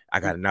in. I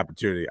got an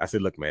opportunity. I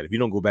said, look, man, if you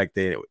don't go back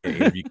there and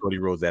interview Cody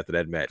Rhodes after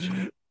that match,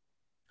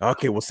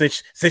 okay, well,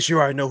 since you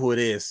already know who it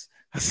is,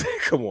 I said,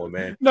 come on,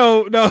 man.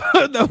 No,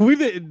 we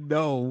didn't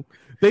know.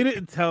 They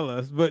didn't tell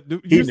us, but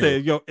you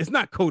said, yo, it's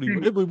not Cody.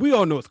 We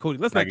all know it's Cody.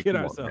 Let's not kid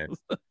ourselves.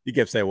 He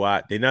kept saying,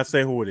 well, they're not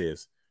saying who it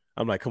is.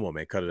 I'm like, come on,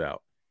 man, cut it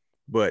out.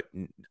 But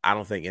I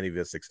don't think any of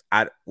us,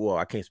 I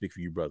can't speak for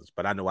you brothers,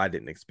 but I know I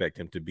didn't expect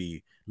him to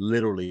be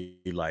literally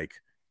like,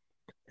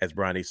 as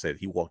Brian A. said,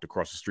 he walked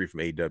across the street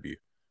from AEW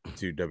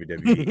to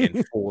WWE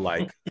in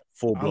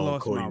full-blown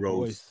Cody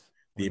Rhodes,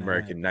 the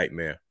American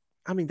Nightmare.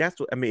 I mean, that's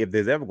what I mean. If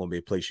there's ever going to be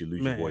a place you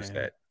lose your voice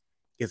at,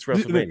 it's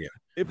WrestleMania.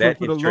 For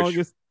the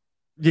longest,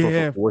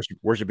 for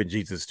worshiping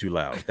Jesus is too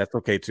loud. That's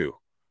okay too.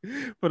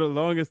 For the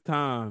longest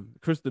time,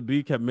 Krista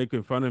B kept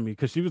making fun of me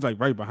because she was like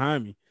right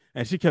behind me,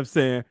 and she kept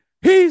saying,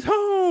 "He's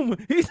home,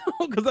 he's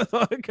home," because that's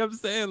all I kept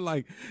saying.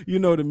 Like,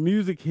 the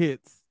music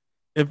hits,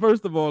 and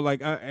first of all,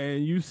 like,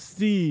 and you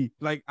see,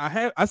 like,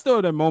 I still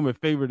have that moment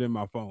favored in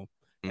my phone,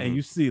 and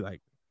you see,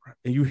 like,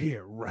 and you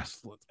hear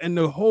wrestlers, and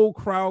the whole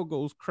crowd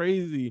goes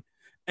crazy.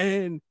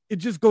 And it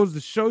just goes to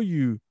show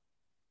you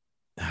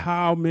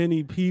how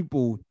many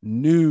people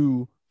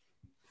knew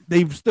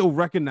they've still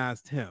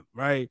recognized him,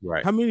 right?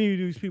 Right. How many of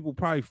these people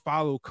probably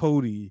follow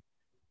Cody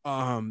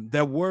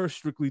that were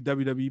strictly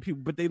WWE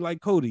people, but they like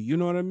Cody, you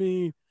know what I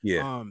mean?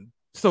 Yeah.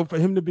 So for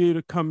him to be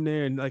able to come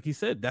there and, like he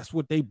said, that's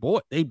what they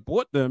bought. They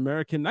bought the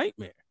American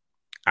Nightmare.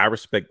 I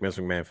respect Vince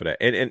McMahon for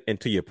that. And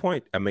to your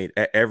point, I mean,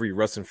 every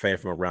wrestling fan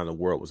from around the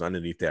world was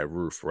underneath that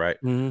roof, right?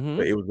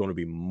 But it was going to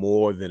be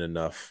more than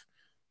enough.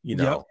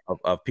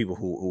 Of people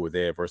who were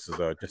there versus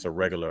just a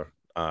regular,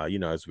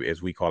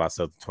 as we call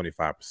ourselves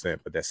 25%,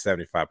 but that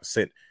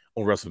 75%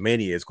 on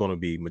WrestleMania is going to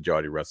be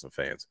majority wrestling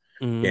fans.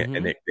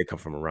 And they come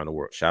from around the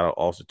world. Shout out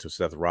also to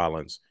Seth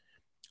Rollins.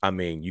 I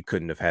mean, you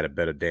couldn't have had a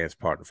better dance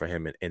partner for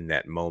him in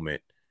that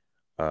moment.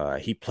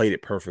 He played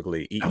it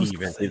perfectly.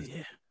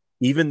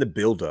 Even the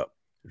build-up.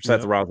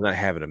 Seth Rollins not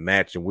having a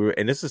match,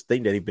 and this is the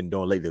thing that he's been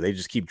doing lately. They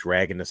just keep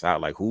dragging this out,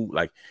 like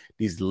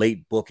these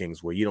late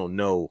bookings where you don't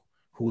know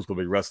who's going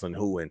to be wrestling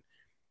who, and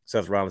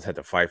Seth Rollins had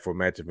to fight for a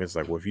match. And Vince's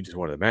like, well, if you just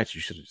wanted a match,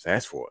 you should have just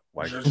asked for it.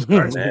 Why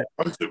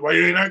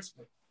you ain't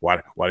asking?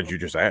 Why didn't you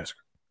just ask?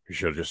 You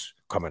should have just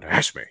come and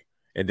asked me.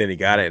 And then he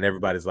got it, and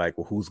everybody's like,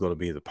 well, who's going to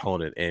be his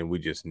opponent? And we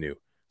just knew.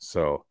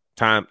 So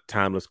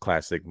timeless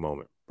classic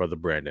moment, Brother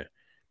Brandon.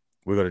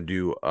 We're going to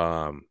do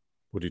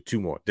we'll do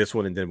two more. This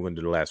one, and then we're going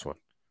to do the last one.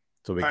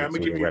 So I'm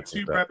going to give you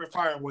two rapid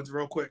fire ones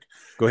real quick.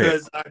 Go ahead.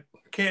 Because I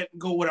can't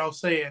go without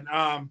saying.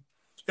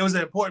 It was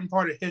an important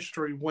part of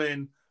history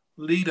when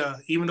Lita,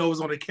 even though it was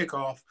on the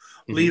kickoff,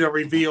 Lita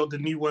revealed the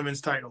new women's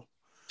title.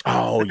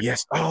 Oh,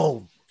 yes.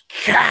 Oh,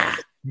 God.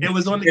 It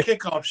was on the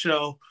kickoff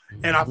show,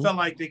 and I felt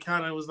like they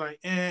kind of was like,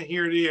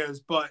 here it is.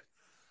 But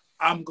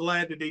I'm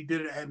glad that they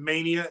did it at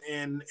Mania,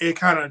 and it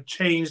kind of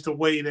changed the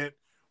way that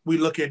we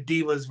look at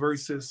divas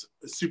versus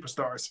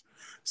superstars.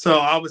 So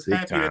I was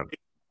happy that they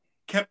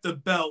kept the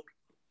belt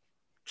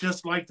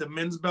just like the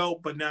men's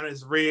belt, but now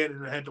it's red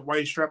and it had the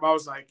white strap. I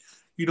was like,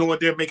 you know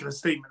what? They're making a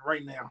statement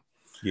right now.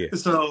 Yeah.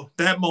 So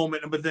that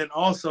moment, but then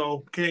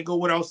also can't go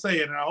without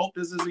saying, and I hope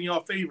this isn't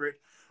your favorite,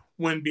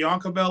 when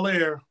Bianca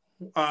Belair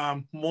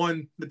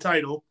won the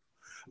title,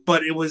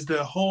 but it was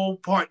the whole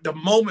part. The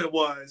moment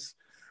was,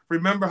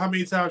 remember how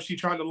many times she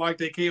tried to lock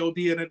that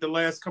KOD in at the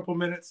last couple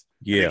minutes?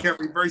 Yeah. And they kept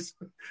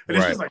reversing. And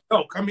then she's like,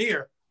 no, come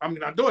here. I'm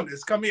not doing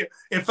this. Come here.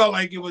 It felt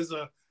like it was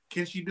a,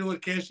 can she do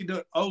it? Can she do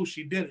it? Oh,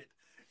 she did it.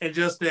 And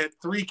just that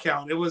 3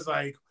 count, it was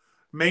like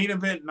main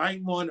event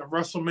night 1 of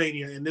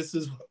WrestleMania. And this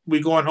is,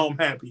 we going home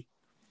happy.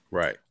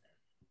 Right.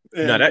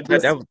 And no,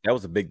 that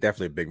was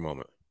definitely a big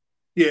moment.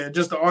 Yeah,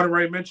 just the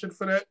honorary mention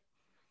for that.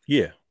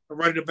 Yeah.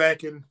 Right it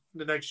back in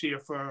the next year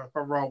for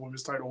a Raw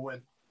Women's title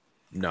win.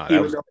 No,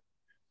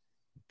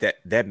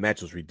 that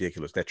match was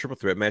ridiculous. That triple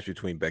threat match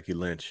between Becky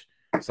Lynch,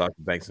 Sasha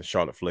Banks, and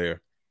Charlotte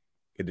Flair.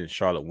 And then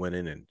Charlotte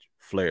winning and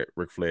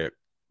Ric Flair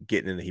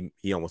getting in.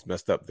 He almost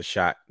messed up the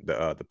shot,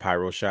 the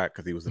pyro shot,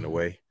 because he was in the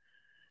way.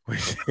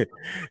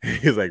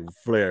 He was like,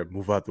 Flair,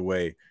 move out the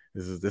way.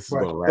 This is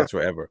going to last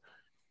forever.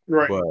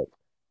 Right.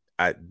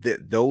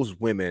 But those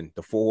women,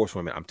 the 4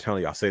 horsewomen, I'm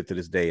telling you, I'll say it to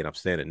this day, and I'm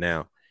saying it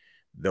now.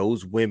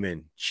 Those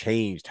women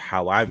changed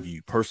how I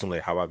view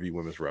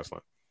women's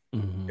wrestling.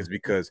 Mm-hmm. It's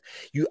because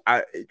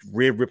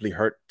Rhea Ripley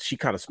she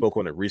kind of spoke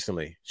on it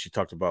recently. She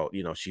talked about,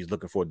 she's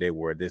looking for a day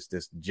where this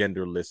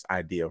genderless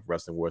idea of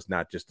wrestling, where it's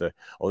not just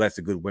that's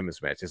a good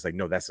women's match. It's like,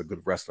 no, that's a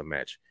good wrestling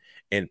match.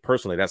 And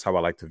personally, that's how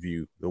I like to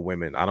view the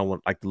women. I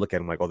don't like to look at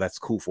them like, oh, that's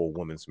cool for a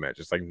women's match.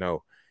 It's like,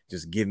 no,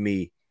 just give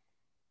me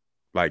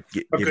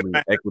give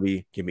me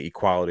equity, give me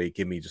equality,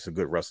 give me just a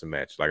good wrestling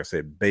match. Like I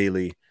said,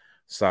 Bayley,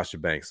 Sasha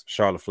Banks,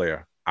 Charlotte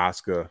Flair,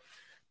 Asuka,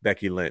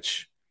 Becky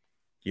Lynch,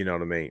 you know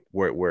what I mean?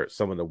 Where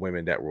some of the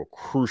women that were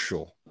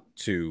crucial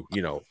to,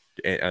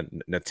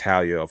 and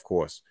Natalia, of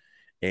course,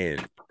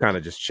 and kind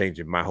of just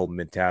changing my whole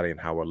mentality and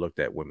how I looked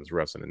at women's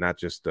wrestling, and not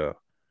just like,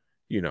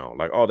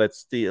 oh,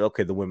 that's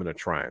the women are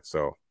trying.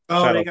 So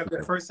they got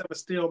the first ever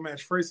steel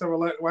match. First ever,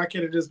 why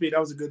can't it just be that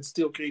was a good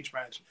steel cage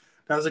match?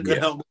 That was a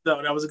good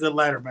that was a good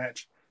ladder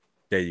match.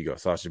 There you go.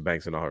 Sasha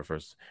Banks and all her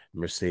first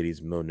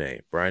Mercedes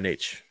Moné. Brian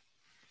H.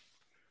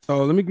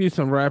 So let me give you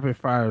some rapid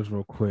fires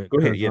real quick. Go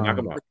ahead. Yeah, knock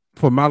them out.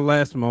 For my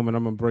last moment,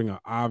 I'm gonna bring an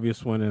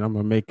obvious one, and I'm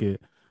gonna make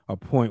it a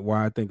point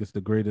why I think it's the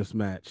greatest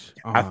match.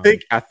 I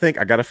think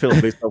I got a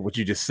feeling based on what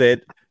you just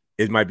said,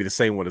 it might be the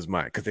same one as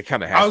mine, because it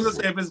kind of has. I was gonna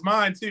say, if it's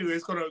mine too,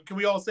 it's gonna. Can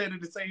we all say it at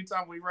the same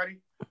time? We ready?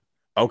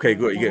 Okay,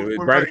 good. Yeah,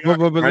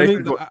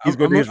 he's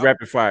gonna do his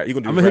rapid fire.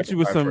 I'm gonna hit you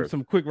with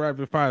some quick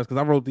rapid fires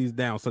because I wrote these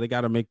down, so they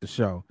got to make the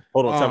show.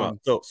 Hold on, time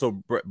out.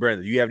 So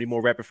Brandon, do you have any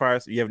more rapid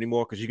fires? Do you have any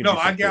more? Because you can. No,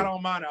 I got all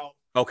mine out.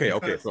 Okay.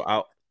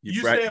 So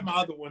you said my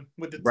other one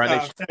with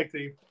the tag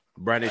team.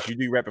 Brandon, you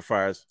do rapid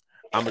fires.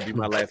 I'm gonna do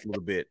my last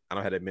little bit. I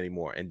don't have that many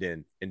more, and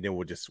then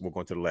we'll go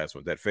into the last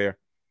one. Is that fair?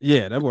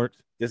 Yeah, that works.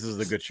 This is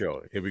a good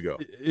show. Here we go.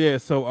 Yeah.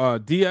 So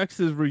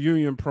DX's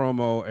reunion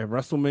promo at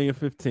WrestleMania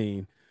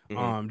 15.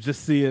 Mm-hmm.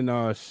 Just seeing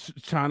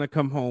China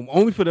come home,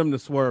 only for them to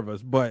swerve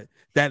us. But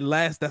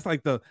that's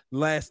like the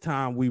last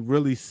time we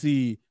really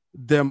see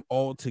them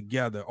all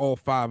together, all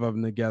 5 of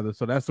them together.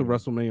 So that's a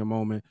WrestleMania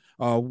moment.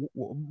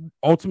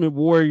 Ultimate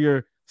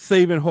Warrior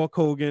saving Hulk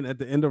Hogan at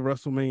the end of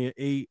WrestleMania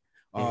 8.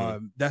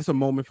 That's a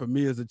moment for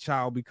me as a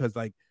child, because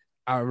like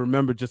I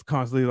remember just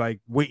constantly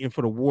like waiting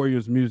for the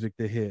Warriors music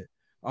to hit.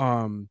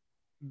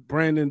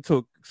 Brandon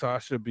took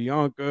Sasha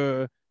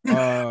Bianca.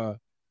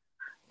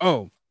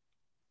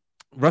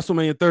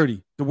 WrestleMania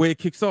 30, the way it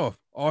kicks off,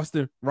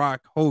 Austin, Rock,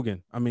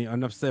 Hogan. I mean,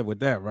 enough said with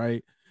that,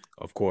 right?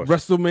 Of course.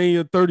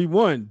 WrestleMania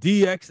 31,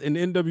 DX and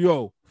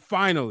NWO.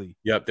 Finally.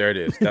 Yep, there it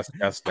is.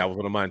 That was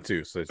one of mine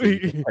too. So you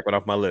can check it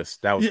off my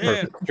list. That was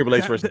perfect. Triple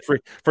H versus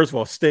first of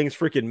all, Sting's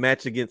freaking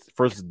match against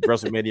first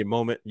WrestleMania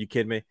moment. You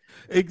kidding me?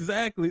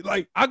 Exactly.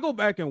 Like I go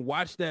back and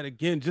watch that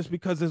again just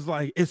because it's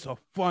like it's a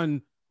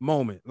fun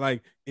moment.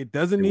 Like it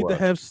doesn't need to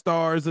have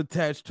stars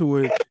attached to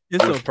it.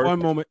 It's a fun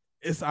moment.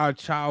 It's our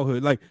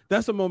childhood. Like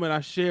that's a moment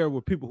I share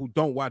with people who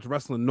don't watch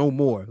wrestling no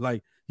more.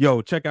 Like,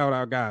 yo, check out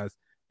our guys.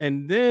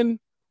 And then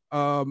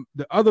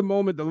the other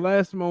moment, the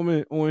last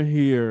moment on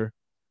here.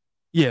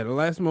 Yeah, the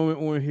last moment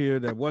on here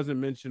that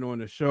wasn't mentioned on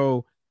the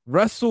show,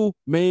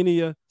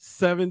 WrestleMania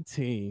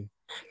 17.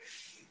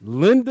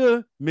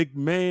 Linda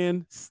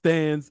McMahon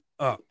stands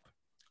up.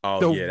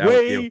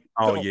 Roof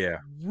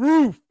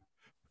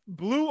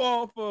blew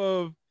off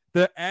of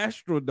the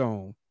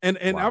Astrodome. And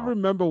I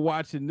remember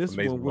watching this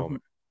one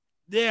with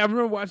I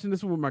remember watching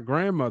this one with my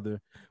grandmother.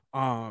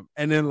 And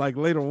then like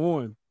later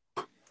on,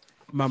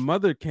 my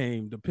mother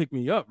came to pick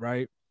me up,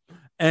 right?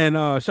 And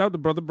shout out to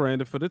Brother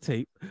Brandon for the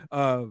tape.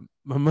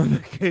 My mother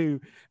came,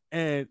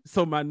 and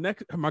so my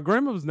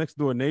grandmother's next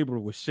door neighbor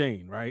was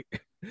Shane, right?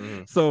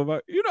 Mm.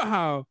 So you know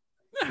how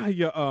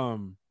your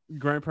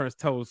grandparents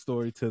tell a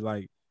story to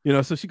like,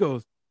 so she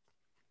goes,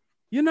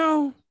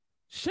 Shane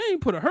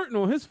put a hurting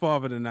on his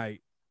father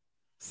tonight.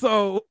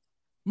 So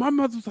my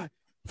mother was like,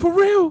 for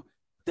real?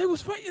 They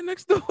was fighting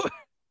next door.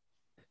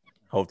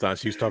 Whole time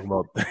she was talking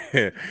about.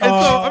 And so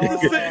I'm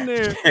just sitting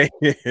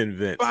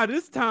there. By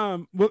this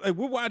time, we're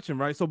watching,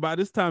 right? So by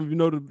this time,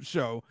 the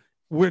show,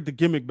 we're at the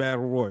gimmick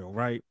battle royal,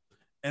 right?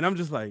 And I'm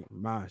just like,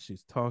 Ma,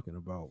 she's talking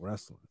about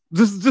wrestling.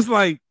 Just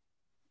like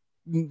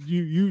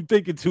you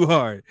thinking too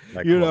hard,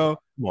 like, Come on,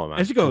 man.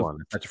 And she goes,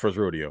 "That's your first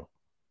rodeo."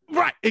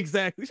 Right,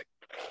 exactly.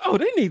 Oh,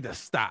 they need to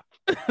stop.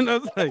 And I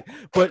was like,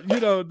 but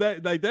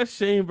that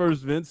Shane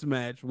versus Vince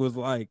match was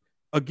like,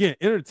 again,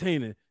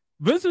 entertaining.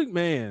 Vince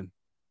McMahon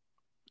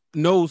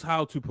knows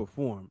how to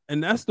perform,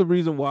 and that's the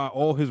reason why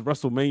all his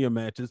WrestleMania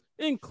matches,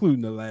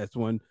 including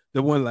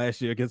the one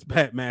last year against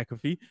Pat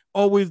McAfee,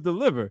 always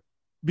deliver,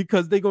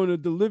 because they're going to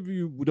deliver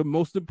you the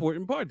most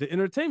important part, the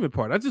entertainment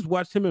part. I just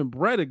watched him and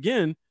Brett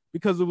again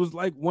because it was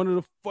like one of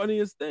the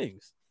funniest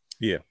things.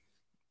 Yeah.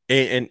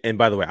 And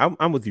by the way,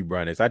 I'm with you,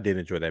 Brian. I did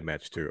enjoy that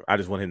match too. I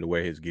just want him to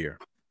wear his gear,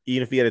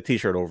 even if he had a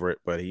T-shirt over it.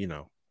 But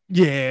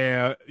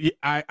Yeah,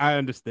 I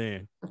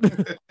understand.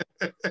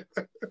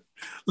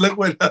 Look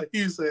what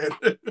you said.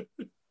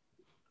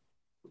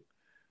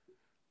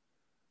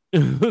 I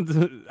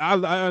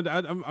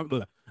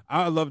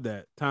love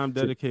that time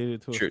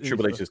dedicated to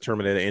Triple H's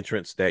Terminator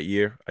entrance that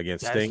year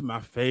against Sting. That's my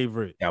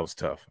favorite. That was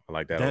tough. I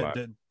like that a lot.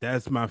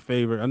 That's my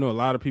favorite. I know a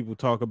lot of people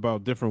talk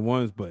about different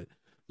ones, but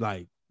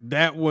like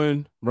that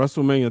one,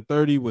 WrestleMania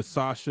 30 with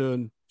Sasha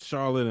and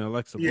Charlotte and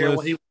Alexa Bliss. Yeah,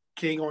 when he was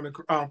king on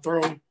the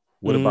throne.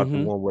 What about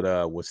the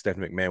one with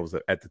Stephanie McMahon was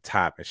at the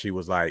top, and she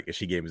was like, and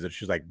she gave him,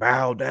 she was like,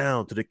 bow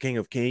down to the King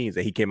of Kings,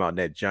 and he came out in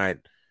that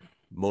giant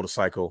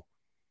motorcycle.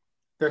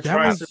 That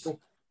tricycle.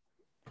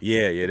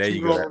 Yeah, there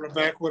you go. On the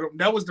back with him.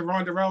 That was the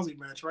Ronda Rousey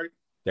match, right?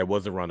 That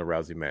was the Ronda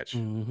Rousey match.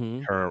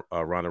 Her,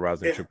 Ronda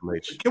Rousey and Triple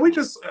H. Can we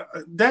just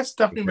that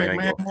Stephanie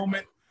McMahon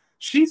moment?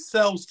 She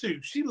sells too.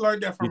 She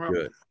learned that from her.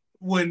 Good.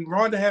 When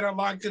Ronda had her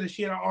locked in and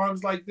she had her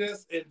arms like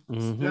this, and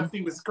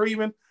Stephanie was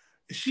screaming,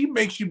 she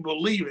makes you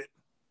believe it.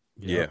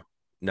 Yeah.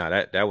 No,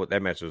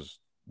 that match was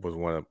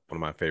one of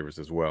my favorites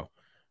as well.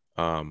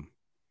 But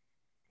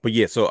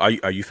yeah, so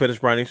are you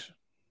finished, Brownies?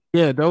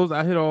 Yeah, those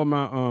I hit all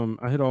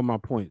my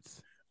points.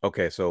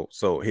 Okay, so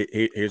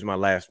here's my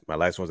last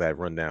ones I have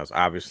run down.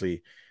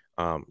 Obviously,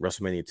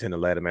 WrestleMania 10, the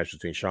ladder match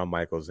between Shawn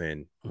Michaels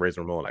and Razor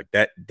Ramon, like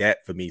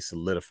that for me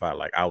solidified.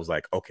 Like I was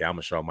like, okay, I'm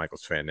a Shawn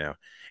Michaels fan now.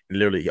 And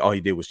literally, all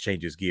he did was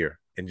change his gear,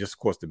 and just of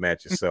course the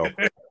match itself.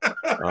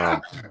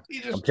 I'm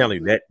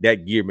telling you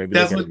that gear maybe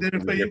that's what did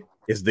it for you.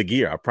 It's the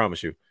gear, I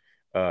promise you.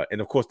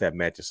 And of course that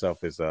match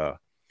itself is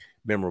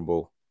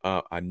memorable.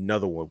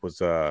 Another one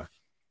was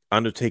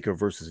Undertaker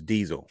versus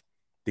Diesel.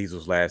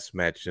 Diesel's last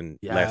match and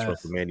last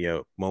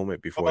WrestleMania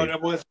moment before.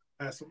 That was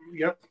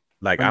yep.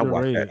 Like underrated. I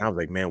watched that and I was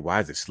like, man,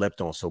 why is it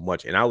slept on so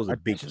much? And I was a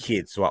big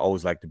kid, so I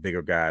always liked the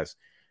bigger guys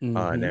in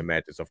that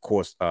matches. Of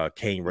course,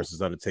 Kane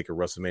versus Undertaker,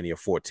 WrestleMania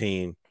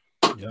 14.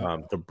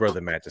 The brother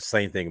match, the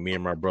same thing. Me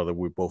and my brother,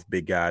 we're both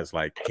big guys.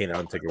 Like Kane and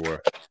Undertaker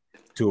were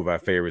two of our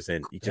favorites,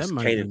 and that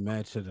might be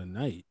match of the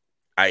night.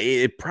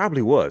 It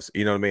probably was.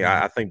 You know what I mean?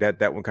 I think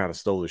that one kind of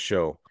stole the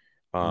show.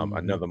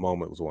 Another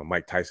moment was when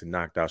Mike Tyson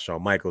knocked out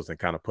Shawn Michaels and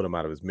kind of put him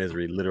out of his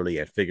misery, literally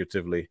and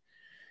figuratively.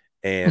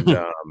 And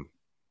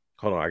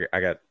hold on,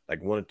 I got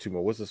like one or two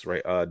more. What's this,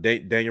 right?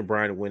 Daniel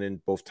Bryan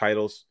winning both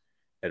titles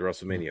at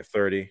WrestleMania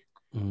 30.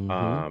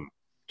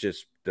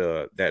 Just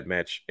that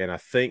match, and I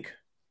think.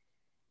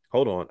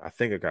 Hold on, I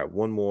think I got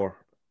one more.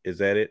 Is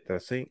that it? I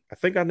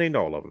think I named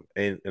all of them,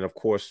 and of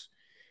course,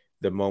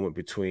 the moment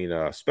between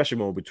special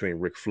moment between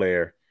Ric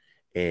Flair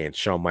and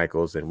Shawn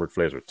Michaels and Ric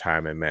Flair's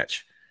retirement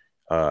match.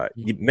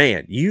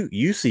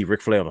 You see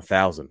Ric Flair on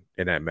 1,000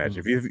 in that match.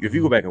 If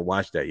you go back and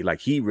watch that,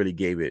 he really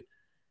gave it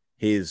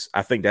his.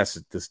 I think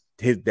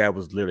that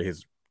was literally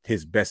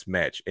his best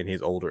match in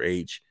his older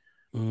age.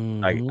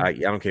 I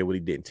don't care what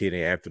he did in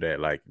TNA after that.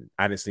 Like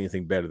I didn't see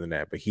anything better than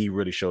that, but he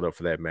really showed up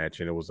for that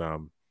match, and it was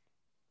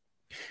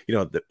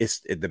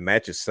the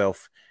match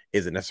itself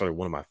isn't necessarily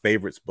one of my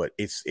favorites, but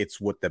it's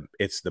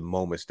the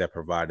moments that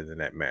provided in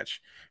that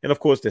match. And of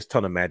course, there's a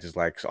ton of matches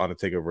like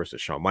Undertaker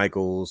versus Shawn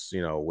Michaels,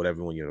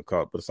 whatever one you want to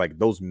call it. But it's like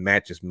those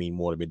matches mean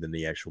more to me than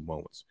the actual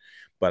moments.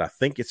 But I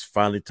think it's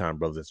finally time,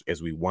 brothers,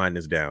 as we wind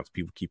this down.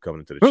 People keep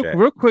coming into the chat.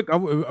 Real quick, I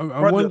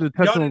wanted to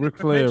touch on Ric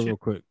Flair real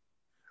quick.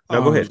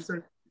 No, go ahead.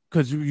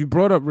 Because you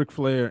brought up Ric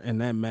Flair in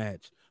that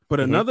match.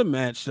 But another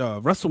match,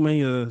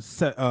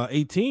 WrestleMania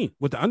 18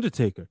 with The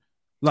Undertaker.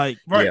 Like,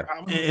 right. Yeah.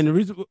 And the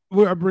reason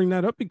why I bring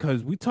that up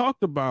because we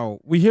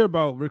hear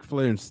about Ric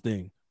Flair and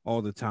Sting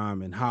all the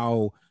time and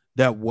how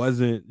that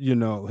wasn't,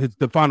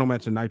 the final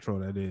match of Nitro,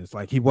 that is.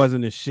 Like, he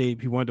wasn't in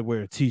shape. He wanted to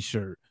wear a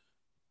t-shirt.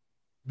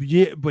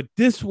 Yeah, but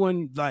this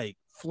one, like,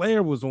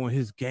 Flair was on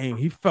his game.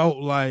 He felt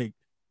like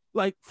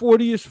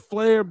 40-ish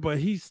Flair, but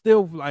he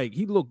still, like,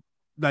 he looked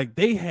like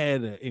they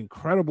had an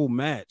incredible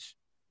match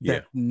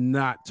that's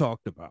not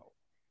talked about.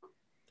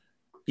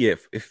 Yeah,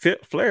 if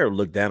Flair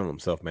looked down on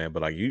himself, man.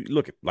 But like you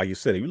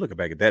said, if you look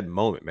back at that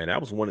moment, man,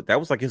 that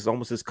was like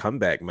almost his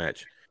comeback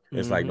match.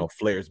 It's like, no,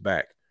 Flair's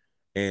back.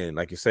 And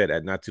like you said,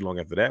 not too long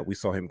after that, we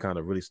saw him kind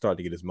of really start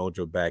to get his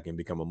mojo back and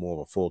become more of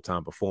a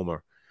full-time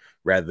performer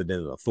rather than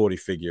an authority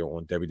figure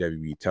on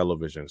WWE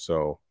television.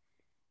 So,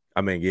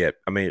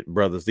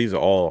 brothers, these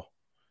are all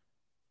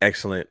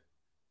excellent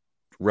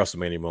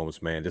WrestleMania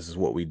moments, man. This is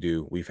what we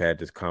do. We've had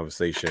this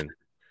conversation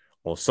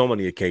on so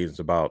many occasions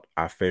about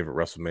our favorite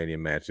WrestleMania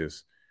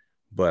matches.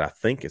 But I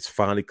think it's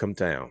finally come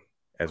down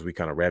as we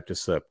kind of wrap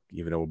this up,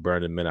 even though we're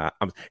burning midnight.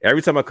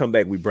 Every time I come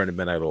back, we burn the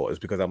midnight oil. It's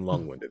because I'm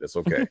long-winded. It's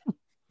okay.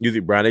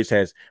 Usually Brian H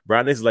is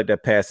like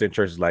that pastor in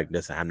church is like,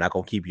 listen, I'm not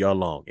gonna keep y'all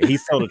long. And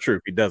he's telling the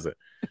truth. He doesn't.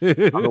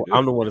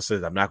 I'm the one that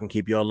says I'm not gonna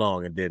keep y'all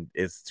long, and then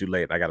it's too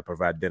late. I gotta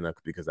provide dinner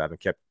because I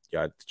haven't kept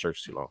y'all at the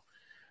church too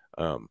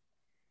long.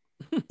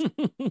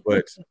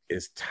 But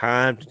it's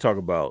time to talk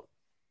about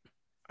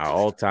our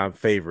all-time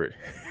favorite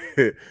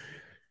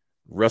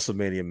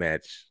WrestleMania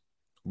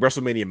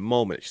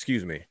moment,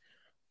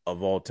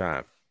 of all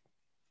time.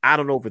 I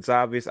don't know if it's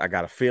obvious. I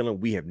got a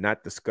feeling we have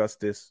not discussed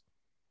this.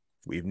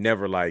 We've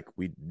never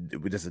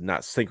this is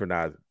not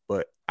synchronized.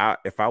 But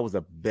if I was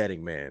a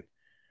betting man,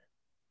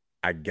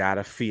 I got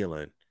a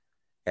feeling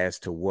as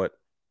to what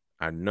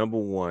our number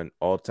one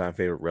all-time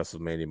favorite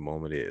WrestleMania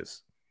moment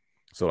is.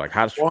 So, like,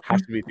 how should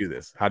we do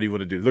this? How do you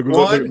want to do this?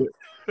 Look.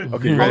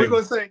 Okay, ready? We're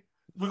gonna say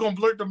we're gonna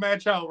blurt the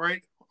match out,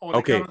 right? On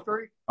the count of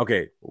 3.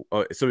 Okay.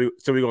 So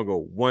we're gonna go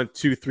 1,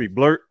 2, 3,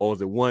 blurt, or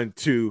is it 1,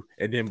 2,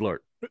 and then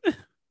blurt?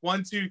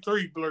 1, 2,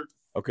 3, blurt.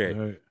 Okay,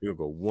 right. We'll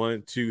go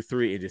 1, 2,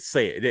 3, and just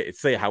say it.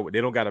 Say how they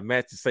don't got a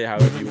match to say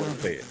however you want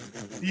to say it.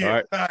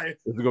 Yeah, all right.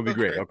 This is gonna be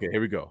great. Okay,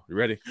 here we go. You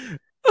ready?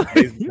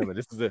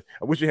 This is I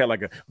wish you had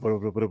like a.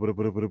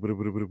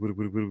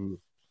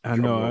 I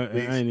know. I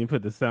ain't even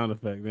put the sound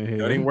effect in here.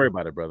 Don't even worry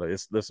about it, brother.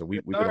 Listen.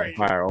 We've been on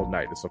fire all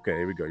night. It's okay.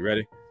 Here we go. You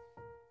ready?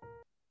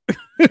 I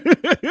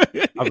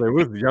was like,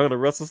 "What is the Young and the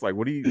Restless? Like,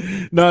 what do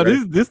you?" No,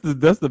 that's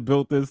the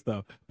built-in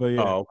stuff. But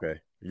yeah. Oh, okay.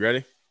 You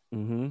ready?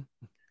 Mm-hmm.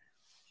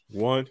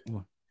 1,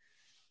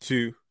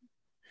 2,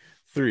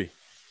 3.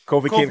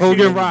 Kofi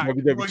Hogan Rock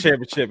WWE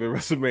Championship in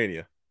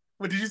WrestleMania.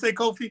 What did you say,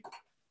 Kofi?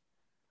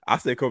 I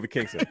said Kofi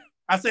Kingston.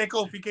 I said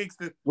Kofi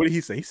Kingston. What did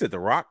he say? He said The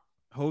Rock.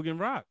 Hogan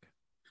Rock.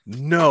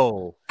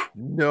 No.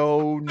 Yes.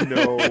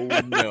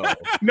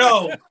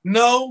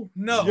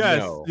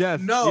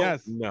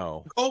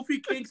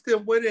 Kofi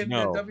Kingston winning the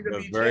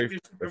WWE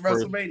Championship in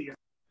WrestleMania.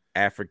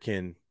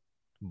 African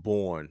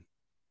born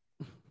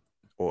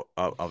or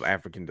of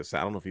African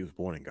descent. I don't know if he was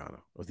born in Ghana.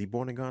 Was he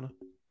born in Ghana?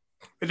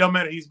 It don't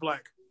matter. He's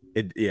black.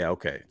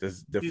 Okay. This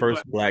is the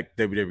first black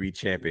WWE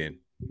champion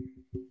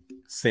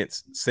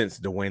since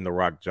Dwayne The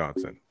Rock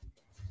Johnson.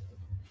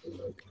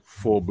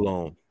 Full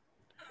blown.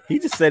 He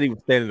just said he was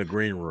standing in the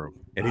green room,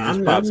 and he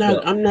just pops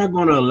up. I'm not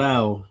going to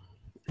allow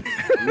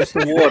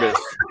Mr. Waters.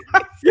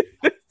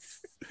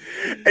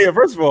 Hey,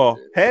 first of all,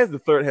 Has the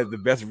Third has the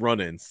best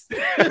run-ins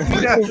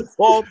of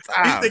all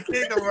time. He's the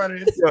king of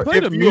run-ins. Play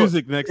the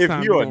music next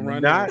time. If you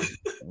are not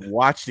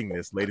watching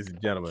this, ladies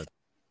and gentlemen,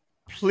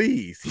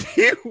 please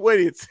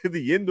wait until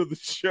the end of the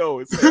show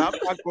and say, I'm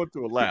not going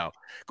to allow.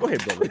 Go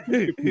ahead, brother.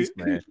 Peace,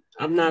 man.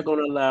 I'm not going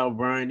to allow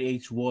Brian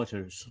H.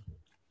 Waters.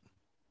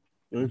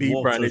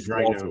 Brian H.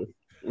 Right Walters. now.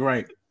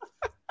 Right.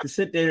 To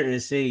sit there and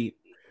say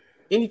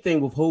anything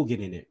with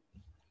Hogan in it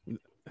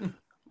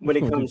when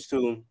it comes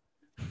to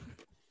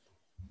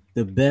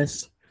the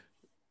best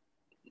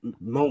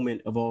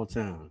moment of all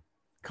time.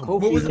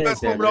 What was the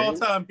best moment of all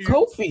time? Here?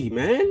 Kofi,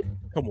 man.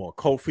 Come on,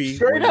 Kofi.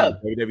 Straight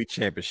up. WWE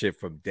Championship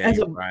from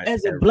Daniel Bryan.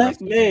 As a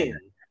black man.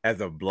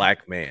 As a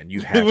black man,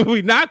 you have what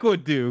we not going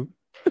to do.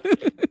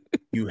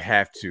 You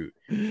have to.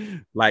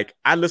 Like,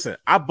 I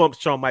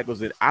bumped Shawn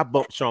Michaels and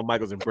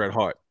Bret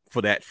Hart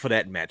for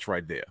that match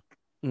right there.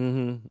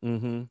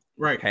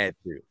 Right. Had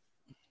to.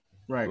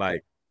 Right.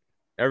 Like,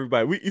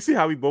 everybody, you see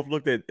how we both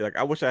looked at, like,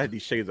 I wish I had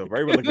these shades of.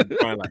 Everybody looked at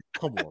Brian like,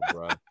 come on,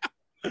 bro.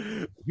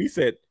 He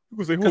said,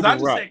 because I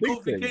just said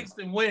Kofi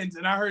Kingston wins,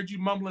 and I heard you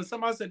mumbling.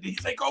 Somebody said, did he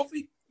say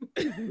Kofi?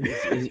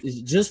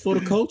 It's just for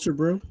the culture,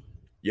 bro.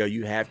 Yo,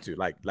 you have to.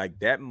 Like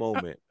that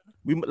moment.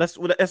 Let's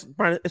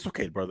Brian, it's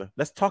okay, brother.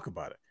 Let's talk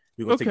about it.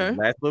 We're gonna take the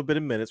last little bit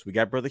of minutes. We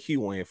got Brother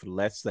Hugh on here for the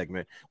last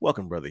segment.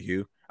 Welcome, Brother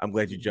Hugh. I'm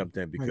glad you jumped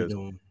in because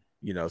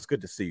it's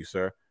good to see you,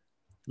 sir.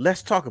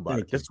 Let's talk about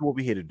it. This is what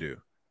we're here to do.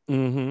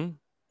 Mm-hmm.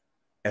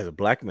 As a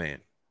black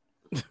man,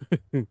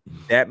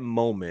 that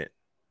moment,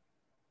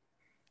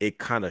 it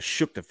kind of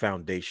shook the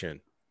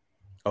foundation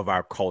of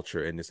our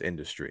culture in this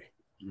industry.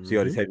 See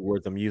all these heavy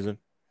words I'm using?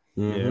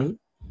 Yeah.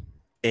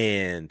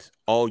 And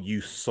all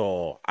you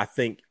saw, I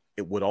think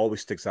what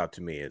always sticks out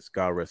to me is,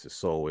 God rest his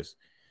soul, is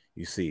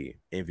you see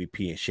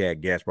MVP and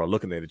Shad Gaspard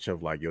looking at each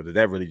other like, yo, did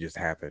that really just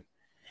happen?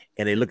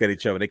 And they look at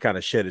each other and they kind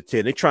of shed a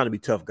tear. They're trying to be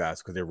tough guys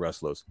because they're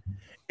wrestlers.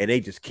 And they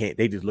just can't.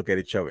 They just look at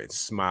each other and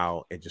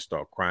smile and just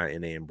start crying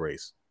and they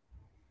embrace.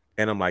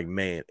 And I'm like,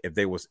 man, if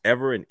there was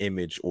ever an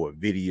image or a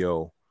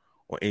video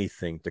or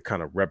anything to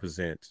kind of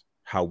represent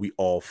how we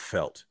all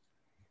felt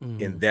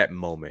in that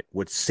moment,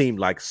 what seemed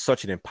like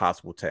such an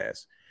impossible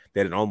task,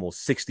 that in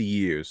almost 60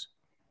 years,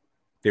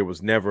 there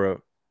was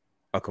never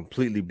a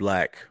completely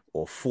black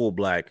or full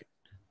black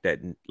that,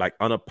 like,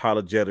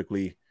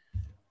 unapologetically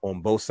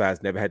on both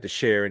sides, never had to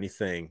share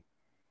anything,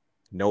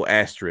 no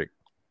asterisk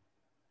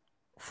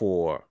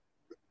for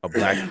a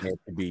black man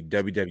to be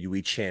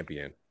WWE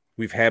champion.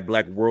 We've had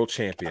black world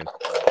champion,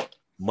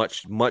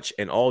 much,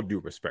 and all due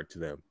respect to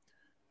them.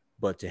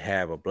 But to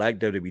have a black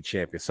WWE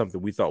champion,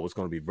 something we thought was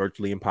going to be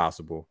virtually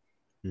impossible,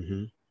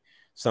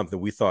 something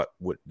we thought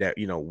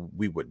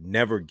we would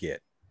never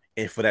get.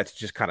 and for that to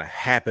just kind of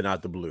happen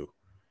out the blue,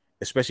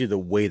 especially the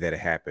way that it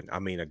happened. I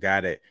mean, a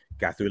guy that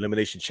got through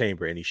Elimination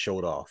Chamber and he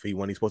showed off. He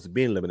wasn't supposed to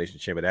be in Elimination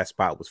Chamber. That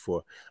spot was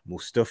for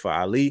Mustafa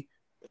Ali.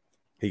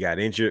 He got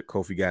injured.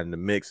 Kofi got in the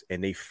mix,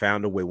 and they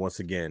found a way once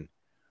again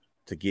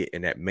to get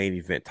in that main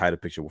event title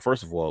picture. Well,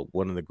 first of all,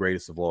 one of the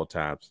greatest of all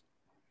times,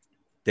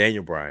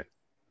 Daniel Bryan.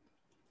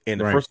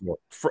 And Right. first of all,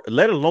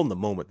 let alone the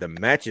moment, the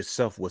match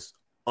itself was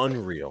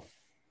unreal.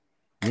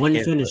 One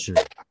And finisher.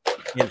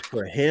 And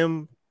for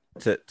him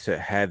to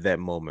have that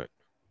moment,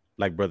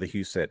 like Brother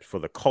Hugh said, for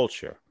the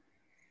culture,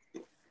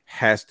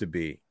 has to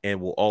be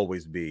and will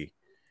always be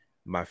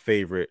my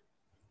favorite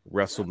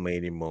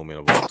WrestleMania moment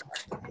of all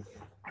time.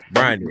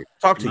 Brian,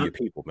 talk to your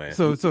people, man.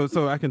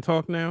 So I can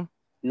talk now.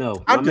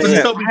 No, I'm my just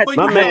man, So before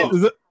my you man,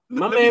 go,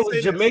 my let me man say was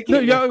this. Jamaican. No,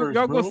 at y'all first,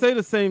 gonna bro. say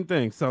the same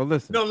thing. So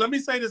listen. No, let me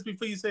say this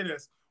before you say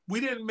this. We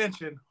didn't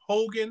mention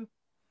Hogan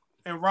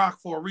and Rock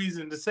for a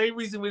reason. The same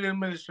reason we didn't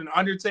mention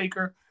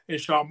Undertaker and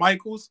Shawn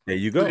Michaels. There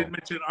you We go. didn't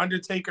mention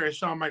Undertaker and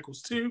Shawn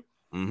Michaels too.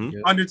 Mm-hmm.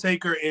 Yep.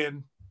 Undertaker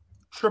and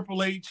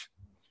Triple H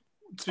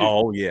too.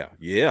 Oh yeah.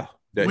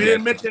 We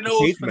didn't mention those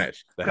cage for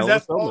match. The because Hell in a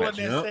that's Cell all match.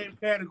 in that Yep. same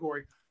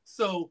category.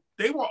 So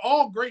they were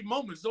all great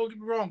moments. Don't get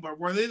me wrong, but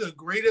were they the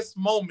greatest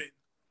moment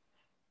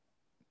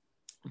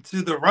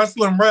to the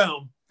wrestling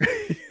realm?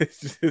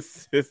 It's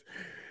just-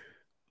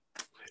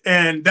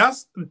 And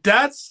that's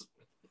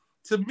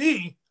to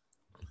me,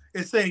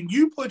 it's saying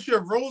you put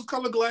your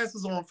rose-colored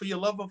glasses on for your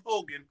love of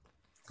Hogan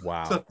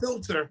wow. to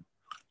filter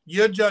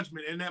your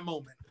judgment in that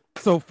moment.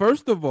 So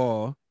first of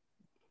all,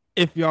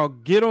 if y'all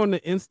get on the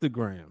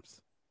Instagrams,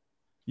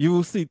 you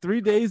will see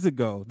 3 days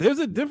ago. There's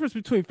a difference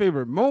between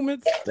favorite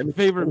moments,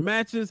 favorite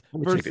matches let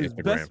me check the versus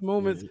Instagram. best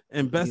moments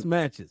and best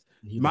matches.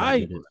 He My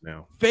did it.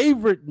 Now.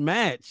 favorite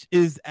match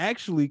is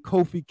actually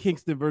Kofi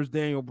Kingston versus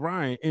Daniel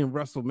Bryan in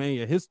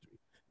WrestleMania history.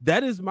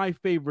 That is my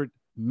favorite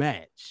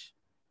match.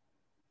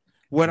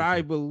 What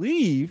I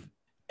believe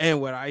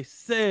and what I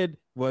said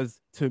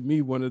was, to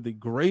me, one of the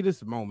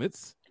greatest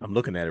moments. I'm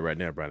looking at it right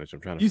now, Brian. I'm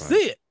trying to You find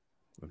see it.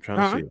 I'm trying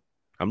to see it.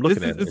 I'm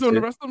looking at it. It's on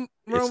the Wrestling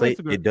Realm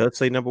Instagram. It does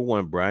say number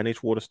one, Brian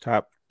H. Waters'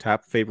 top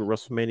favorite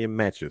WrestleMania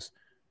matches.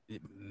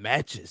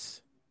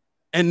 Matches.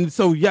 And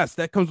so, yes,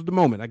 that comes with the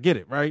moment. I get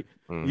it, right?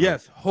 Mhm.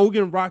 Yes,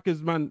 Hogan Rock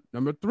is my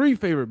number 3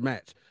 favorite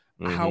match.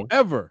 Mhm.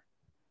 However,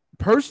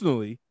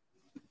 personally,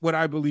 what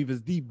I believe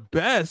is the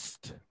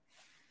best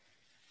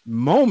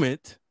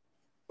moment,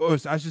 or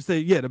I should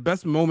say, the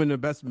best moment, the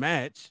best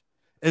match,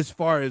 as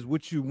far as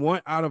what you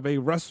want out of a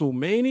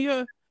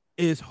WrestleMania,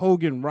 is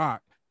Hogan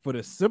Rock, for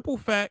the simple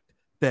fact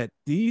that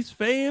these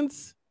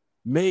fans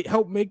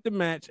help make the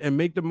match and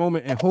make the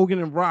moment, and Hogan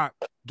and Rock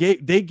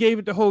gave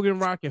it to Hogan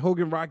Rock, and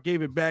Hogan Rock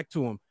gave it back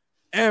to him.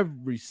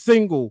 Every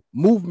single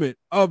movement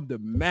of the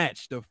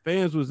match, the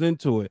fans was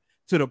into it,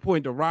 to the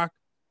point the Rock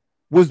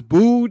was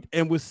booed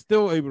and was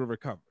still able to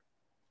recover.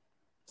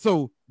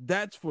 So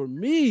that's, for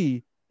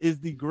me,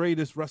 is the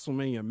greatest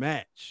WrestleMania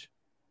match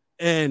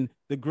and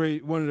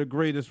one of the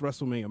greatest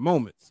WrestleMania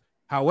moments.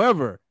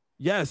 However,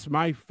 yes,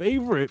 my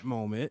favorite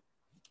moment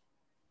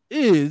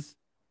is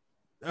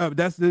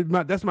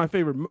that's my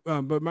favorite,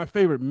 but my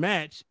favorite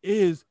match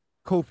is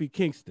Kofi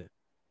Kingston.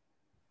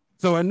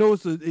 So I know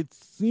it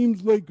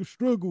seems like a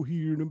struggle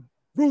here. The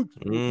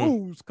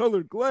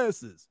rose-colored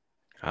glasses.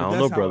 I don't know,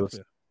 That's how I brothers.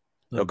 feel.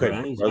 Look, Okay, bro,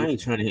 I ain't brother.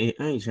 trying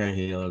to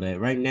hear all that.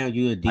 Right now,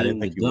 you are I didn't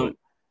deemed the think you would.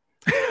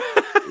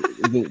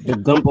 gump, the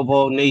gump of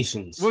all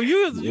nations. Well,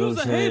 You you know was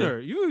what a I'm saying? hater.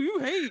 You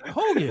hate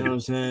Hogan. You know what I'm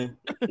saying?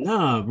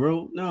 Nah,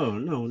 bro.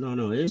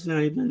 No. It's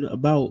not even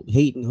about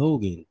hating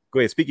Hogan. Go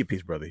ahead, speak your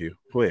piece, brother Hugh.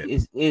 Go ahead.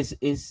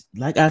 It's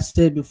like I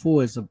said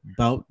before, it's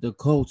about the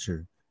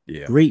culture.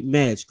 Yeah. Great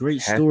match, great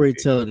Has to be.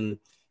 storytelling.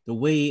 The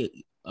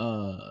way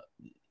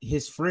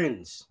his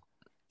friends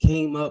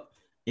came up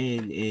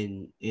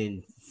and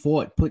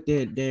fought, put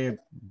their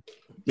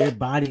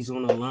bodies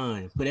on the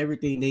line, put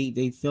everything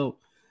they felt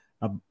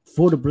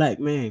for the black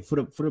man, for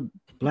the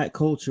black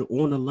culture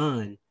on the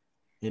line,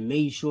 and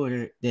made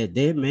sure that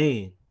their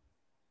man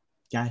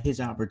got his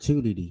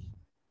opportunity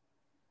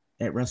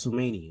at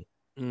WrestleMania.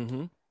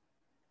 Mm-hmm. And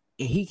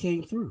he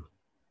came through.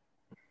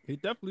 He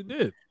definitely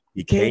did.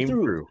 He came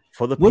through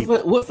for the with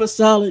people. with a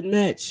solid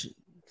match.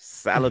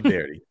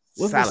 Solidarity.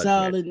 With a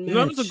solid match.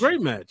 No, it was a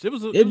great match. It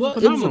was a It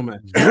phenomenal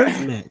match.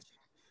 Great match.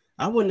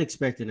 I wasn't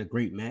expecting a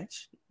great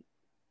match,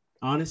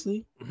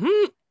 honestly.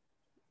 Mm-hmm.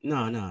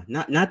 No,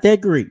 not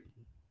that great.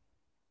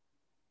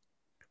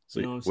 So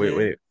You know what I'm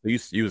wait.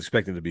 You was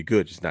expecting to be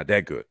good, just not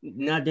that good.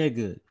 Not that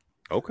good.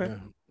 Okay.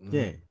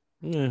 Yeah.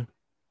 Yeah.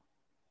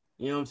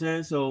 You know what I'm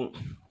saying? So,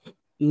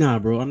 nah,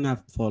 bro, I'm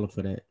not falling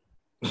for that.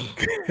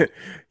 I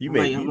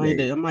might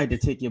have to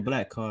take your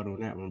black card on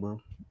that one, bro.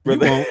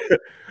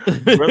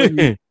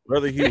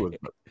 Brother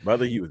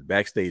Hugh was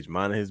backstage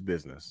minding his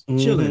business.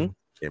 Chilling.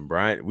 And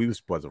Brian, we was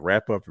supposed to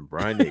wrap up, and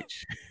Brian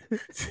H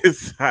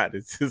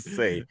decided to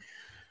say,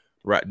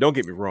 right, don't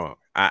get me wrong.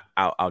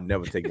 I'll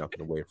never take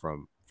nothing away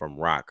from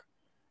Rock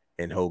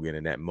and Hogan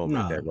in that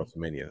moment, that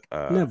WrestleMania.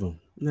 Never.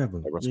 That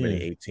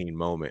WrestleMania 18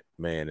 moment,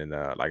 man. And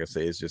like I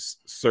say, it's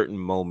just certain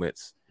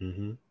moments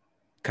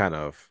kind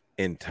of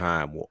in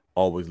time will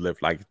always live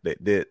like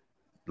that.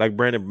 Like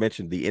Brandon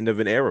mentioned, the end of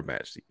an era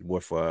match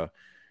with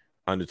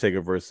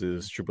Undertaker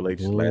versus Triple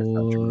H last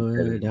time. Triple H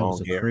had his That was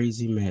long a hair.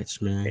 crazy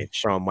match, man. And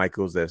Shawn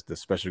Michaels as the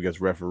special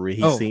guest referee.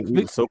 He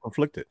was so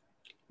conflicted.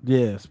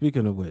 Yeah,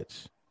 speaking of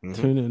which,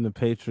 tune in to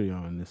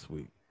Patreon this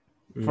week.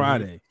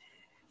 Friday.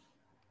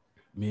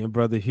 Me and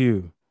Brother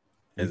Hugh.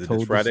 We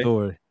told the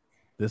story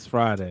this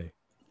Friday.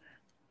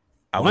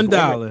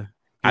 $1.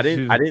 I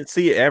didn't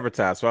see it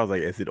advertised, so I was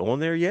like, is it on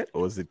there yet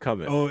or is it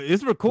coming? Oh,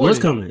 it's recorded. Well, it's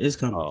coming. It's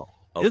coming. Oh,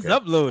 okay. It's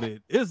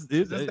uploaded. Is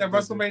this that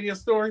WrestleMania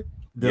story?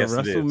 Yes,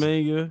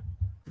 WrestleMania,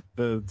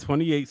 the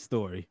 28th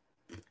story.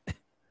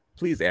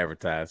 Please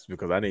advertise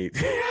because I need.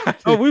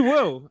 Oh, we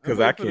will. Because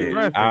I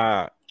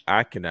can't.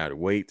 I cannot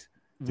wait.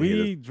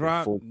 We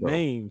drop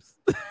names.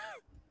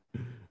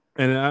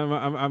 And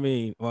I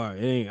mean, well, I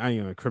ain't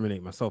gonna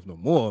incriminate myself no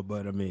more.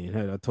 But I mean,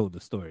 had I told the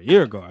story a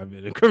year ago, I've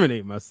been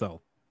incriminating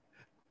myself.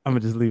 I'm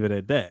gonna just leave it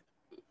at that.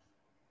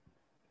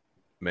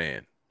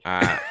 Man,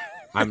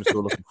 I'm so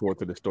looking forward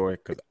to the story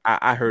because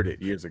I heard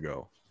it years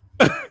ago.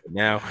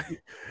 Now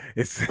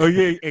it's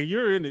yeah, and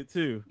you're in it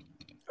too.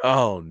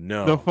 Oh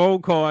no! The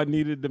phone call I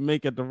needed to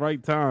make at the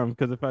right time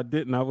because if I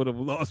didn't, I would have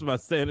lost my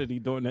sanity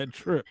during that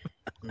trip.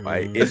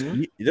 Like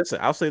listen,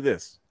 I'll say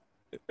this: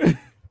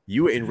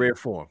 you were in rare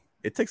form.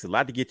 It takes a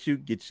lot to get your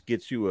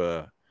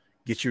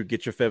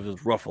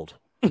feathers ruffled,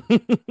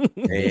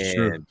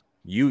 and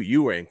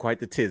you were in quite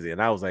the tizzy.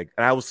 And I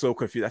was so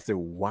confused. I said,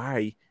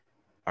 "Why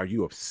are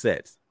you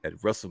upset at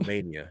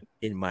WrestleMania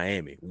in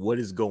Miami? What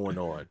is going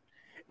on?"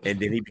 And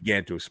then he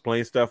began to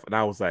explain stuff, and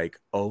I was like,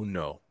 "Oh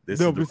no, but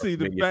see,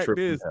 the fact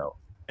is,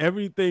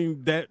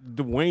 everything that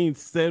Dwayne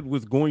said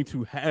was going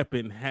to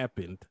happen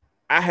happened.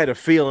 I had a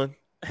feeling.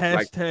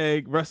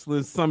 Hashtag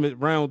Wrestling Summit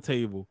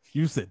Roundtable.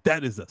 You said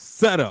that is a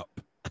setup.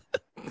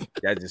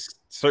 That just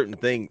certain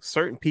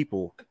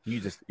people.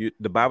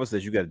 The Bible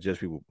says you got to judge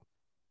people.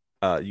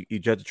 You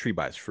judge a tree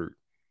by its fruit.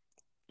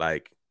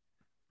 Like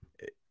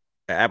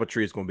an apple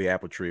tree is going to be an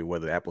apple tree,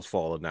 whether the apples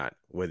fall or not.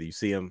 Whether you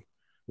see them,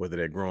 whether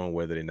they're growing,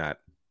 whether they're not.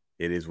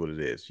 It is what it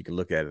is. You can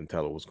look at it and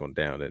tell it what's going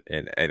down.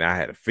 And I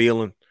had a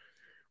feeling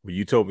when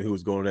you told me who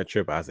was going on that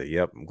trip. I said,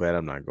 "Yep, I'm glad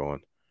I'm not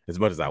going." As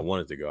much as I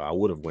wanted to go, I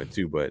would have went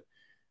too, but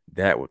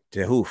that would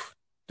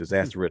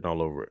disaster written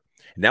all over it.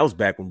 And that was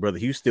back when Brother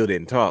Hugh still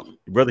didn't talk.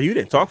 Brother Hugh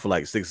didn't talk for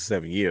like 6 or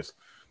 7 years.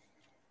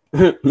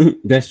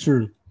 That's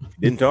true.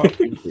 Didn't talk.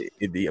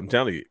 I'm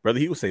telling you, Brother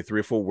Hugh would say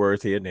 3 or 4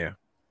 words here and there,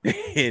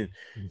 and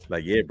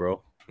like, "Yeah,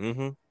 bro,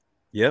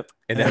 yep."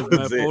 And that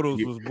was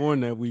Photos was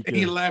born that weekend.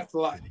 He laughed a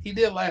lot. He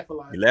did laugh a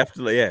lot. He laughed.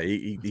 Yeah,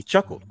 he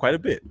chuckled quite a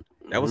bit.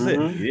 That was it.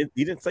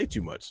 He didn't say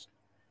too much.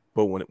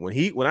 But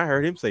when I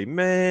heard him say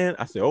 "man,"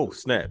 I said, "Oh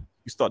snap!"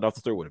 You started off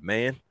the story with a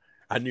 "man."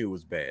 I knew it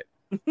was bad.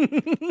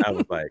 I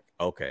was like,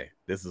 "Okay,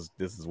 this is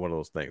one of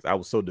those things." I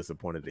was so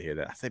disappointed to hear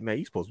that. I said, "Man,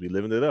 you supposed to be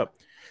living it up,"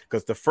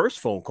 because the first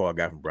phone call I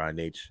got from Brian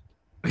H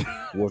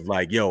was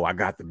like, "Yo, I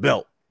got the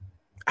belt."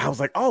 I was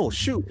like, "Oh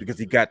shoot," because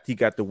he got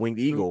the winged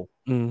eagle.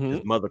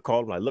 His mother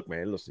called him like, "Look,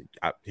 man, listen,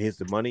 here's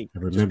the money.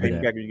 Just pay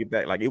me back when you get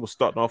back." Like, it was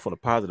starting off on a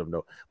positive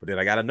note, but then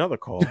I got another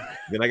call.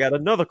 Then I got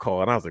another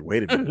call, and I was like,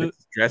 "Wait a minute, this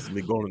is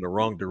drastically going in the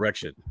wrong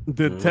direction."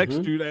 The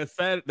text you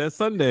that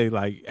Sunday,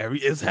 like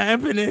it's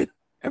happening.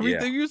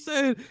 Everything you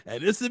said,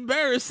 and it's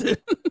embarrassing.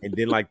 And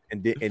then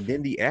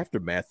the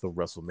aftermath of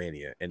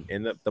WrestleMania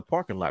and the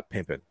parking lot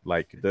pimping,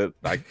 like the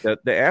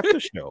after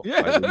show. Yeah.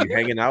 Like when you're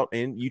hanging out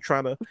and you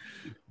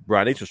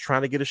Brian H was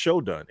trying to get a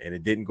show done, and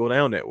it didn't go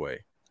down that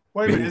way.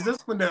 Wait a minute, is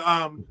this when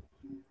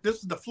this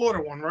is the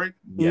Florida one, right?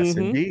 Yes,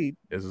 indeed.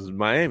 This is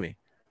Miami.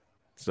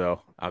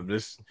 So I'm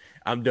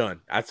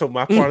done. I told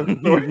my part of the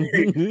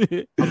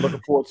story. I'm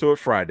looking forward to it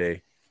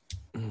Friday.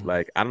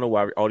 Like, I don't know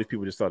why all these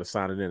people just started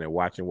signing in and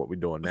watching what we're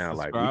doing now.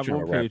 Like, we're trying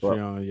to wrap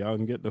Patreon, up. Y'all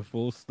can get the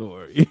full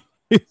story.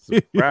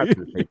 Subscribe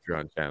to the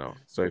Patreon channel.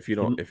 So if you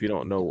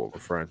don't know what we're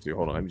referring to,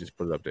 hold on, let me just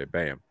put it up there.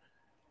 Bam.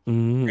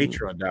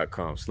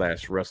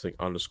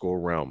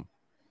 Patreon.com/wrestling_realm.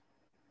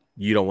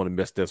 You don't want to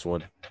miss this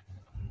one.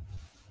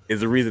 Is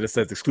the reason it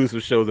says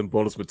exclusive shows and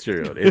bonus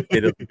material. It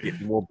doesn't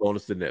get more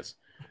bonus than this.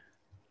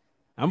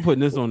 I'm putting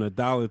this on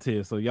 $1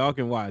 tier so y'all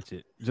can watch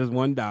it. Just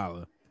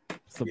 $1.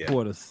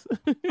 Support us.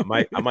 I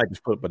might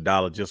just put up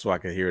 $1 just so I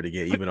can hear it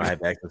again, even though I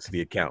have access to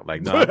the account.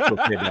 Like, no, I'm still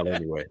paying $1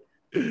 anyway.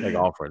 Like,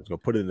 offering, gonna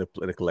put it in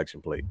the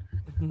collection plate.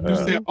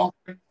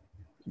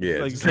 Yeah,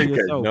 like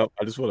no,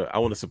 I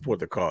want to support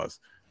the cause.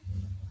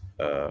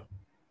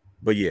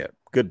 But yeah,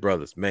 good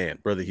brothers, man.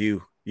 Brother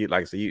Hugh,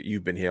 like I said,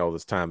 you've been here all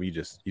this time. You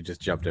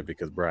just jumped in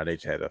because Brian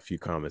H had a few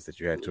comments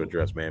that you had to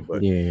address, man.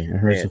 But yeah, I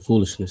heard some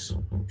foolishness.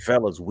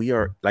 Fellas, we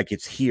are like,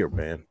 it's here,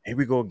 man. Here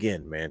we go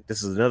again, man.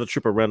 This is another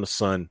trip around the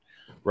sun.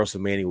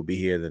 WrestleMania will be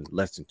here in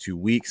less than 2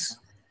 weeks.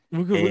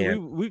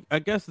 We I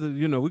guess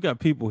we got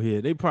people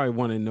here. They probably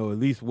want to know at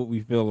least what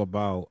we feel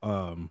about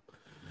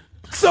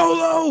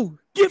Solo.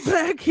 Get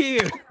back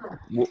here.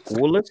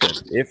 Well,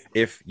 listen.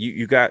 If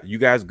you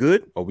guys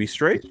good? Are we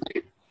straight?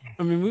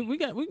 I mean, we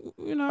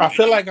I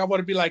feel like I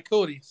want to be like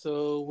Cody.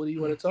 So what do you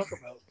want to talk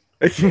about?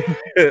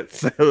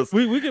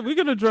 We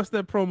can address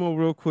that promo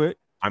real quick.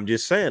 I'm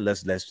just saying,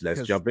 let's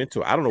jump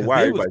into it. I don't know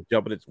why everybody's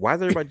jumping. Why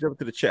is everybody jumping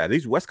to the chat? Are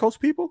these West Coast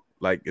people?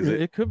 Like, is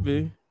it? It could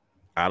be.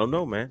 I don't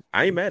know, man.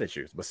 I ain't mad at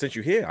you, but since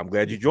you're here, I'm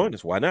glad you joined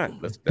us. Why not?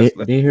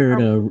 They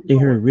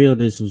heard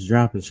realness was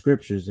dropping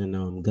scriptures,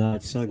 and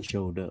God's son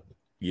showed up.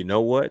 You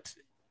know what?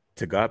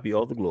 To God be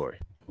all the glory.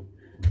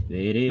 There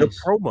it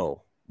is.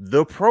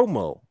 The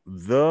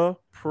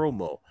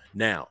promo.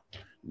 Now,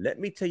 let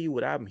me tell you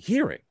what I'm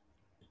hearing.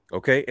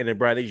 Okay, and then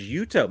Brian,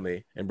 you tell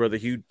me, and Brother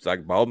Hugh,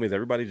 like by all means,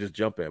 everybody just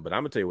jump in. But I'm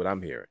gonna tell you what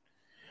I'm hearing.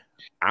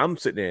 I'm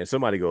sitting there, and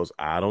somebody goes,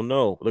 "I don't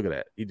know." Look at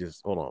that. He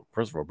just hold on.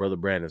 First of all, Brother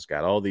Brandon's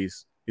got all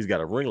these. He's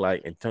got a ring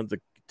light and tons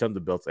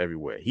of belts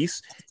everywhere.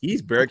 He's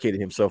barricaded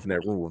himself in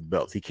that room with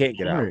belts. He can't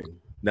get out.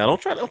 Now,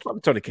 don't try to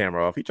turn the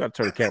camera off. He tried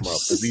to turn the camera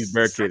off because he's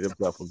barricaded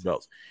himself with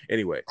belts.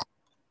 Anyway,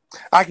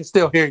 I can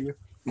still hear you.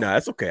 No,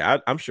 that's okay.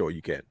 I'm sure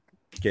you can.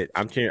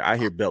 I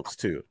hear belts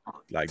too.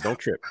 Like, don't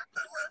trip.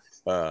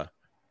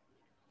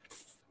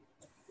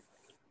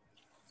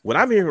 When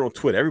I'm hearing on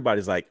Twitter,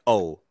 everybody's like,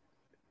 "Oh,"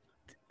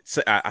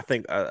 so I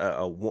think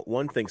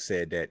one thing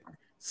said that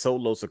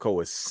Solo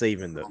Sikoa is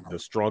saving the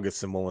strongest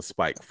Samoan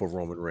spike for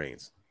Roman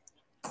Reigns.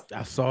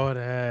 I saw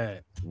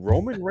that.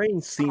 Roman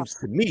Reigns seems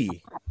to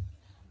me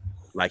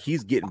like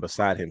he's getting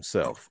beside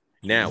himself.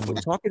 Now, we're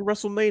talking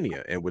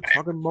WrestleMania and we're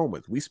talking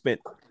moments. We spent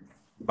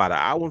about an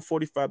hour and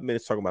 45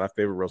 minutes talking about our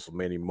favorite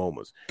WrestleMania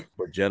moments.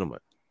 But gentlemen,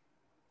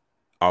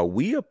 are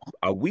we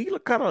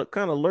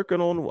kind of lurking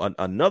on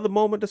another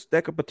moment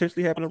that could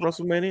potentially happen at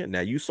WrestleMania?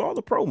 Now, you saw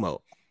the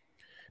promo.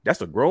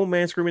 That's a grown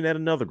man screaming at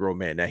another grown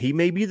man. Now, he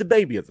may be the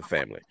baby of the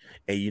family.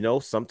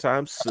 And,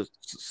 sometimes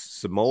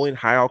Samoan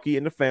hierarchy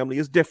in the family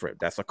is different.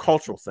 That's a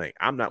cultural thing.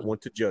 I'm not one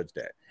to judge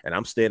that. And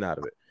I'm staying out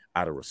of it,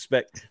 out of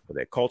respect for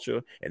their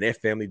culture and their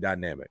family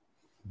dynamic.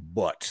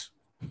 But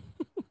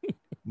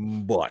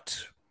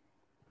the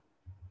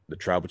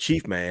tribal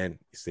chief, man,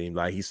 it seemed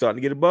like he's starting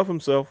to get above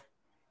himself.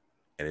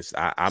 And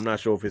I'm not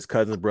sure if his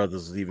cousins,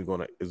 brothers is even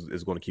gonna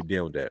keep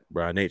dealing with that.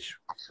 Brian H.,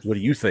 what are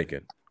you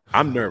thinking?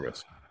 I'm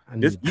nervous.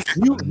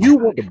 You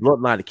want the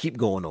bloodline to keep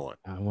going on.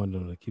 I want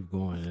them to keep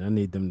going, and I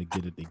need them to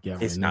get it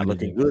together. It's not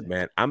looking good,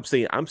 man. I'm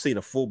seeing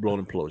a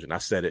full-blown implosion. I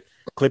said it.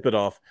 Clip it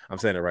off. I'm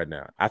saying it right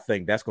now. I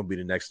think that's going to be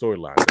the next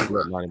storyline, the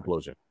bloodline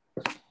implosion.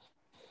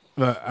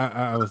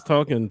 I was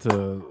talking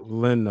to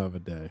Lynn the other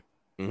day,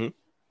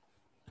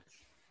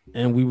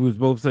 and we was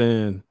both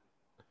saying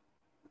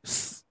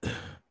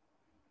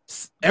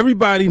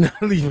everybody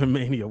not leaving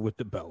Mania with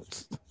the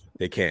belts.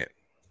 They can't.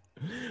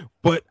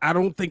 But I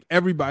don't think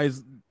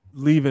everybody's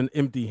leaving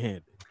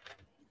empty-handed.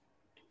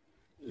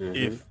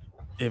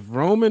 If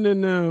Roman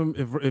and them,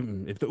 if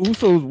the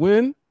Usos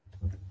win,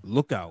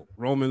 look out,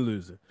 Roman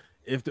losing.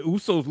 If the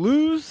Usos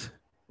lose,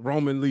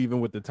 Roman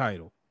leaving with the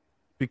title,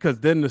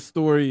 because then the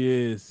story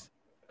is,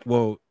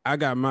 well, I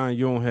got mine,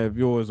 you don't have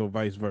yours, or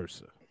vice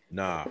versa.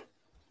 Nah.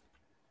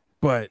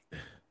 But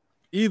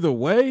either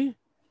way,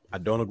 I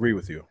don't agree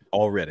with you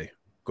already.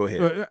 Go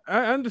ahead.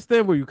 I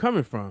understand where you're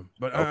coming from,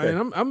 but okay.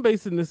 I'm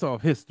basing this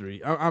off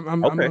history.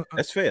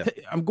 That's fair.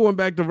 I'm going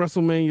back to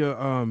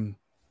WrestleMania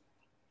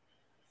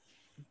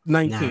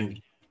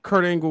 19,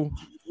 Kurt Angle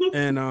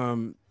and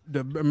the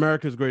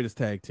America's Greatest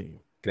Tag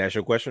Team. Can I ask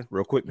you a question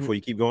real quick before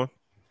you keep going?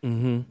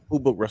 Mm-hmm. Who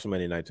booked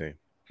WrestleMania 19?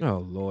 Oh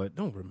Lord,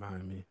 don't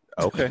remind me.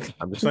 Okay,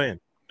 I'm just saying.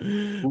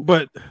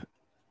 But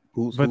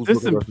who's booking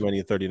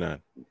WrestleMania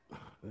 39?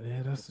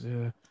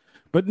 Yeah,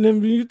 But then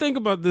when you think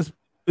about this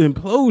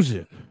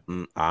implosion,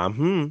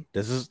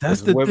 that's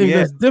the thing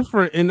that's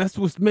different, and that's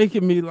what's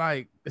making me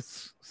like,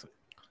 it's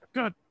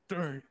God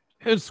darn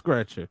head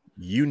scratcher.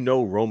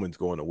 Roman's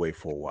going away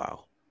for a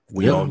while.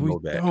 We all know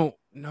that. Don't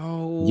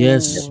know.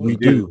 Yes, we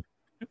do.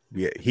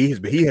 Yeah, he has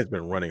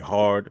been running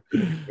hard,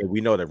 and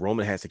we know that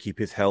Roman has to keep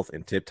his health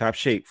in tip-top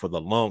shape for the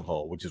long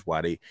haul, which is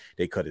why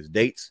they cut his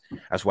dates.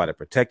 That's why they're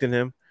protecting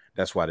him.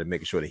 That's why they're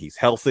making sure that he's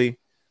healthy.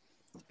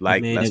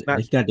 Like, man,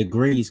 he's got the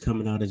grays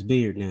coming out his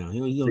beard now. He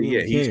don't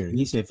care.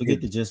 He said,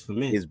 "Forget the just for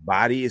men." His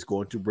body is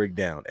going to break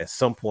down at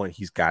some point.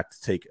 He's got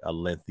to take a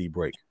lengthy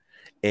break,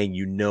 and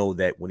you know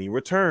that when he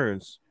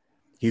returns,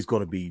 he's going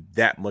to be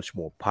that much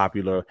more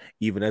popular,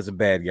 even as a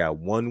bad guy,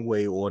 one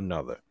way or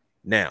another.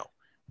 Now,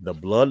 the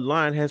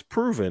bloodline has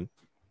proven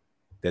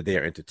that they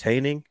are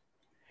entertaining,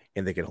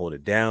 and they can hold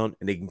it down,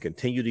 and they can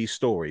continue these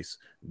stories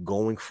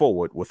going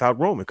forward without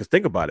Roman. Because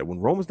think about it,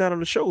 when Roman's not on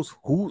the shows,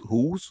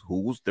 who's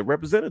the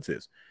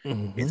representatives?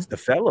 It's the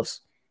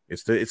fellas,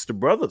 it's the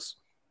brothers,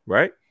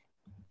 right?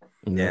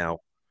 Now,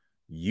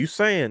 you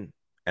saying,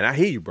 and I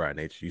hear you, Brian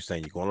H., you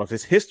saying you're going off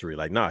this history.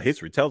 Like, nah,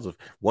 history tells us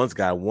one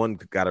got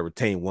to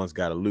retain, one's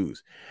got to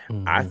lose.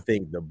 I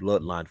think the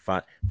bloodline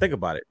fight. Think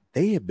about it.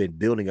 They have been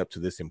building up to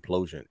this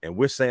implosion, and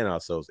we're saying to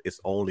ourselves, it's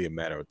only a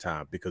matter of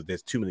time because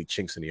there's too many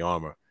chinks in the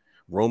armor.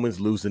 Roman's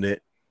losing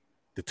it.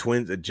 The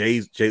twins,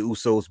 Jey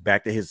Uso's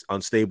back to his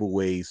unstable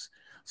ways.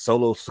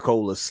 Solo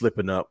Sikoa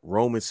slipping up.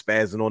 Roman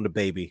spazzing on the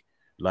baby.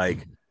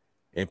 Like,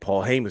 and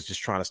Paul Heyman's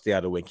just trying to stay out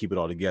of the way and keep it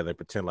all together and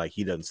pretend like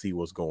he doesn't see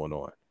what's going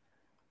on.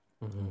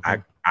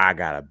 I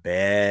got a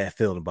bad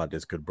feeling about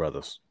this, good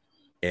brothers.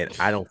 And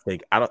I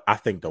think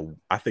the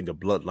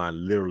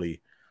bloodline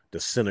literally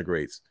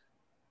disintegrates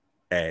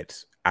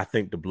I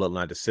think the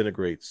bloodline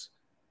disintegrates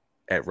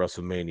at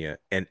WrestleMania,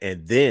 and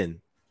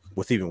then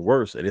what's even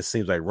worse, and it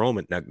seems like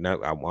Roman. Now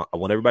I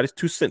want everybody's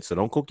 2 cents, so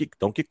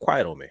don't get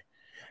quiet on me.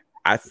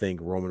 I think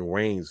Roman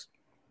Reigns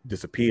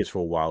disappears for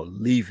a while,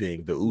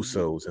 leaving the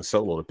Usos and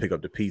Solo to pick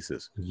up the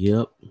pieces.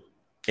 Yep.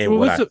 And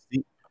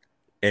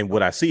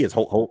what I see is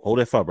hold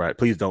that thought, Brian.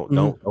 Please don't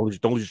lose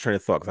your train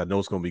of thought, because I know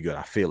it's going to be good.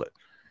 I feel it.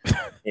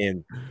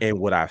 and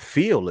what I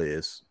feel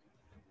is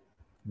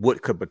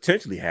what could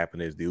potentially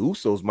happen is the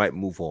Usos might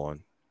move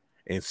on,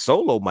 and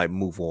Solo might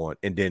move on,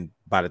 and then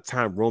by the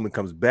time Roman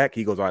comes back,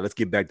 he goes, all right, let's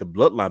get back to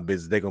bloodline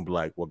business. They're gonna be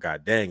like, well,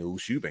 god dang,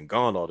 Us, you've been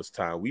gone all this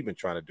time. We've been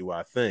trying to do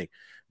our thing.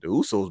 The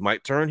Usos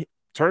might turn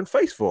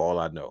face for all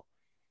I know.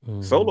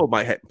 Solo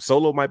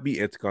might be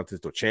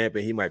Intercontinental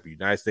Champion. He might be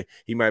United States.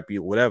 He might be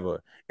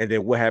whatever. And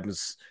then what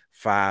happens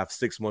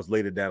 5-6 months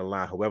later down the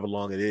line, however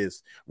long it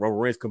is, Roman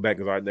Reigns come back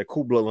and goes, all right, that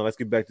cool bloodline, let's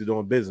get back to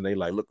doing business. And they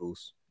like, look,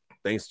 Us,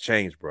 things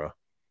changed, bro.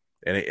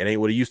 It ain't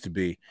what it used to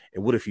be.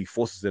 And what if he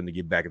forces them to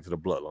get back into the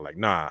bloodline? Like,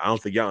 nah, I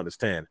don't think y'all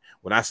understand.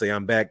 When I say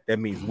I'm back, that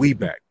means we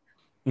back.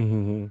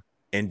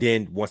 And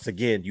then once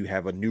again, you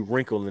have a new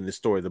wrinkle in the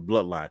story of the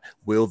bloodline.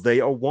 Will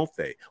they or won't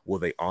they? Will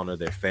they honor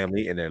their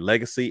family and their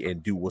legacy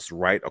and do what's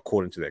right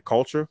according to their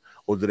culture?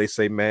 Or do they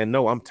say, man,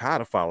 no, I'm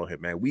tired of following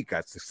him, man. We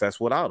got success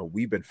without him.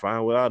 We've been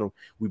fine without him.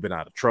 We've been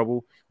out of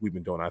trouble. We've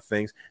been doing our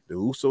things. The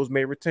Usos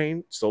may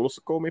retain. Solo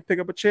Sikoa may pick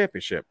up a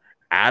championship.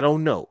 I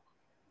don't know.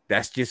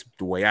 That's just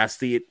the way I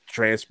see it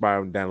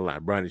transpiring down the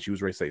line. Brian, did you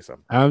was ready to say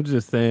something? I'm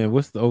just saying,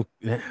 what's the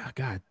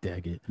God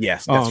dang it.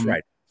 Yes, that's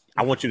right.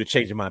 I want you to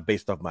change your mind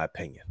based off my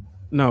opinion.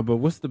 No, but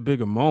what's the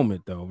bigger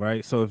moment though,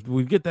 right? So if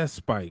we get that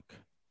spike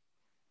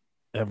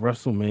at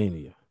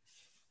WrestleMania,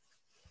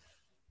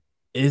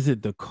 is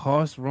it the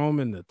cost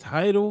Roman the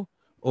title,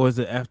 or is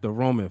it after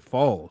Roman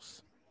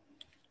falls?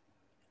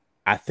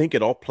 I think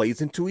it all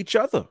plays into each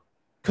other.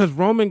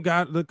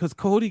 Because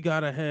Cody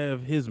gotta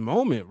have his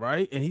moment,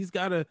 right? And he's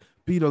gotta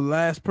be the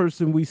last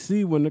person we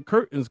see when the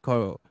curtains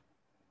call.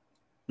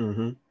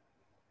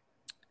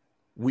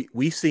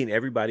 We've seen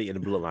everybody in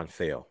the bloodline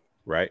fail,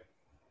 right?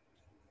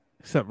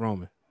 Except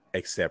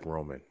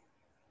Roman.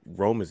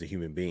 Roman's a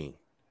human being.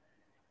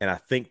 And I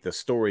think the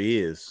story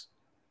is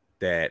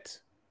that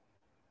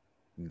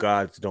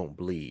gods don't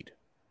bleed.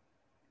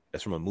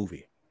 That's from a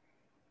movie,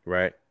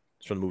 right?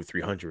 It's from the movie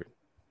 300.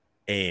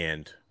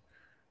 And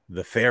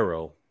the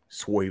Pharaoh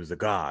swore he was a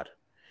god.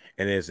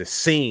 And there's this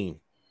scene,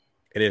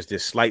 and there's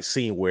this slight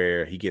scene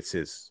where he gets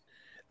I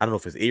don't know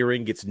if his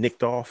earring gets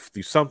nicked off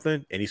through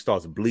something, and he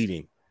starts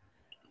bleeding.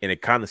 And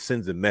it kind of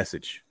sends a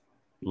message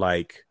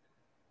like,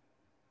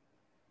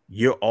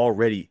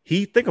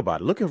 think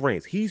about it. Look at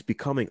Reigns. He's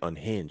becoming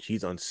unhinged.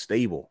 He's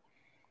unstable.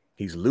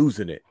 He's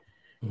losing it.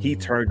 He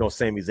turned on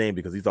Sami Zayn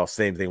because he thought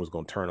Sami Zayn was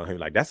going to turn on him.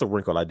 Like, that's a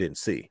wrinkle I didn't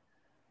see.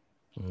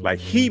 Like,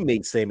 he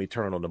made Sami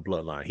turn on the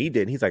bloodline. He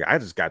didn't. He's like, I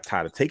just got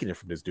tired of taking it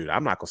from this dude.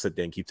 I'm not going to sit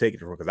there and keep taking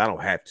it from him because I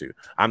don't have to.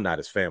 I'm not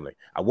his family.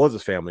 I was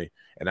his family,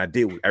 and I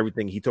did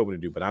everything he told me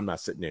to do, but I'm not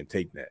sitting there and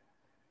taking that.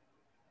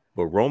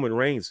 But Roman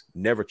Reigns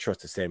never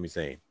trusted Sami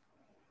Zayn.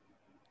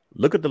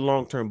 Look at the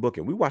long-term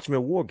booking. We watch him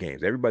in War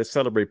Games. Everybody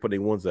celebrate, put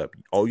their ones up.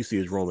 All you see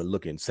is Roman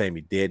looking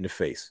Sami dead in the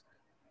face.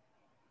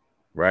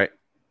 Right?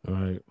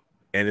 Right.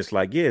 And it's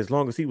like, yeah, as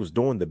long as he was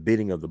doing the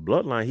bidding of the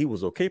bloodline, he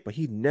was okay, but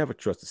he never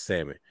trusted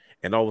Sami.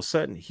 And all of a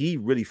sudden, he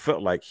really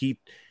felt like he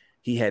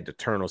had to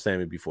turn on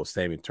Sami before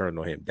Sami turned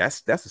on him.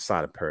 That's a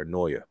sign of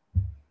paranoia.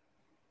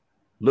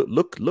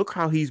 Look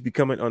how he's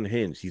becoming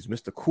unhinged. He's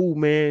Mr. Cool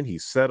Man.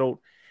 He's settled.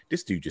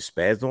 This dude just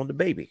spazzed on the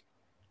baby.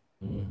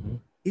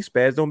 He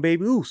spazzed on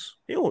Baby Uso.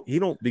 He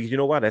don't because you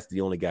know why? That's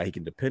the only guy he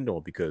can depend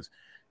on, because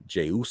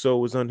Jey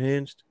Uso is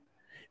unhinged.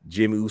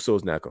 Jimmy Uso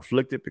is now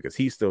conflicted because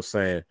he's still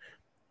saying,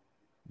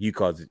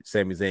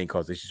 Sami Zayn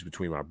caused issues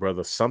between my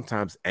brothers.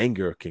 Sometimes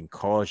anger can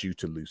cause you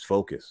to lose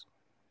focus.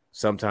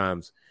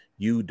 Sometimes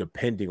you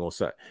depending on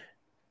something.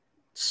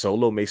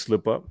 Solo may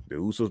slip up. The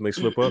Usos may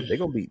slip up. They're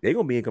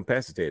gonna be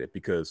incapacitated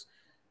because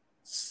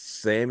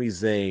Sami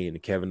Zayn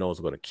and Kevin Owens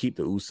are going to keep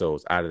the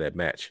Usos out of that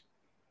match.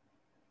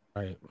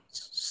 Right.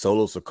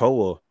 Solo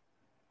Sikoa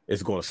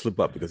is going to slip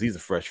up because he's a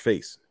fresh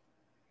face.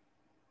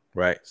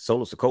 Right.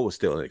 Solo Sikoa is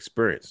still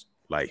inexperienced.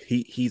 Like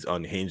he's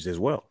unhinged as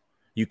well.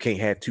 You can't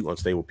have two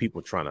unstable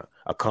people trying to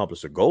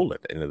accomplish a goal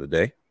at the end of the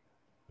day.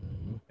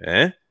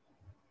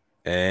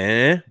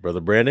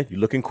 Brother Brandon, you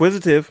look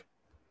inquisitive.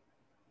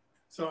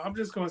 So I'm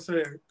just going to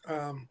say,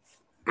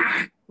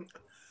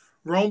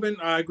 Roman,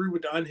 I agree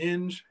with the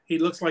unhinged. He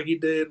looks like he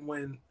did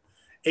when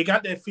it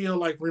got that feel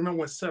like, remember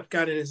when Seth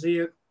got in his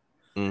head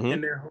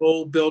and their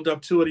whole build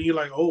up to it, and you're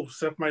like, oh,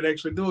 Seth might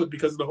actually do it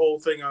because of the whole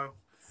thing of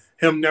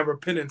him never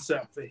pinning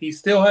Seth. He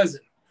still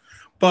hasn't.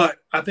 But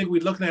I think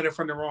we're looking at it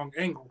from the wrong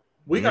angle.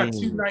 We got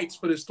 2 nights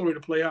for this story to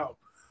play out.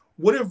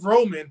 What if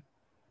Roman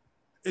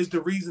is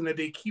the reason that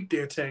they keep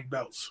their tag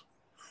belts?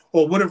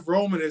 Or what if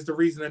Roman is the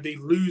reason that they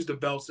lose the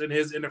belts and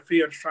his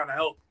interference trying to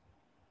help?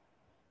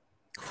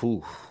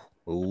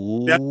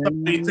 Ooh, that's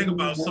something you think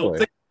about. So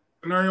think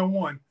scenario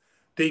 1,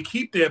 they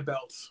keep their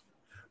belts,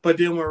 But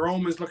then when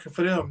Roman's looking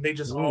for them, they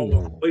just all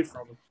walk away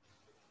from him.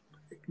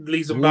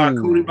 Leaves him by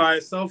Cody by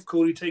himself.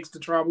 Cody takes the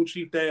tribal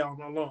chief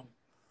down alone.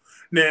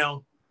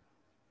 Now,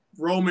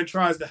 Roman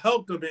tries to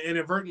help them and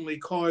inadvertently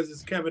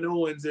causes Kevin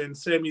Owens and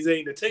Sami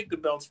Zayn to take the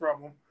belts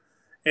from him.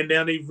 And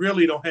now they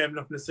really don't have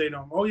nothing to say to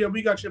him. Oh, yeah,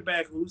 we got your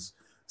back, Who's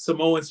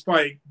Samoan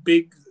Spike,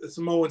 big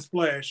Samoan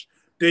splash.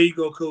 There you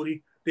go,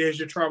 Cody. There's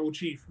your tribal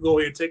chief. Go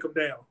ahead, take him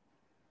down.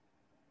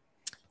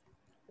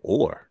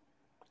 Or,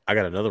 I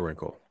got another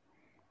wrinkle.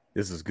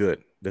 This is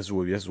good. This is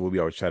what we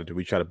always try to do.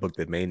 We try to book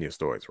the Mania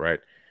stories, right?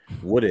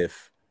 What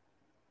if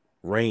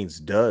Reigns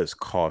does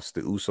cost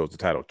the Usos the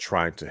title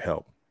trying to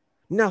help?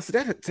 Now,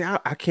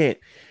 I can't.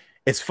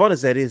 As fun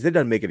as that is, it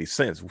doesn't make any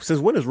sense.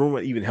 Since when does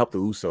Roman even help the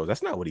Usos?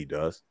 That's not what he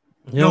does.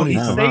 No, he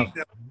saved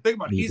them. Think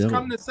about it. He's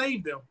come to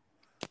save them.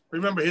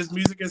 Remember, his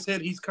music is hit.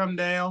 He's come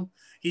down.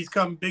 He's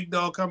come. Big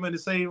Dog coming to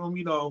save him.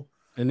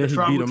 And then he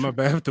beat him up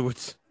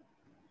afterwards.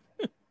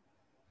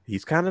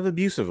 He's kind of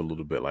abusive a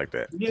little bit like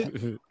that. Yeah,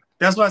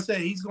 that's why I say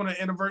he's going to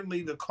inadvertently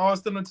either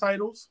cost them the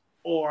titles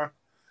or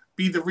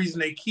be the reason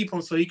they keep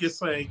him, so he can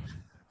say,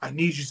 "I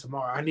need you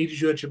tomorrow. I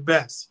needed you at your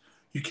best.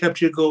 You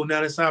kept your goal.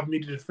 Now it's time for me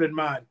to defend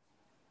mine."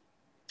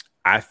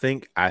 I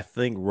think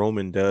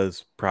Roman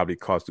does probably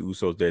cost the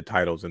Usos their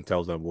titles and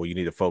tells them, "Well, you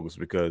need to focus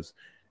because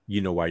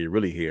you know why you're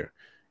really here."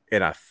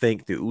 And I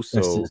think the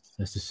Usos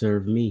that's to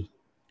serve me.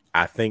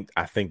 I think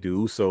the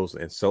Usos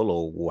and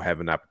Solo will have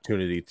an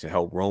opportunity to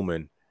help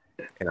Roman,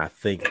 and I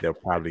think they'll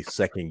probably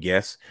second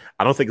guess.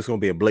 I don't think it's going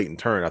to be a blatant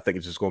turn. I think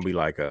it's just going to be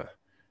like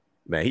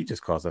man, he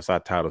just cost us our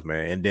titles,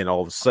 man. And then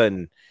all of a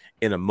sudden,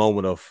 in a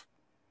moment of,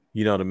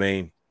 you know what I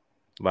mean,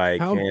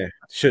 like,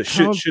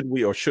 should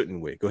we or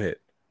shouldn't we? Go ahead.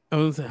 I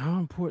was saying, how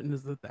important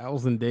is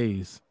 1,000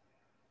 days?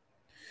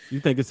 You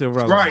think it's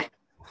irrelevant? Right.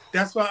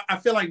 That's why I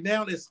feel like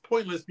now it's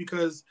pointless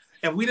because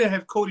if we didn't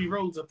have Cody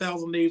Rhodes,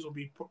 1,000 days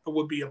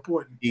would be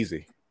important.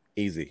 Easy.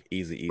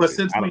 But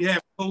since we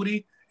have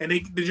Cody, and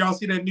did y'all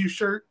see that new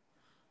shirt?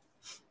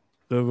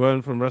 The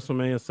one from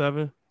WrestleMania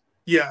 7?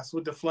 Yes,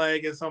 with the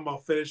flag and something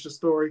about finish the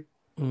story.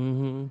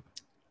 Mm-hmm.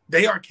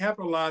 They are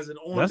capitalizing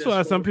on. That's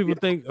why some people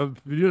think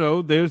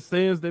there's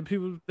sayings that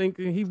people think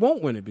he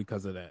won't win it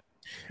because of that.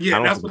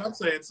 Yeah, that's what I'm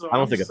saying. So I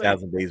don't think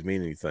 1,000 days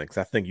mean anything because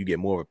I think you get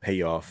more of a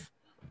payoff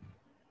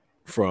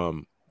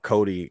from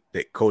Cody,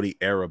 that Cody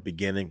era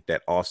beginning,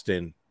 that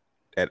Austin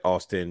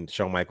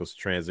Shawn Michaels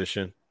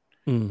transition,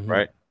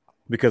 right?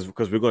 Because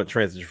we're going to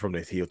transition from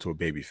this heel to a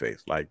baby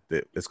face. Like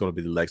it's going to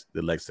be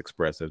the Lex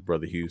Express, as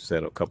Brother Hugh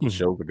said a couple of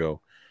shows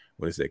ago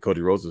when they said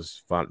Cody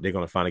Rhodes they're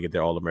going to finally get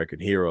their All-American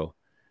hero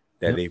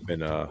that they've been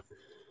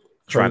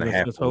trying to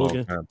have for a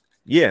long time.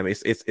 Yeah, I mean,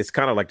 it's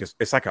kind of like this.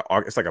 It's like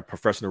a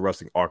professional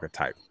wrestling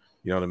archetype.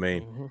 You know what I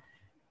mean?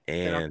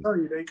 And I'll tell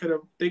you,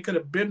 they could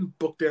have been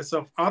booked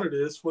themselves out of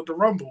this with the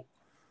Rumble.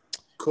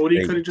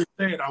 Cody could have just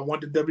said, "I want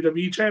the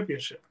WWE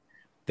Championship."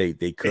 They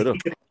could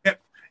have.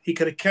 He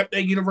could have kept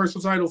that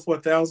Universal title for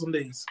 1,000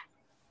 days.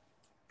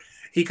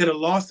 He could have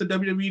lost the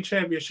WWE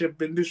Championship,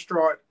 been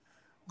distraught,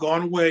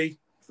 gone away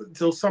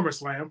until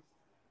SummerSlam,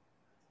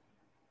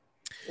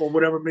 or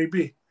whatever it may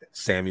be.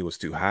 Sammy was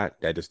too hot.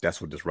 That's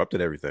what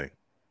disrupted everything.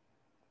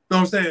 You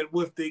know what I'm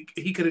saying?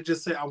 He could have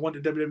just said, "I want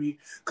the WWE,"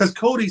 because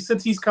Cody,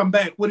 since he's come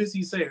back, what is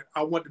he saying?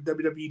 "I want the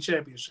WWE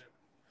Championship."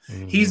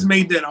 Mm-hmm. He's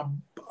made that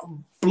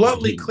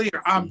bluntly clear.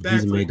 I'm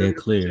back. He's made that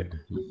clear.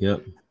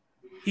 Yep.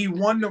 He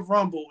won the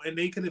Rumble, and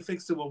they could have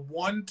fixed it with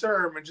one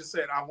term and just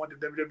said, "I want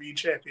the WWE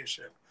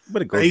Championship."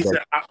 But it goes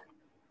back.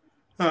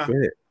 Go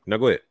ahead. No,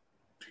 go ahead.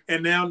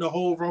 And now the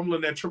whole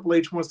rumbling that Triple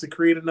H wants to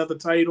create another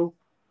title.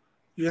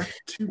 You have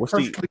two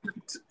perfectly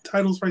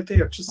titles right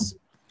there.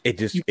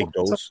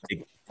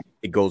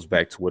 It goes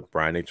back to what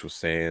Brian H was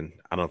saying.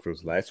 I don't know if it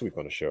was last week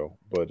on the show,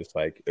 but it's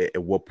like,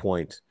 at what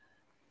point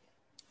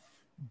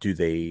do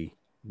they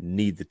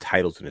need the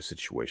titles in a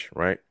situation,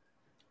 right?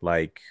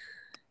 Like,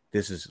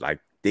 this is like,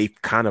 they've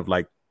kind of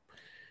like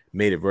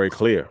made it very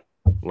clear.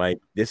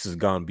 Like, this has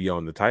gone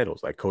beyond the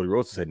titles. Like, Cody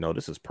Rhodes said, "No,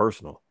 this is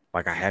personal.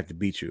 Like, I have to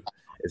beat you."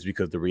 It's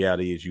because the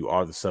reality is you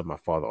are the son my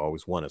father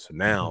always wanted. So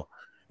now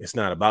it's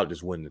not about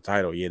just winning the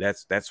title. Yeah,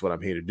 that's what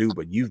I'm here to do.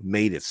 But you've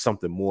made it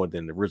something more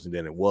than originally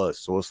than it was.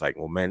 So it's like,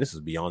 well, man, this is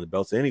beyond the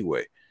belts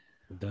anyway.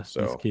 That's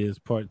these kids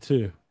part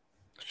 2.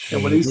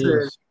 And when he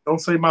said, "Don't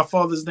say my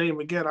father's name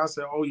again," I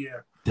said, "Oh yeah,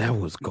 that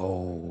was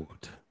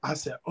gold." I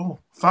said, "Oh,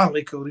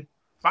 finally, Cody,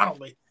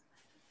 finally."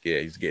 Yeah,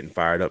 he's getting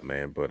fired up,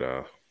 man. But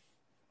I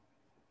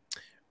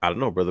don't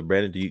know, Brother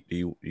Brandon. Do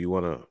you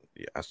want to?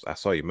 I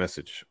saw your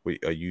message.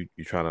 Are you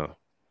trying to?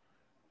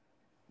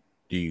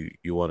 Do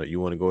you want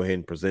to go ahead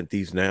and present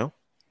these now?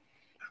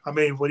 I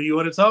mean, what do you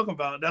want to talk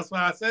about? That's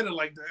why I said it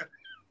like that.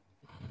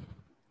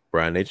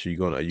 Brian H, are you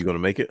gonna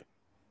make it?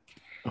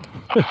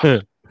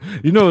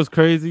 You know, it's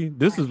crazy.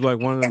 This is like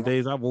one of them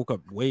days I woke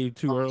up way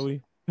too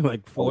early,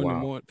 like 4 in the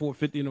morning,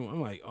 4:50 in the morning.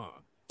 I'm like,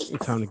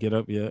 ain't time to get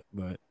up yet,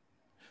 but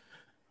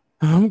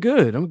I'm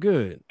good.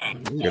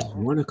 It's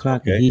 1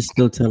 o'clock and he's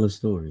still telling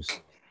stories.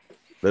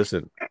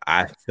 Listen,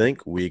 I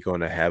think we're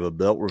gonna have a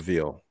belt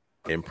reveal,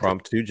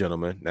 impromptu,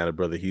 gentlemen. Now that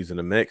Brother Hughes in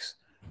the mix.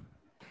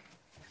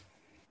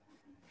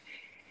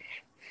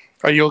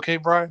 Are you okay,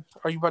 Brian?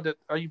 Are you about to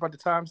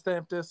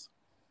timestamp this?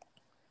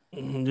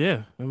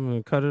 Yeah, I'm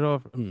gonna cut it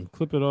off.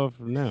 Clip it off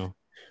now.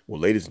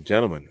 Well, ladies and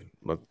gentlemen,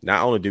 look,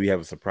 not only do we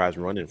have a surprise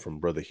run-in from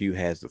Brother Hugh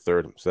has the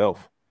third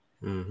himself,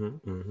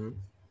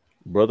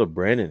 Brother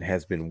Brandon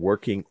has been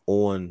working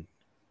on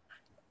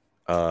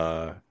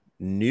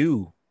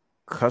new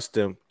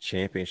custom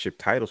championship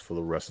titles for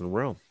the wrestling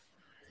realm.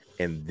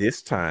 And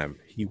this time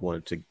he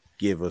wanted to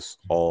give us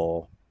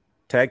all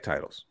tag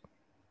titles,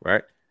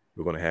 right?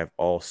 We're going to have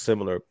all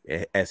similar,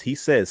 as he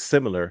says,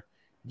 similar,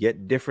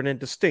 yet different and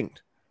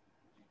distinct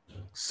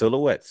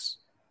silhouettes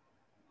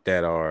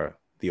that are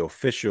the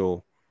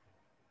official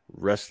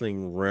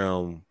Wrestling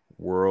Realm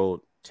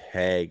World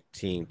Tag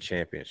Team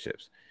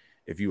Championships.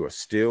 If you are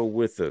still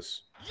with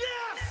us,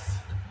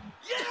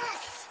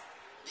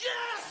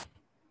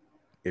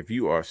 if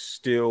you are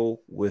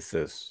still with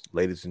us,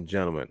 ladies and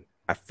gentlemen,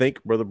 I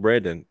think Brother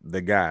Brandon,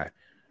 the guy,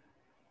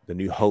 the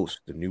new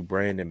host, the new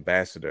brand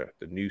ambassador,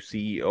 the new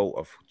CEO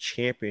of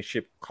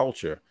Championship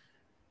Culture,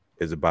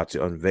 is about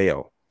to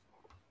unveil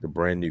the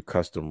brand new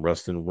custom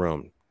Wrestling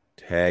Realm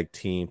Tag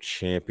Team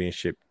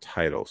Championship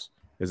titles.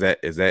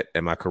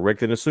 Am I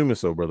correct in assuming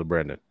so, Brother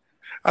Brandon?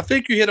 I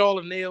think you hit all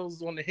the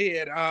nails on the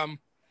head. I'm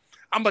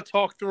gonna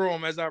talk through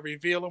them as I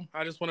reveal them.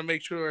 I just want to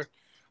make sure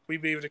we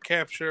be able to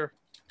capture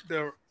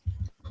the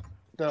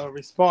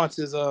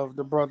responses of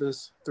the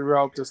brothers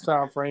throughout this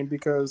time frame,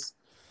 because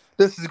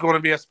this is going to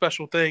be a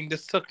special thing.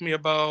 This took me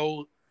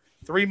about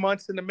 3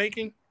 months in the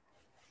making.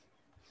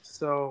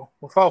 So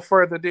without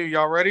further ado,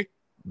 y'all ready?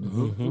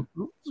 Mm-hmm.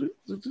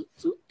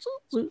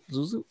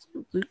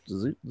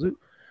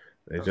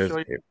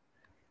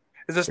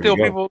 Is there still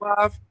people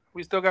live?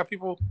 We still got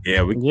people.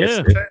 Yeah,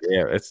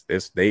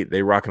 it's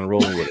they rocking and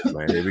rolling with us,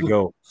 man. Here we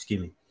go.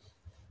 Excuse me.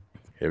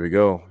 Here we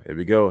go. Here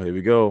we go. Here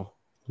we go.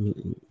 Let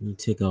me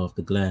take off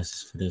the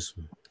glasses for this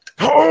one.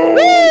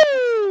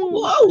 Oh!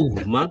 Whoa,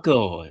 my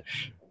God.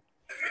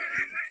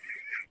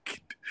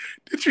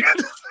 Did you have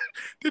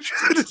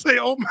to say,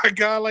 oh my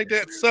God, like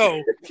that?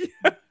 So,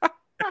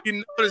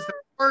 you notice the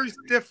first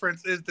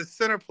difference is the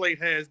center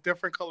plate has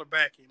different color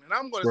backing. And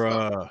I'm going to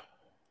start.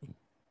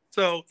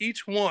 So,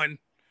 each one,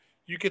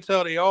 you can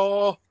tell they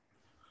all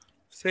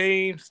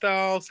same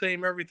style,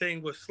 same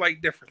everything with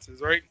slight differences,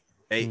 right?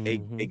 Hey,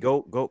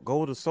 go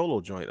to the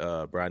solo joint,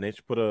 Brian. They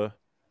should put a.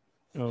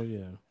 Oh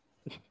yeah.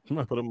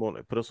 Put them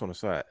on. Put us on the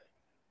side.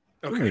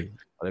 Okay.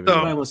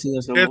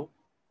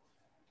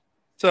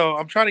 So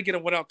I'm trying to get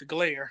them without the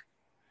glare.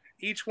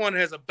 Each one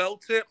has a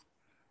belt tip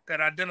that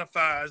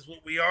identifies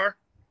what we are.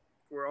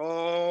 We're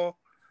all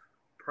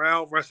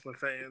proud wrestling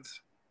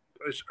fans.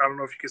 I don't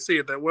know if you can see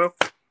it that well.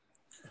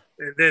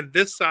 And then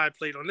this side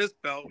plate on this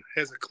belt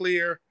has a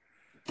clear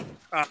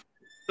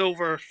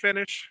silver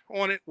finish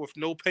on it with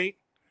no paint,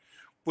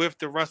 with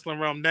the Wrestling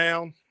Realm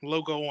Down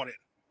logo on it.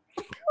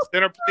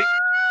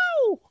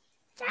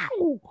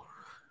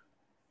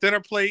 Center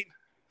plate,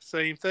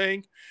 same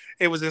thing.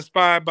 It was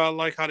inspired by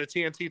like how the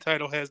TNT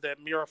title has that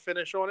mirror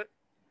finish on it.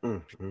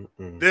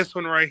 This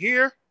one right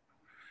here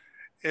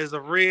is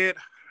a red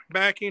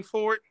backing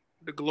for it.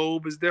 The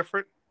globe is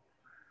different.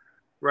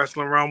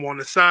 Wrestling Realm on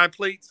the side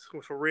plates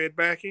with a red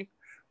backing,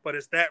 but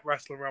it's that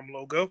Wrestling Realm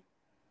logo.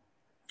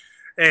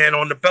 And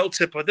on the belt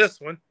tip of this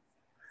one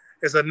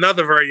is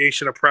another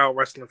variation of Proud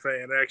Wrestling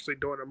Fan actually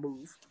doing a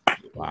move.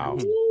 Wow.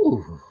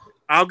 Ooh.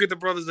 I'll get the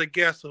brothers a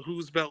guess of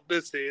whose belt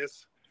this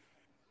is,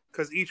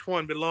 because each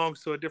one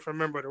belongs to a different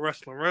member of the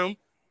Wrestling Realm.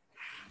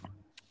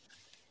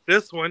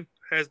 This one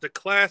has the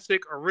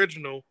classic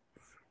original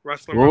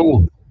Wrestling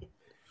Realm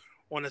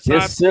on the side.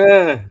 Yes,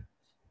 sir.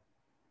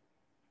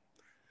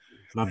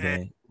 My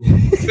bad.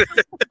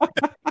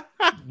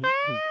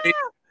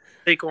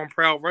 Take on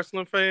Proud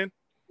Wrestling Fan.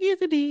 Yes,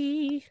 it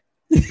is.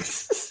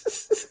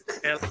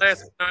 And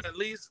last but not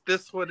least,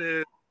 this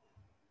one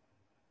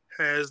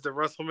has the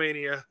Wrestling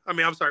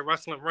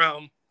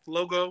Realm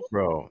logo.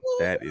 Bro,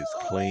 that is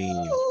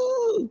clean.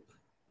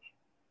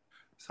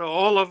 So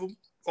all of them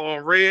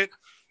on red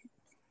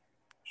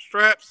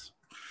straps,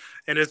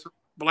 and it's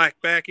black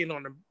backing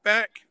on the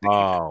back.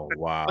 Oh,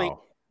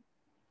 wow.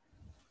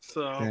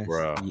 So,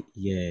 bro.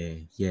 Yeah.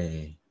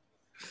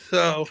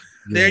 So,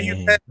 there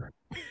you have it,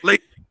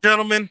 ladies and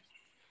gentlemen,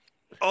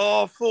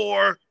 all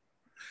four.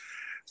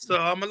 So,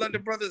 I'm going to let the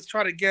brothers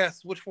try to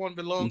guess which one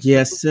belongs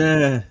to.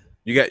 Sir.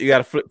 You got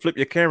to flip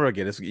your camera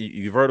again. It's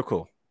you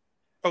vertical.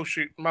 Oh,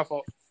 shoot. My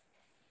fault.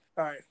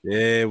 All right.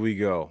 There we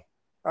go.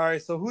 All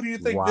right. So, who do you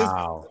think this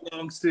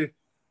belongs to?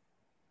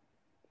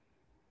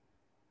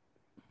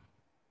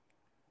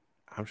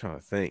 I'm trying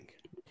to think.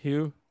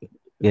 Hugh?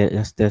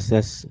 Yeah,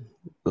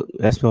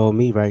 that's all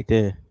me right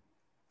there.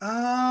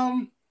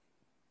 But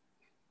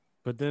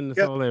then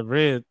it's all that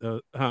red,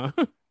 huh?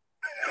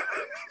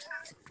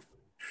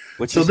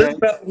 So this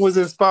belt was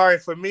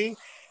inspired for me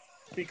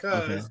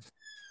because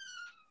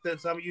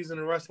since I'm using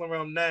the Wrestling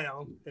Realm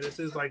now, and it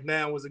seems like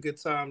now was a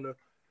good time to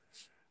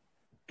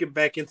get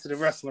back into the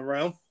Wrestling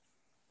Realm.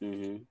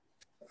 Mm-hmm.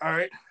 All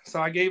right, so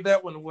I gave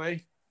that one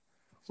away.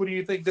 What do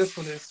you think this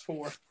one is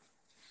for?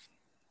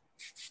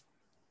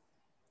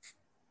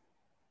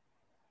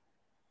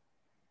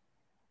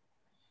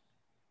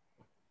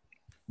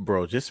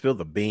 Bro, just spill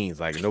the beans.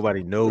 Like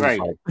nobody knows Right.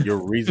 like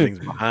your reasonings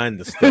behind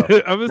the stuff.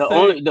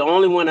 The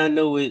only one I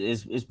know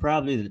is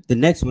probably the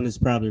next one is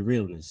probably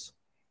realness.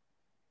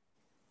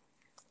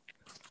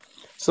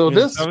 So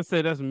this, I would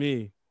say that's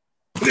me.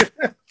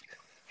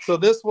 so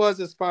this was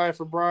inspired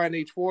for Brian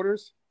H.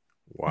 Waters,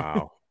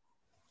 Wow.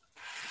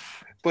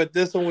 but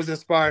this one was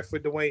inspired for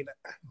Dwayne.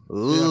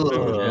 Look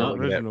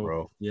at that,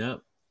 bro.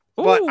 Yep.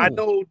 But I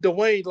know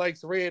Dwayne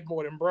likes red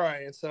more than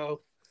Brian,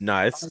 so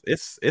Nah,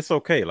 it's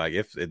okay. Like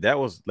if that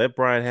was let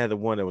Brian had the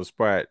one that was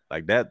inspired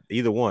like that,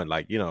 either one,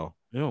 like it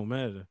don't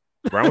matter.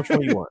 Brian, which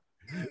one you want?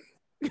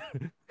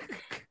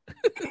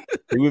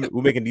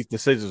 We're making these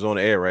decisions on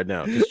the air right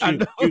now. Just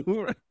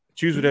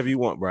choose whatever you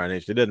want, Brian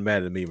H. It doesn't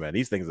matter to me, man.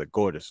 These things are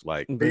gorgeous.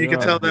 Like you can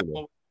tell that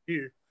over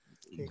here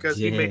because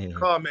he made a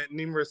comment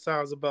numerous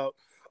times about,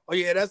 oh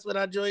yeah, that's what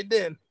I joined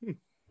in.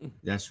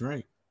 That's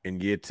right.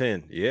 In year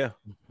 10, yeah.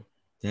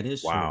 That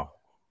is wow.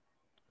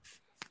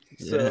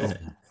 True. So, Yeah.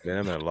 Man,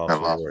 I'm at a loss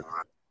for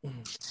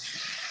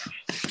words.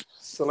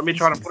 So let me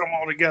try to put them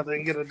all together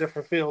and get a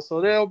different feel. So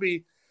there'll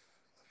be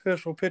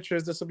official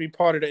pictures. This will be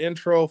part of the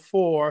intro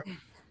for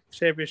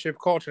Championship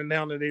Culture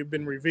now that they've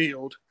been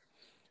revealed.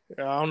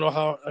 I don't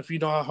know if you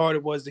know how hard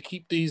it was to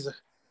keep these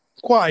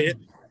quiet,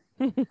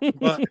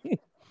 but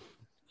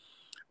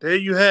there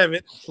you have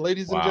it,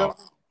 ladies and gentlemen.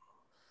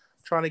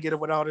 Trying to get it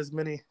without as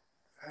many.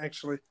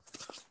 Actually,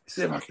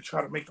 see if I can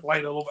try to make the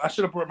light a little bit. I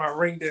should have put my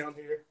ring down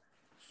here.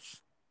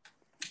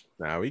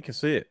 Now we can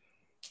see it.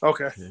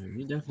 Okay. Yeah,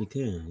 you definitely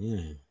can.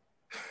 Yeah.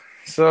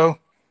 So,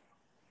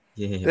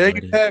 there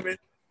buddy. you have it.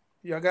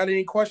 Y'all got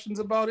any questions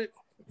about it?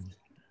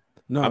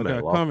 No, I got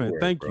a comment.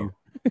 Thank you.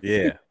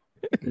 Yeah.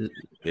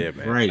 Yeah,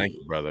 man. Right. Thank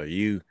you, brother.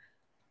 You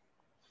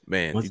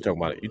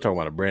talking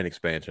about a brand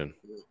expansion.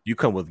 You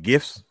come with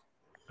gifts.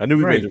 I knew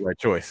we made the right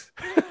choice.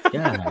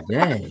 God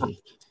dang.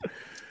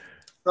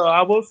 So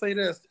I will say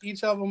this: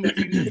 each of them, if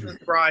you look at this,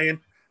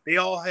 Brian, they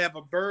all have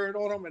a bird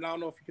on them, and I don't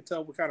know if you can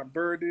tell what kind of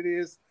bird it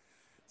is.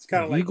 It's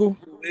kind of like eagle,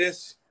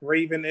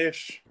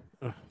 raven-ish.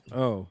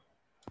 Oh,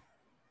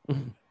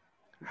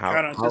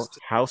 how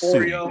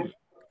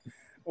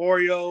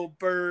Oreo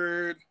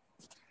bird.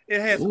 It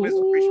has some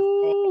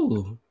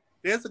inspiration.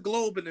 There's a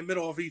globe in the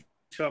middle of each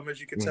of them, as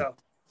you can tell.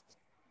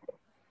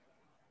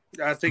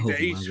 I think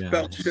that each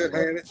belt should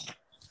have it.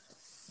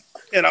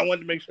 And I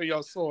wanted to make sure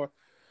y'all saw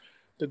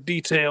the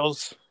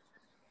details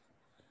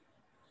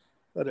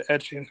of the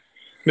etching.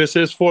 This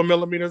is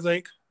 4mm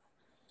ink.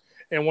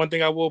 And one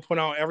thing I will point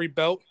out, every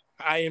belt,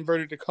 I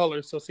inverted the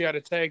color. So see how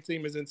the tag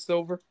team is in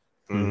silver?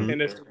 Mm-hmm.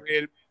 And there's a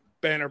red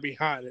banner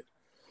behind it.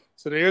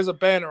 So there's a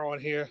banner on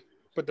here,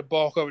 but the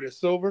bulk of it is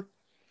silver.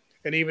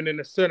 And even in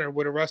the center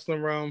with a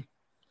wrestling room,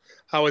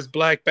 how it's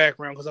black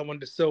background because I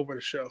wanted the silver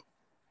to show.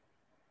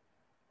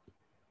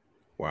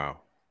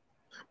 Wow.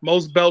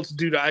 Most belts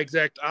do the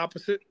exact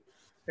opposite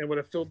and would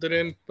have filled it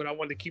in, but I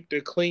wanted to keep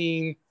the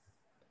clean,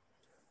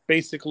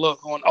 basic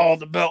look on all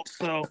the belts.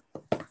 So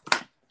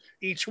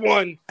each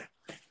one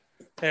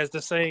has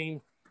the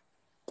same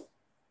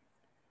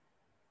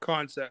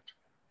concept.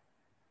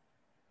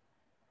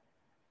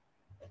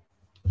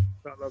 I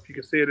don't know if you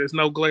can see it. There's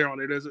no glare on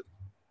it, is it?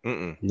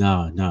 Mm-mm.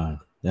 No.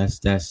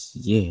 That's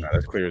yeah. Nah,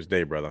 that's clear as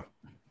day, brother.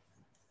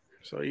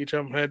 So each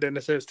of them had that and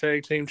it says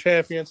tag team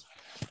champions.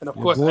 And of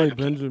your course,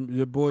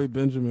 boy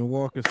Benjamin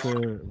Walker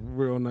said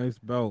real nice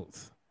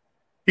belts.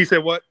 He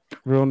said what?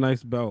 Real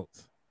nice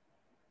belts.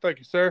 Thank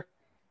you, sir.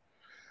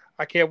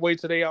 I can't wait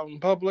till they out in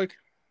public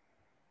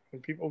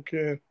and people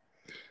can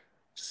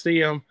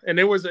see them. And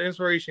there was an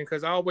inspiration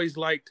because I always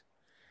liked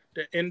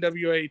the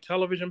NWA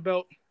television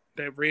belt,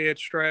 that red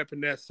strap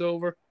and that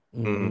silver.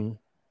 Mm-hmm.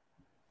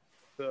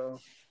 So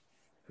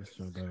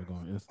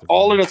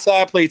all of the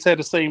side plates had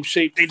the same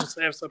shape. They just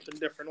have something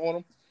different on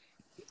them,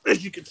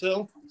 as you can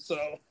tell.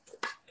 So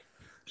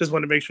just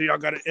want to make sure y'all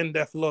got an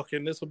in-depth look.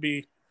 And this will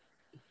be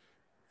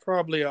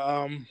probably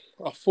a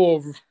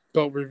full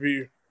belt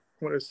review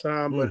when it's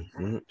time, but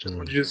just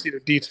want you to see the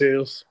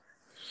details.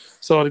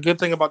 So the good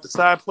thing about the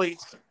side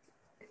plates,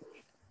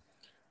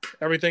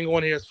 everything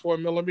on here is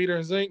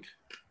 4mm zinc,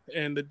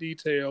 and the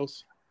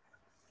details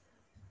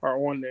are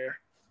on there.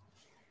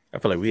 I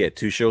feel like we had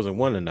 2 shows in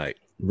one tonight.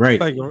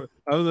 Right. Like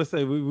I was gonna say,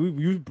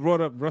 you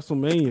brought up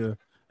WrestleMania,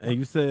 and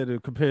you said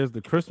it compares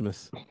to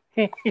Christmas.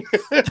 I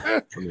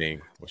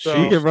mean,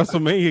 we get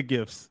WrestleMania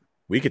gifts.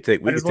 We could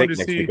take next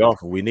week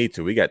off if we need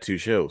to. We got 2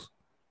 shows.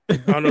 I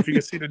don't know if you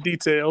can see the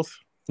details.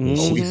 Mm-hmm.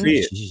 Oh, we see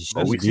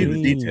it. We see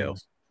the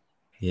details.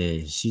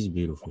 Yeah, she's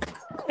beautiful.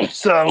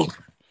 So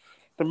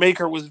the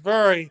maker was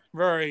very,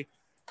 very,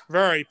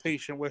 very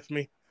patient with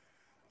me.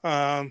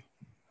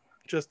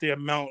 Just the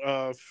amount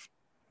of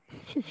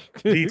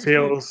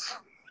details.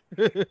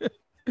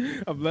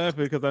 I'm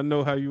laughing because I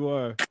know how you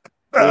are.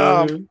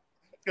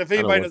 If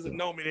anybody doesn't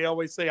know me, they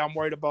always say I'm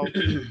worried about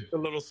the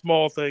little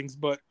small things,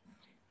 but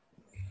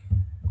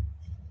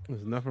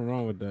there's nothing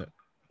wrong with that,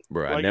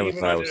 bro. Like I never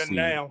thought I would see.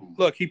 Now,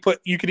 look, you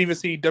could even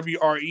see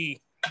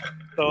WRE,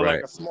 so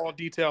like a small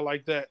detail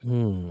like that.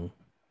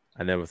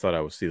 I never thought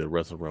I would see the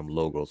WrestleMania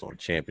logos on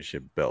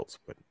championship belts,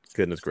 but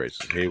goodness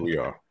gracious, here we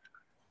are.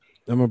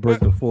 I'm gonna break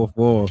the fourth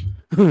wall.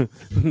 The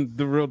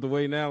real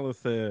Dwayne Allen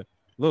said,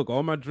 "Look,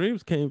 all my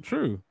dreams came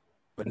true,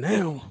 but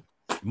now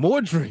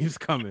more dreams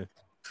coming."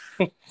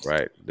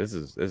 Right. This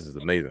is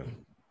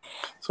amazing.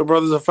 So,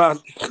 brothers, if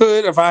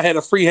I had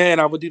a free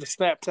hand, I would do the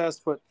snap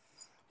test, but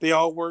they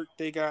all work.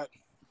 They got.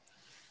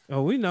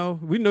 Oh, we know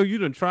you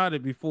done tried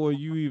it before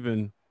you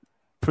even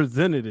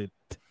presented it.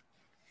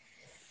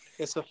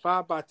 It's a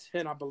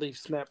 5x10, I believe.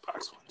 Snap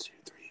box 1, 2,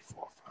 3,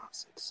 4, 5,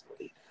 6, 7,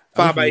 8. I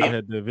 5 by 8.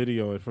 had the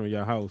video from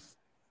your house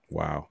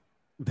Wow.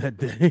 that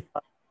day.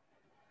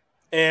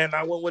 And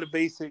I went with a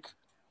basic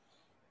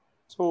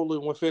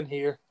tooling within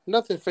here.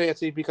 Nothing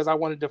fancy because I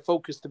wanted the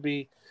focus to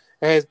be,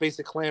 it has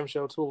basic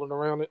clamshell tooling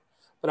around it.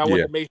 But I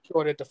wanted to make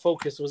sure that the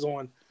focus was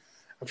on.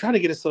 I'm trying to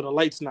get it so the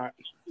light's not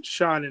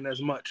shining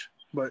as much.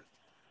 But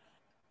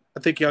I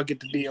think y'all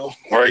get the deal.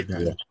 Right.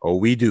 Yeah. Oh,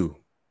 we do.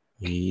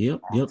 Yep.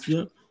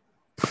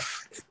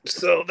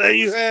 So there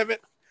you have it.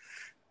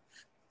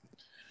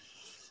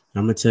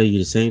 I'm gonna tell you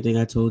the same thing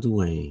I told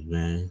Dwayne,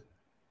 man.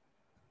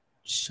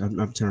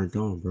 I'm turned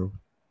on, bro.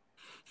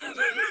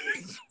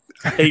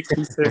 I hate when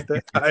he says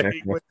that. I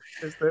hate when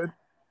he says that.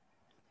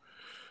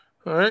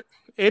 All right.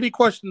 Any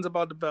questions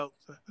about the belt?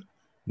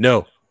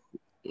 No.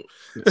 He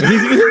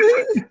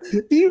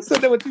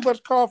said that with too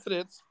much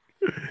confidence.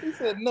 He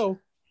said no.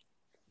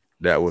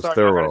 That was Sorry,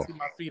 thorough. I gotta see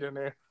my feet in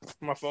there.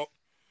 My fault.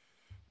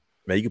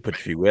 Man, you can put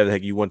your feet wherever the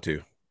heck you want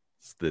to.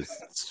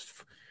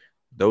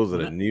 Those are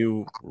the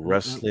new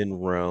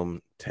Wrestling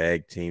Realm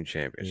Tag Team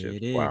Championships.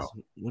 It is. Wow.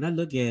 When I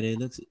look at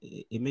it,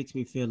 it makes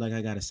me feel like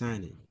I gotta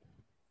sign it.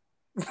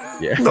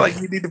 Yeah. Like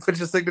you need to put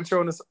your signature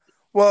on this.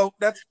 Well,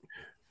 that's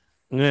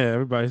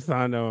Everybody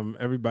signed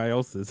everybody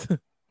else's.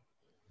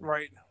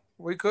 right.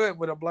 We could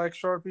with a black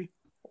Sharpie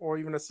or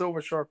even a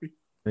silver Sharpie.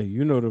 Hey,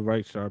 you know the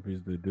right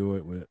Sharpies to do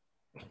it with.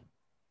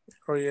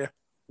 Oh yeah.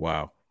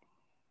 Wow.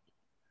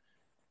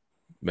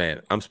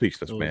 Man, I'm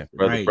speechless, man.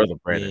 Right. Brother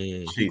Brandon.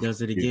 Yeah, he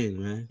does it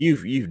again, man.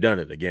 You've done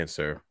it again,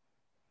 sir.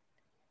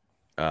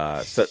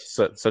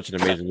 Such an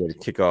amazing way to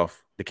kick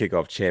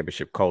off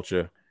championship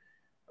culture.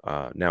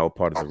 Now a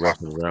part of the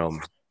wrestling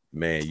realm.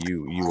 Man,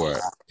 you are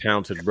a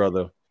talented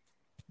brother.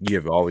 You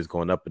have always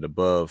gone up and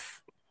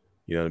above.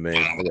 You know what I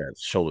mean? Look at that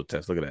shoulder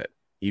test. Look at that.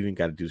 You even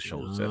got to do the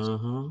shoulder test.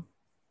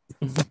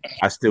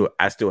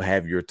 I still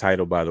have your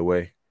title, by the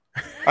way.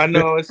 I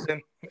know it's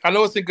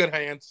in good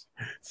hands.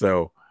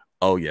 So,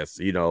 oh yes,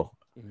 you know.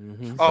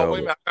 Mm-hmm. Oh So, wait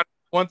a minute. I got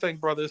one thing,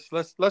 brothers.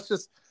 Let's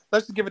just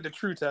give it the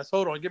true test.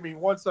 Hold on, give me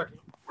 1 second.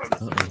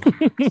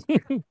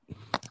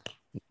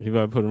 He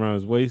about to put it around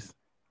his waist.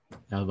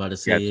 I was about to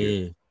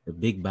say, the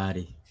big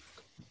body,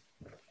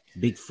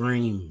 big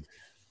frame.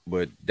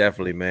 But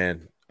definitely,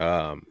 man.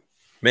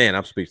 Man,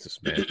 I'm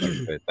speechless, man. Like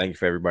I said, thank you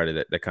for everybody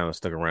that kind of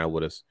stuck around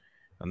with us.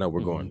 I know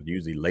we're going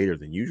usually later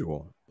than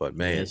usual, but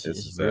man, this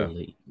is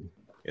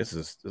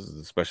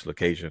a special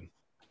occasion.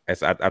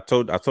 As I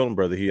told him,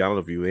 brother, I don't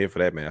know if you were here for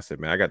that, man. I said,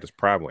 man, I got this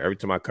problem. Every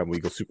time I come,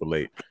 we go super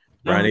late.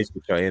 Brian needs to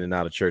get y'all in and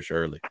out of church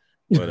early.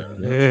 But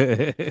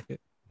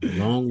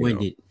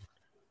long-winded.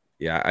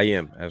 Yeah, I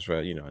am. That's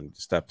right. You know, I need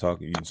to stop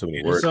talking, using so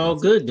many words. It's all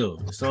good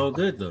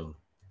though.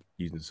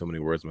 Using so many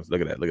words.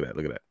 Look at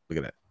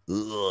that.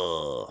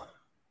 Ugh.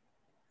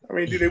 I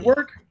mean, do they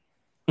work?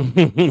 I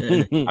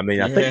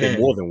mean, I think they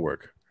more than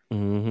work.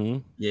 Mm-hmm.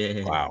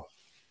 Yeah. Wow.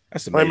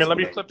 That's Wait a amazing. minute, let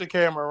me flip the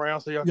camera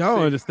around so y'all Y'all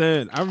can see.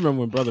 understand? I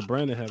remember when Brother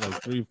Brandon had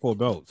like 3 or 4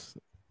 belts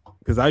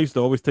because I used to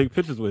always take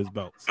pictures with his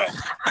belts.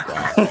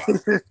 Wow.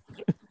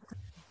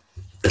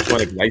 It's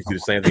funny because I used to do the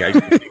same thing. I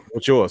used to do.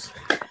 What's yours?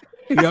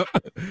 Yep.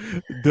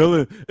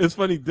 Dylan, it's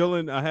funny.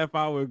 Dylan a half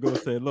hour ago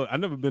said, "Look, I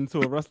never been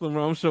to a Wrestling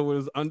Realm show where it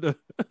was under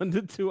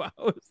 2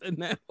 hours, and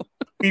now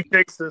He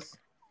fixed this.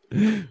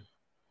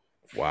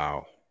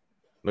 Wow.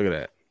 Look at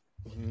that.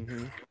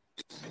 Mm-hmm.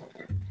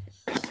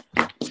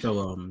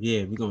 So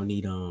we're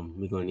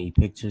gonna need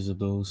pictures of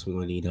those. We're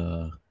gonna need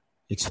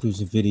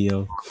exclusive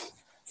video.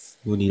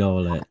 We'll need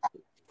all that.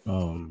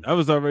 I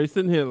was already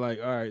sitting here like,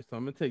 all right, so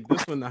I'm gonna take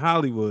this one to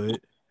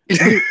Hollywood."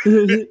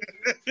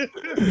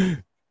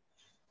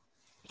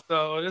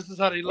 So this is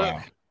how they look.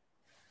 Wow.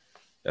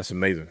 That's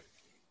amazing.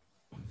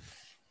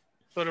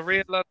 So the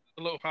red letter is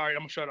a little higher. I'm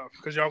gonna shut up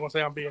because y'all gonna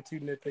say I'm being too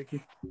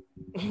nitpicky.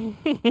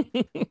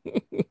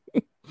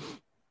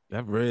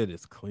 That red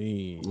is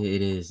clean. Yeah,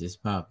 it is. It's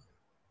popping.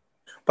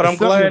 But I'm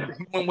It's something- glad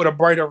he went with a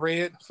brighter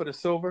red for the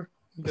silver.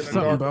 Than a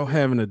Something dark. about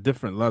having a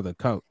different leather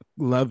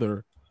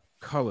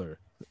color.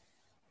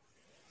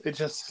 It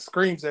just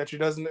screams at you,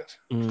 doesn't it?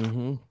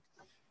 Mm-hmm.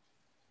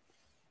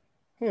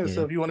 Yeah.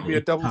 So if you want to be a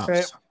It double pops.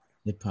 champ,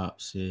 It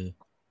pops. Yeah.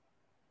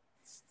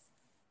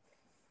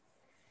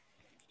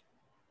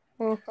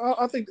 well,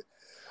 I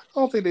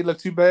don't think they look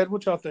too bad.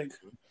 What y'all think?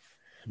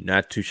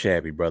 Not too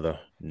shabby, brother.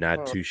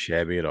 Not too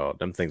shabby at all.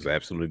 Them things are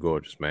absolutely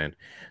gorgeous, man.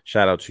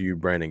 Shout out to you,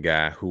 Brandon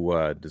guy,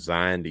 who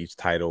designed these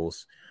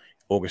titles,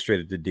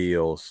 orchestrated the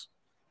deals,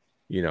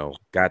 you know,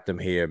 got them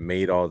here,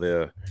 made all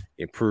the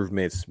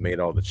improvements, made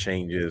all the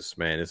changes.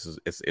 Man,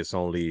 it's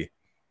only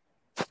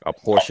a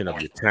portion of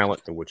your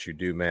talent and what you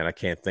do, man. I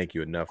can't thank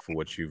you enough for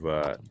what you've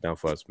done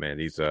for us, man.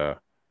 These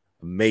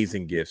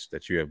amazing gifts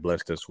that you have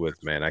blessed us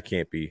with, man. I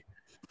couldn't be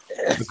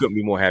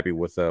more happy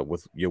with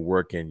your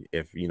work, and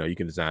if you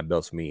can design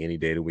belts for me any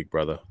day of the week,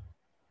 brother.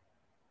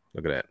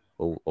 Look at that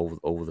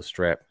over the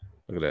strap.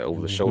 Look at that over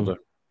the shoulder.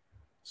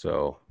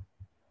 So,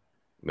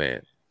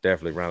 man,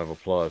 definitely round of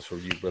applause for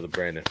you, brother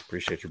Brandon.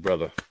 Appreciate you,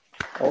 brother.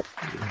 Oh.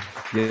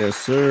 Yes,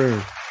 sir.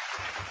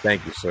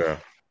 Thank you, sir.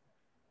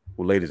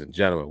 Well, ladies and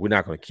gentlemen, we're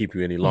not going to keep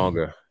you any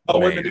longer. Oh,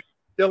 wait a minute.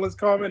 Dylan's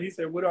comment. He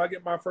said, "Where do I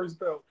get my first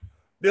belt?"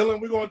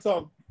 Dylan, we're going to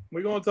talk.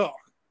 We're going to talk.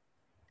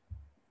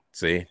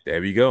 See,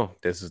 there we go.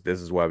 This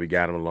is why we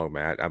got him along,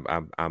 man.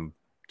 I'm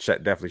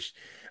definitely.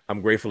 I'm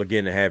grateful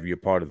again to have you a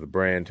part of the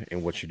brand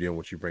and what you do and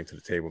what you bring to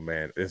the table,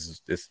 man.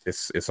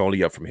 It's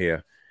only up from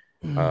here.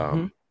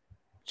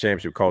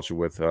 Championship culture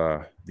with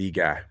the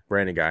guy,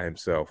 Brandon guy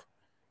himself,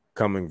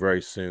 coming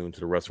very soon to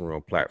the Wrestling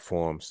Room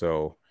platform.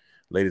 So,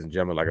 ladies and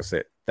gentlemen, like I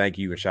said, thank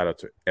you and shout out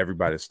to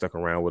everybody that stuck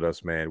around with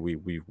us, man.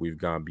 We've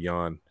gone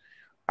beyond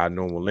our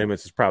normal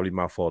limits. It's probably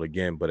my fault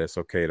again, but it's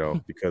okay though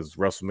because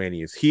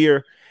WrestleMania is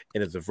here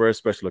and it's a very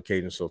special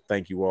occasion. So,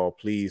 thank you all.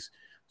 Please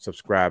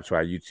subscribe to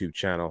our YouTube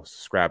channel,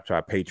 subscribe to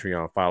our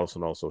Patreon, follow us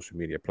on all social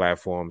media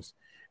platforms.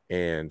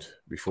 And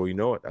before you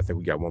know it, I think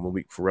we got one more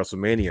week for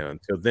WrestleMania.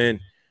 Until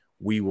then,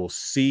 we will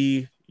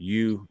see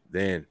you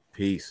then.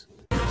 Peace.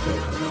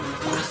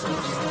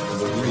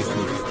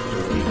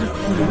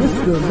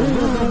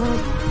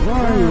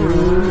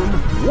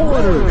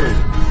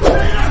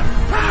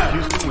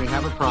 Houston, we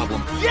have a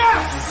problem.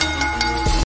 Yes!